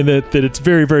that it's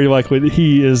very, very likely that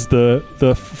he is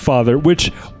the father,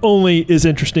 which only is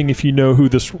interesting if you know who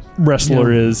this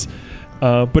wrestler is.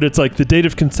 But it's like the date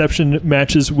of conception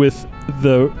matches with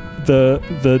the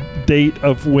date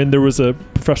of when there was a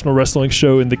professional wrestling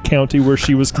show in the county where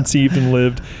she was conceived and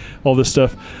lived, all this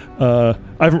stuff. I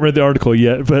haven't read the article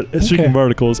yet, but speaking of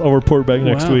articles, I'll report back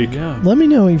next Wow, week. Yeah. Let me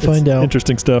know when you find out.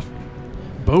 Interesting stuff.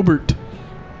 Boebert.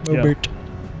 Robert.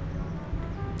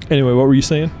 Anyway, what were you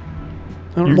saying?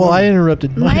 I don't Well, remember. I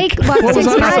interrupted Mike. Mike walked 6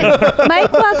 miles.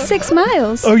 Mike walked 6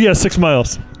 miles. Oh yeah, 6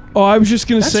 miles. Oh, I was just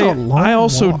going to That's say, a long I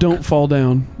also walk. don't fall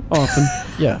down often,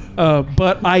 Yeah.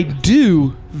 but I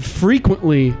do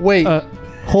frequently. Wait.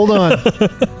 Hold on.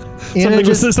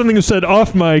 Something was said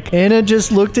off mic. Anna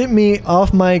just looked at me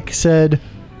off mic, said,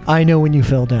 I know when you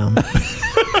fell down.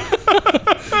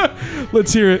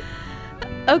 Let's hear it.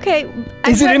 Okay.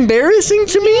 Is it embarrassing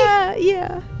to me?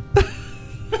 Yeah.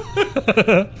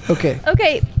 Okay.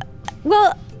 Okay.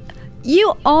 Well,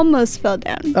 you almost fell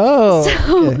down. Oh,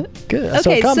 So- okay. Good.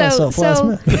 So I caught myself last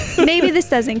minute. maybe this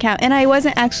doesn't count. And I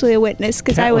wasn't actually a witness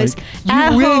because I was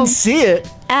at We home, didn't see it.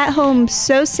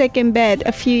 so sick in bed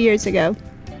a few years ago.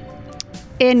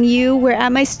 And you were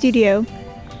at my studio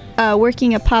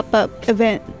working a pop-up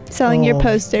event selling your Oh,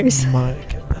 posters. My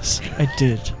goodness. I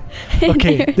did.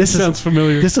 Okay, this Sounds is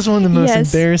familiar. this is one of the most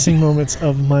Yes. embarrassing moments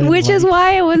of my life. Which is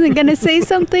why I wasn't going to say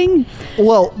something.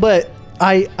 Well, but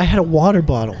I had a water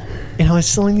bottle and I was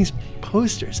selling these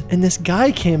posters and this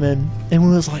guy came in and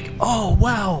was like, "Oh,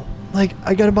 wow. Like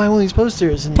I got to buy one of these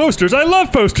posters." And Posters. I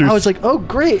love posters. I was like, "Oh,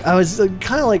 great." I was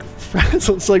kind of like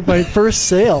frazzled. It's like my first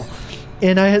sale.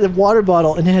 And I had the water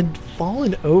bottle and it had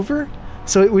fallen over,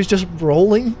 so it was just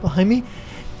rolling behind me.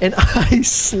 and I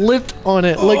slipped on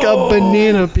it like a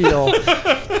banana peel.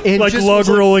 And Like just log was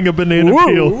like, rolling a banana whoa,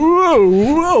 peel. whoa,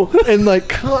 whoa, and like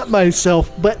caught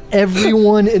myself. But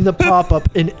everyone in the pop-up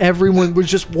and everyone was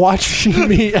just watching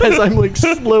me as I'm like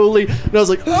slowly, and I was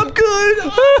like, I'm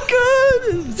good.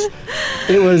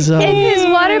 It was. And his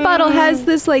water bottle has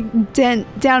this like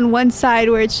dent down one side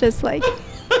where it's just like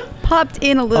popped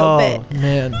in a little bit.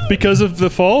 Man. Because of the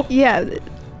fall? Yeah,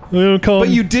 We don't call But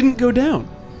him- you didn't go down.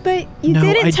 but you No,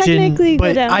 didn't I technically didn't, go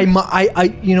but down. I,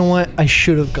 you know what? I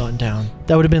should have gone down.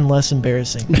 That would have been less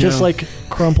embarrassing. Just Yeah. like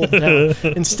crumpled down.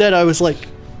 Instead, I was like,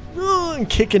 and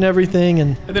kicking everything,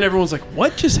 and And then everyone's like,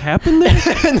 what just happened there?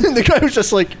 and then the guy was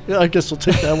just like, yeah, I guess we'll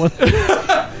take that one.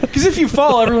 Because if you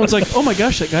fall, everyone's like, oh my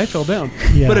gosh, that guy fell down.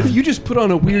 Yeah. But if you just put on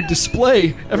a weird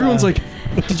display, everyone's like,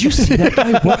 did you see that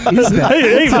guy? What is that?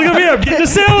 Hey, look at me! I'm getting a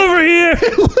sail over here.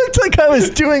 It looked like I was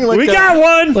doing like We got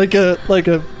one. like a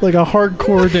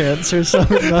hardcore dance or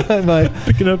something behind my.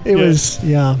 Picking up. It was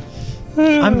yeah.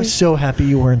 I'm so happy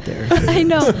you weren't there. I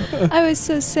know. I was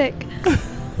so sick.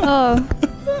 Oh.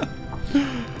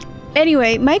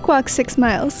 Anyway, Mike walked 6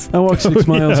 miles. I walked 6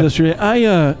 miles yesterday.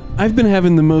 I've been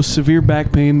having the most severe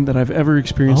back pain that I've ever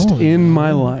experienced Oh, in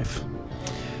my life.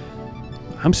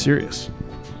 I'm serious.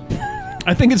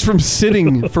 I think it's from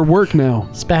sitting for work now.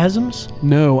 Spasms?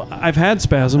 No, I've had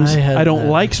spasms. I had I don't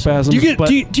that. like spasms. Do you get but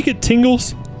do you get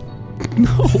tingles?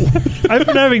 no. I've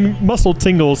been having muscle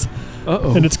tingles,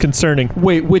 Uh-oh. and it's concerning.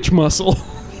 Wait, which muscle?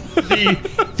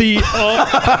 The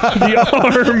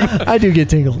arm. I do get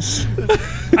tingles.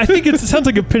 I think it sounds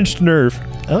like a pinched nerve.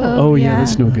 Oh yeah, yeah.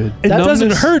 that's no good. It doesn't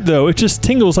Numbness- hurt though. It just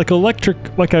tingles like electric.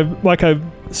 Like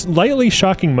I'm lightly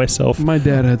shocking myself. My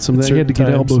dad had some of that. He had to get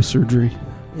Certain times. elbow surgery.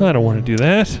 I don't want to do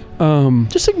that.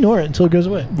 Just ignore it until it goes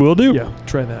away. Will do. Yeah,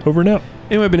 try that. Over and out.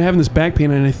 Anyway, I've been having this back pain,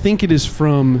 and I think it is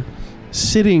from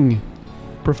sitting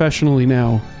professionally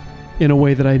now in a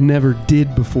way that I never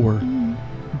did before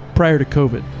prior to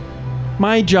COVID.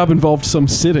 My job involved some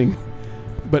sitting,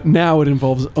 but now it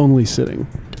involves only sitting.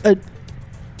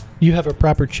 You have a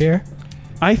proper chair?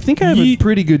 I think I have a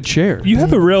pretty good chair. You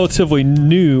have a relatively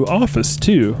new office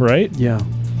too, right? Yeah.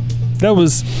 That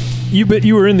was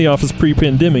you were in the office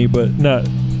pre-pandemic, but not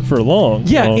for long.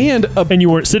 Yeah, long. and you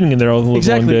weren't sitting in there all the long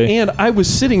exactly. day. And I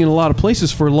was sitting in a lot of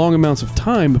places for long amounts of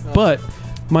time, but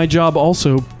my job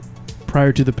also,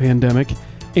 prior to the pandemic,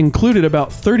 included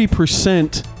about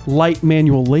 30% light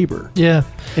manual labor. Yeah.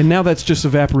 And now that's just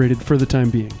evaporated for the time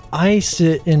being. I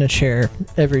sit in a chair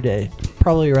every day,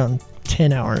 probably around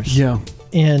 10 hours. Yeah.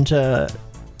 And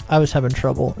I was having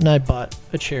trouble, and I bought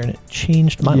a chair, and it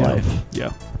changed my life.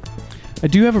 Yeah. I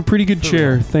do have a pretty good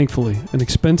chair, thankfully. An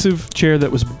expensive chair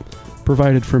that was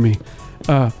provided for me.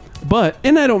 But,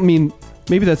 and I don't mean,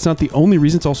 maybe that's not the only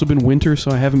reason. It's also been winter,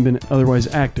 so I haven't been otherwise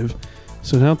active.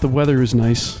 So now that the weather is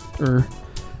nice,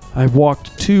 I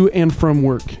walked to and from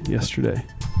work yesterday,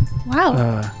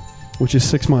 Wow. which is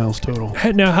 6 miles total.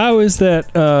 Now, how is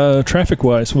that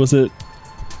traffic-wise? Was it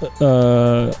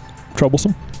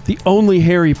troublesome? The only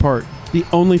hairy part, the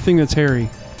only thing that's hairy,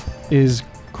 is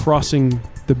crossing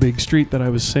the big street that I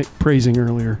was praising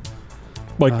earlier.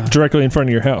 Like directly in front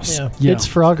of your house? Yeah. Yeah. It's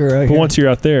Frogger out But here. once you're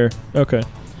out there, okay.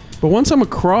 But once I'm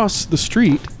across the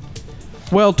street,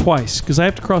 well, twice, because I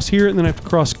have to cross here and then I have to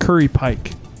cross Curry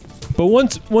Pike. But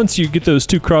once you get those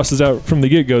two crosses out from the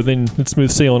get-go, then it's smooth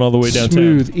sailing all the way downtown.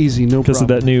 Smooth, easy, no Because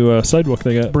problem. of that new sidewalk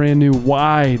they got. Brand new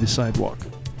wide sidewalk.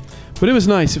 But it was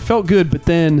nice. It felt good. But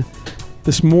then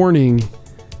this morning,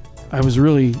 I was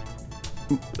really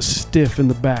stiff in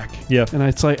the back. Yeah. And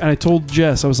I told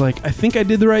Jess, I was like, I think I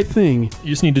did the right thing, You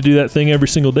just need to do that thing every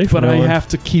single day for but now I on. have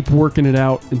to keep working it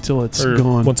out until it's Or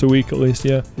gone. once a week at least,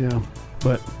 yeah. Yeah.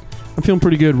 But I'm feeling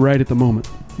pretty good right at the moment,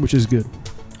 which is good.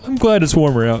 I'm glad it's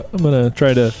warmer out. I'm going to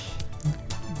try to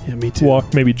Yeah, me too.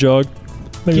 walk, maybe jog.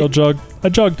 Maybe Yeah. I'll jog. I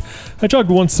jogged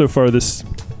once so far this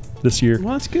year.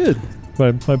 Well, that's good.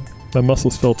 My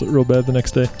muscles felt it real bad the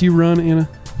next day. Do you run, Anna?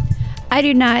 I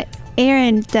do not.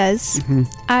 Aaron does. Mm-hmm.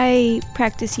 I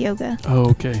practice yoga. Oh,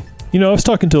 okay. You know, I was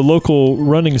talking to a local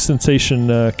running sensation,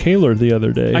 Kaler, the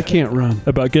other day. I can't run.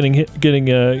 About getting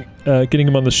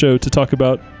him on the show to talk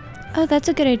about Oh, that's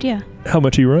a good idea. how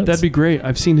much he runs. That'd be great.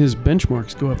 I've seen his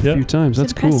benchmarks go up a Yeah. few times.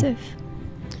 It's That's impressive.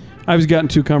 cool. I was got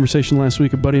into a conversation last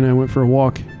week. A buddy and I went for a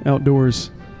walk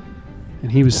outdoors,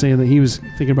 and he was saying that he was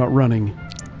thinking about running.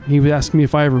 He was asking me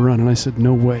if I ever run, and I said,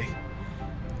 no way.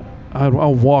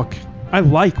 I'll walk. I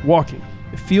like walking.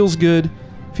 It feels good.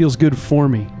 Feels good for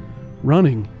me.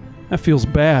 Running, that feels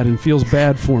bad and feels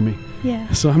bad for me.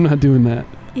 Yeah. So I'm not doing that.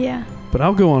 Yeah. But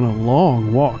I'll go on a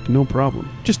long walk, no problem.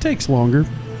 Just takes longer.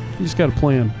 You just got to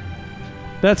plan.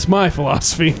 That's my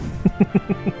philosophy.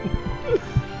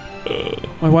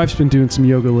 My wife's been doing some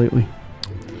yoga lately.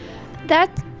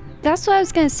 That's what I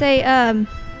was gonna say.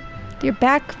 Your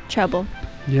back trouble.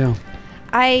 Yeah.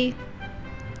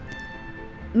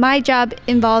 My job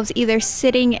involves either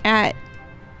sitting at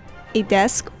a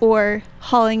desk or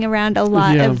hauling around a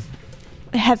lot of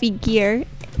heavy gear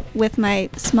with my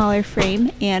smaller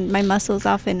frame, and my muscles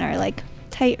often are like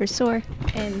tight or sore,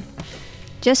 and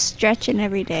just stretching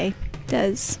every day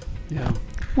does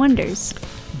wonders.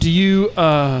 Do you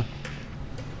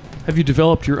have you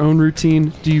developed your own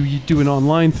routine? Do you do an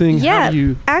online thing? Yeah, How do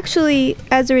you... actually,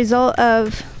 as a result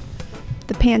of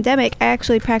the pandemic, I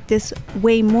actually practice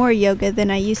way more yoga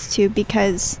than I used to,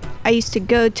 because I used to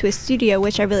go to a studio,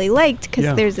 which I really liked,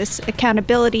 because there's this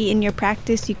accountability in your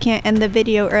practice. You can't end the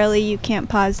video early. You can't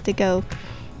pause to go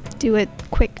do a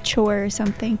quick chore or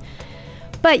something.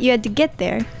 But you had to get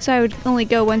there, so I would only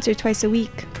go once or twice a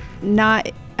week, not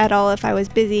at all if I was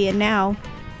busy. And now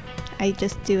I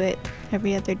just do it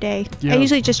every other day. I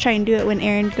usually just try and do it when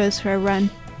Aaron goes for a run.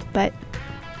 But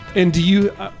And do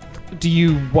you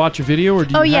watch a video, or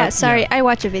do you I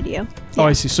watch a video. Oh,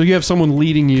 I see. So you have someone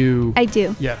leading you. I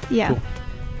do. Yeah. Yeah. Cool.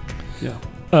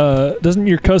 Yeah. Doesn't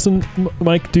your cousin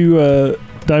Mike do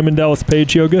Diamond Dallas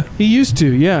Page yoga? He used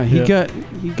to. Yeah. He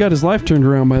got his life turned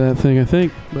around by that thing, I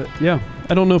think. But yeah,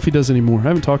 I don't know if he does anymore. I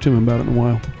haven't talked to him about it in a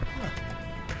while.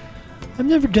 I've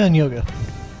never done yoga.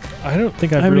 I don't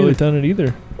think I've really done it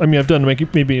either. I mean, I've done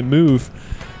maybe a move,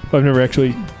 but I've never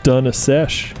actually done a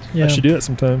sesh. Yeah. I should do that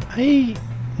sometime. I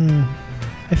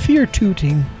fear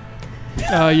tooting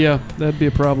Yeah, that'd be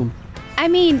a problem. I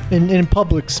mean, in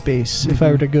public space if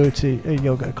I were to go to a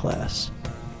yoga class.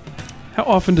 How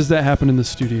often does that happen in the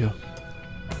studio?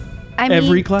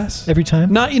 Every class? Every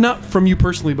time? Not from you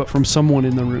personally, but from someone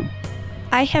in the room.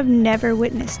 I have never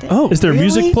witnessed it. Oh, is there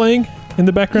music playing in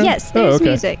the background? Yes, there's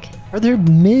music. Are there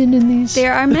men in these?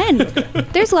 There are men.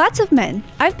 There's lots of men.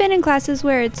 I've been in classes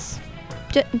where it's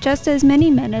just as many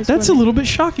men as That's women. a little bit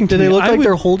shocking to Do me. they look like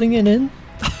they're holding it in?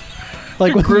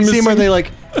 Like when you see them, are they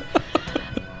like...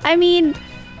 I mean,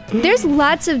 there's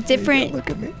lots of different Look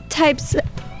at me. types.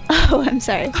 Oh, I'm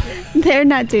sorry. They're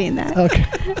not doing that. Okay.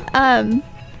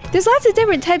 There's lots of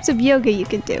different types of yoga you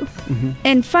can do. Mm-hmm.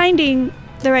 And finding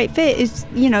the right fit is,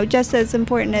 just as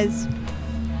important as,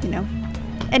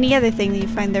 any other thing that you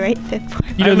find the right fit for.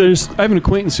 You know, I have an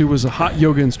acquaintance who was a hot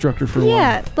yoga instructor for a while.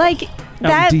 Yeah, like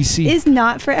that DC. is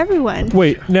not for everyone.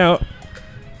 Wait, now,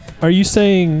 are you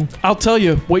saying... I'll tell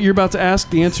you what you're about to ask.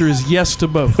 The answer is yes to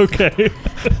both. Okay.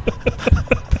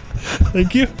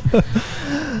 Thank you.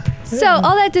 So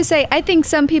all that to say, I think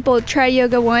some people try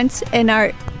yoga once and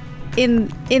are in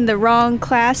the wrong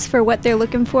class for what they're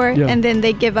looking for, and then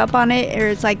they give up on it, or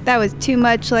it's like, that was too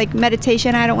much like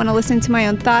meditation, I don't want to listen to my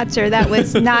own thoughts, or that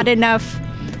was not enough,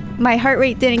 my heart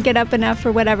rate didn't get up enough,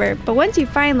 or whatever. But once you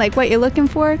find like what you're looking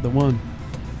for, The one.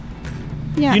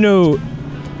 yeah. You know,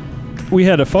 we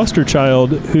had a foster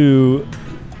child who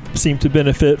seemed to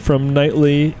benefit from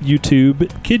nightly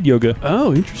YouTube kid yoga.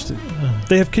 Oh, interesting.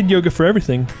 They have kid yoga for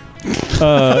everything.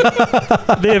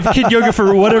 They have kid yoga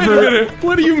for whatever.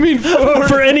 What do you mean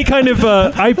For any kind of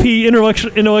IP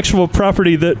intellectual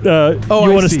property that you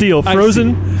want to steal.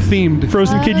 Frozen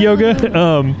themed. kid yoga.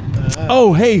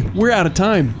 Oh, hey, we're out of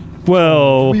time.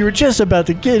 Well, We were just about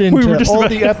to get into all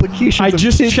the applications I of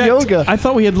just kid checked. yoga. I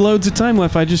thought we had loads of time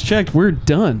left. I just checked. We're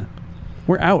done.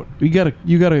 We're out. You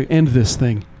gotta end this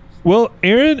thing. well,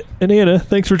 Aaron and Anna,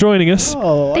 thanks for joining us.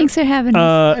 Oh, Thanks for having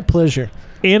us. my pleasure.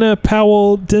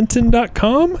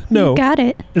 AnnaPowellDenton.com? No. You got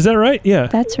it. Is that right? Yeah.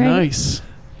 That's right. Nice.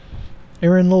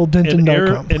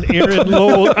 AaronLowellDenton.com. And Aaron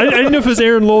Lowell. I didn't know if it was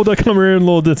AaronLowell.com or Aaron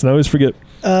Lowell Denton. I always forget.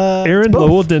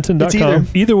 AaronLowellDenton.com.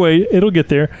 Either way, it'll get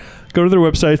there. Go to their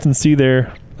websites and see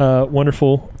their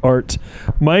wonderful art.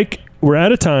 Mike, we're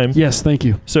out of time. Yes, thank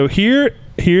you. So here's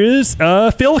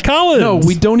Phil Collins. No,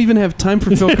 we don't even have time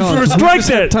for Phil Collins. Strike We just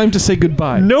have that. time to say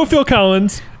goodbye. No Phil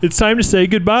Collins. It's time to say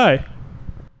goodbye.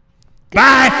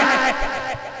 Bye.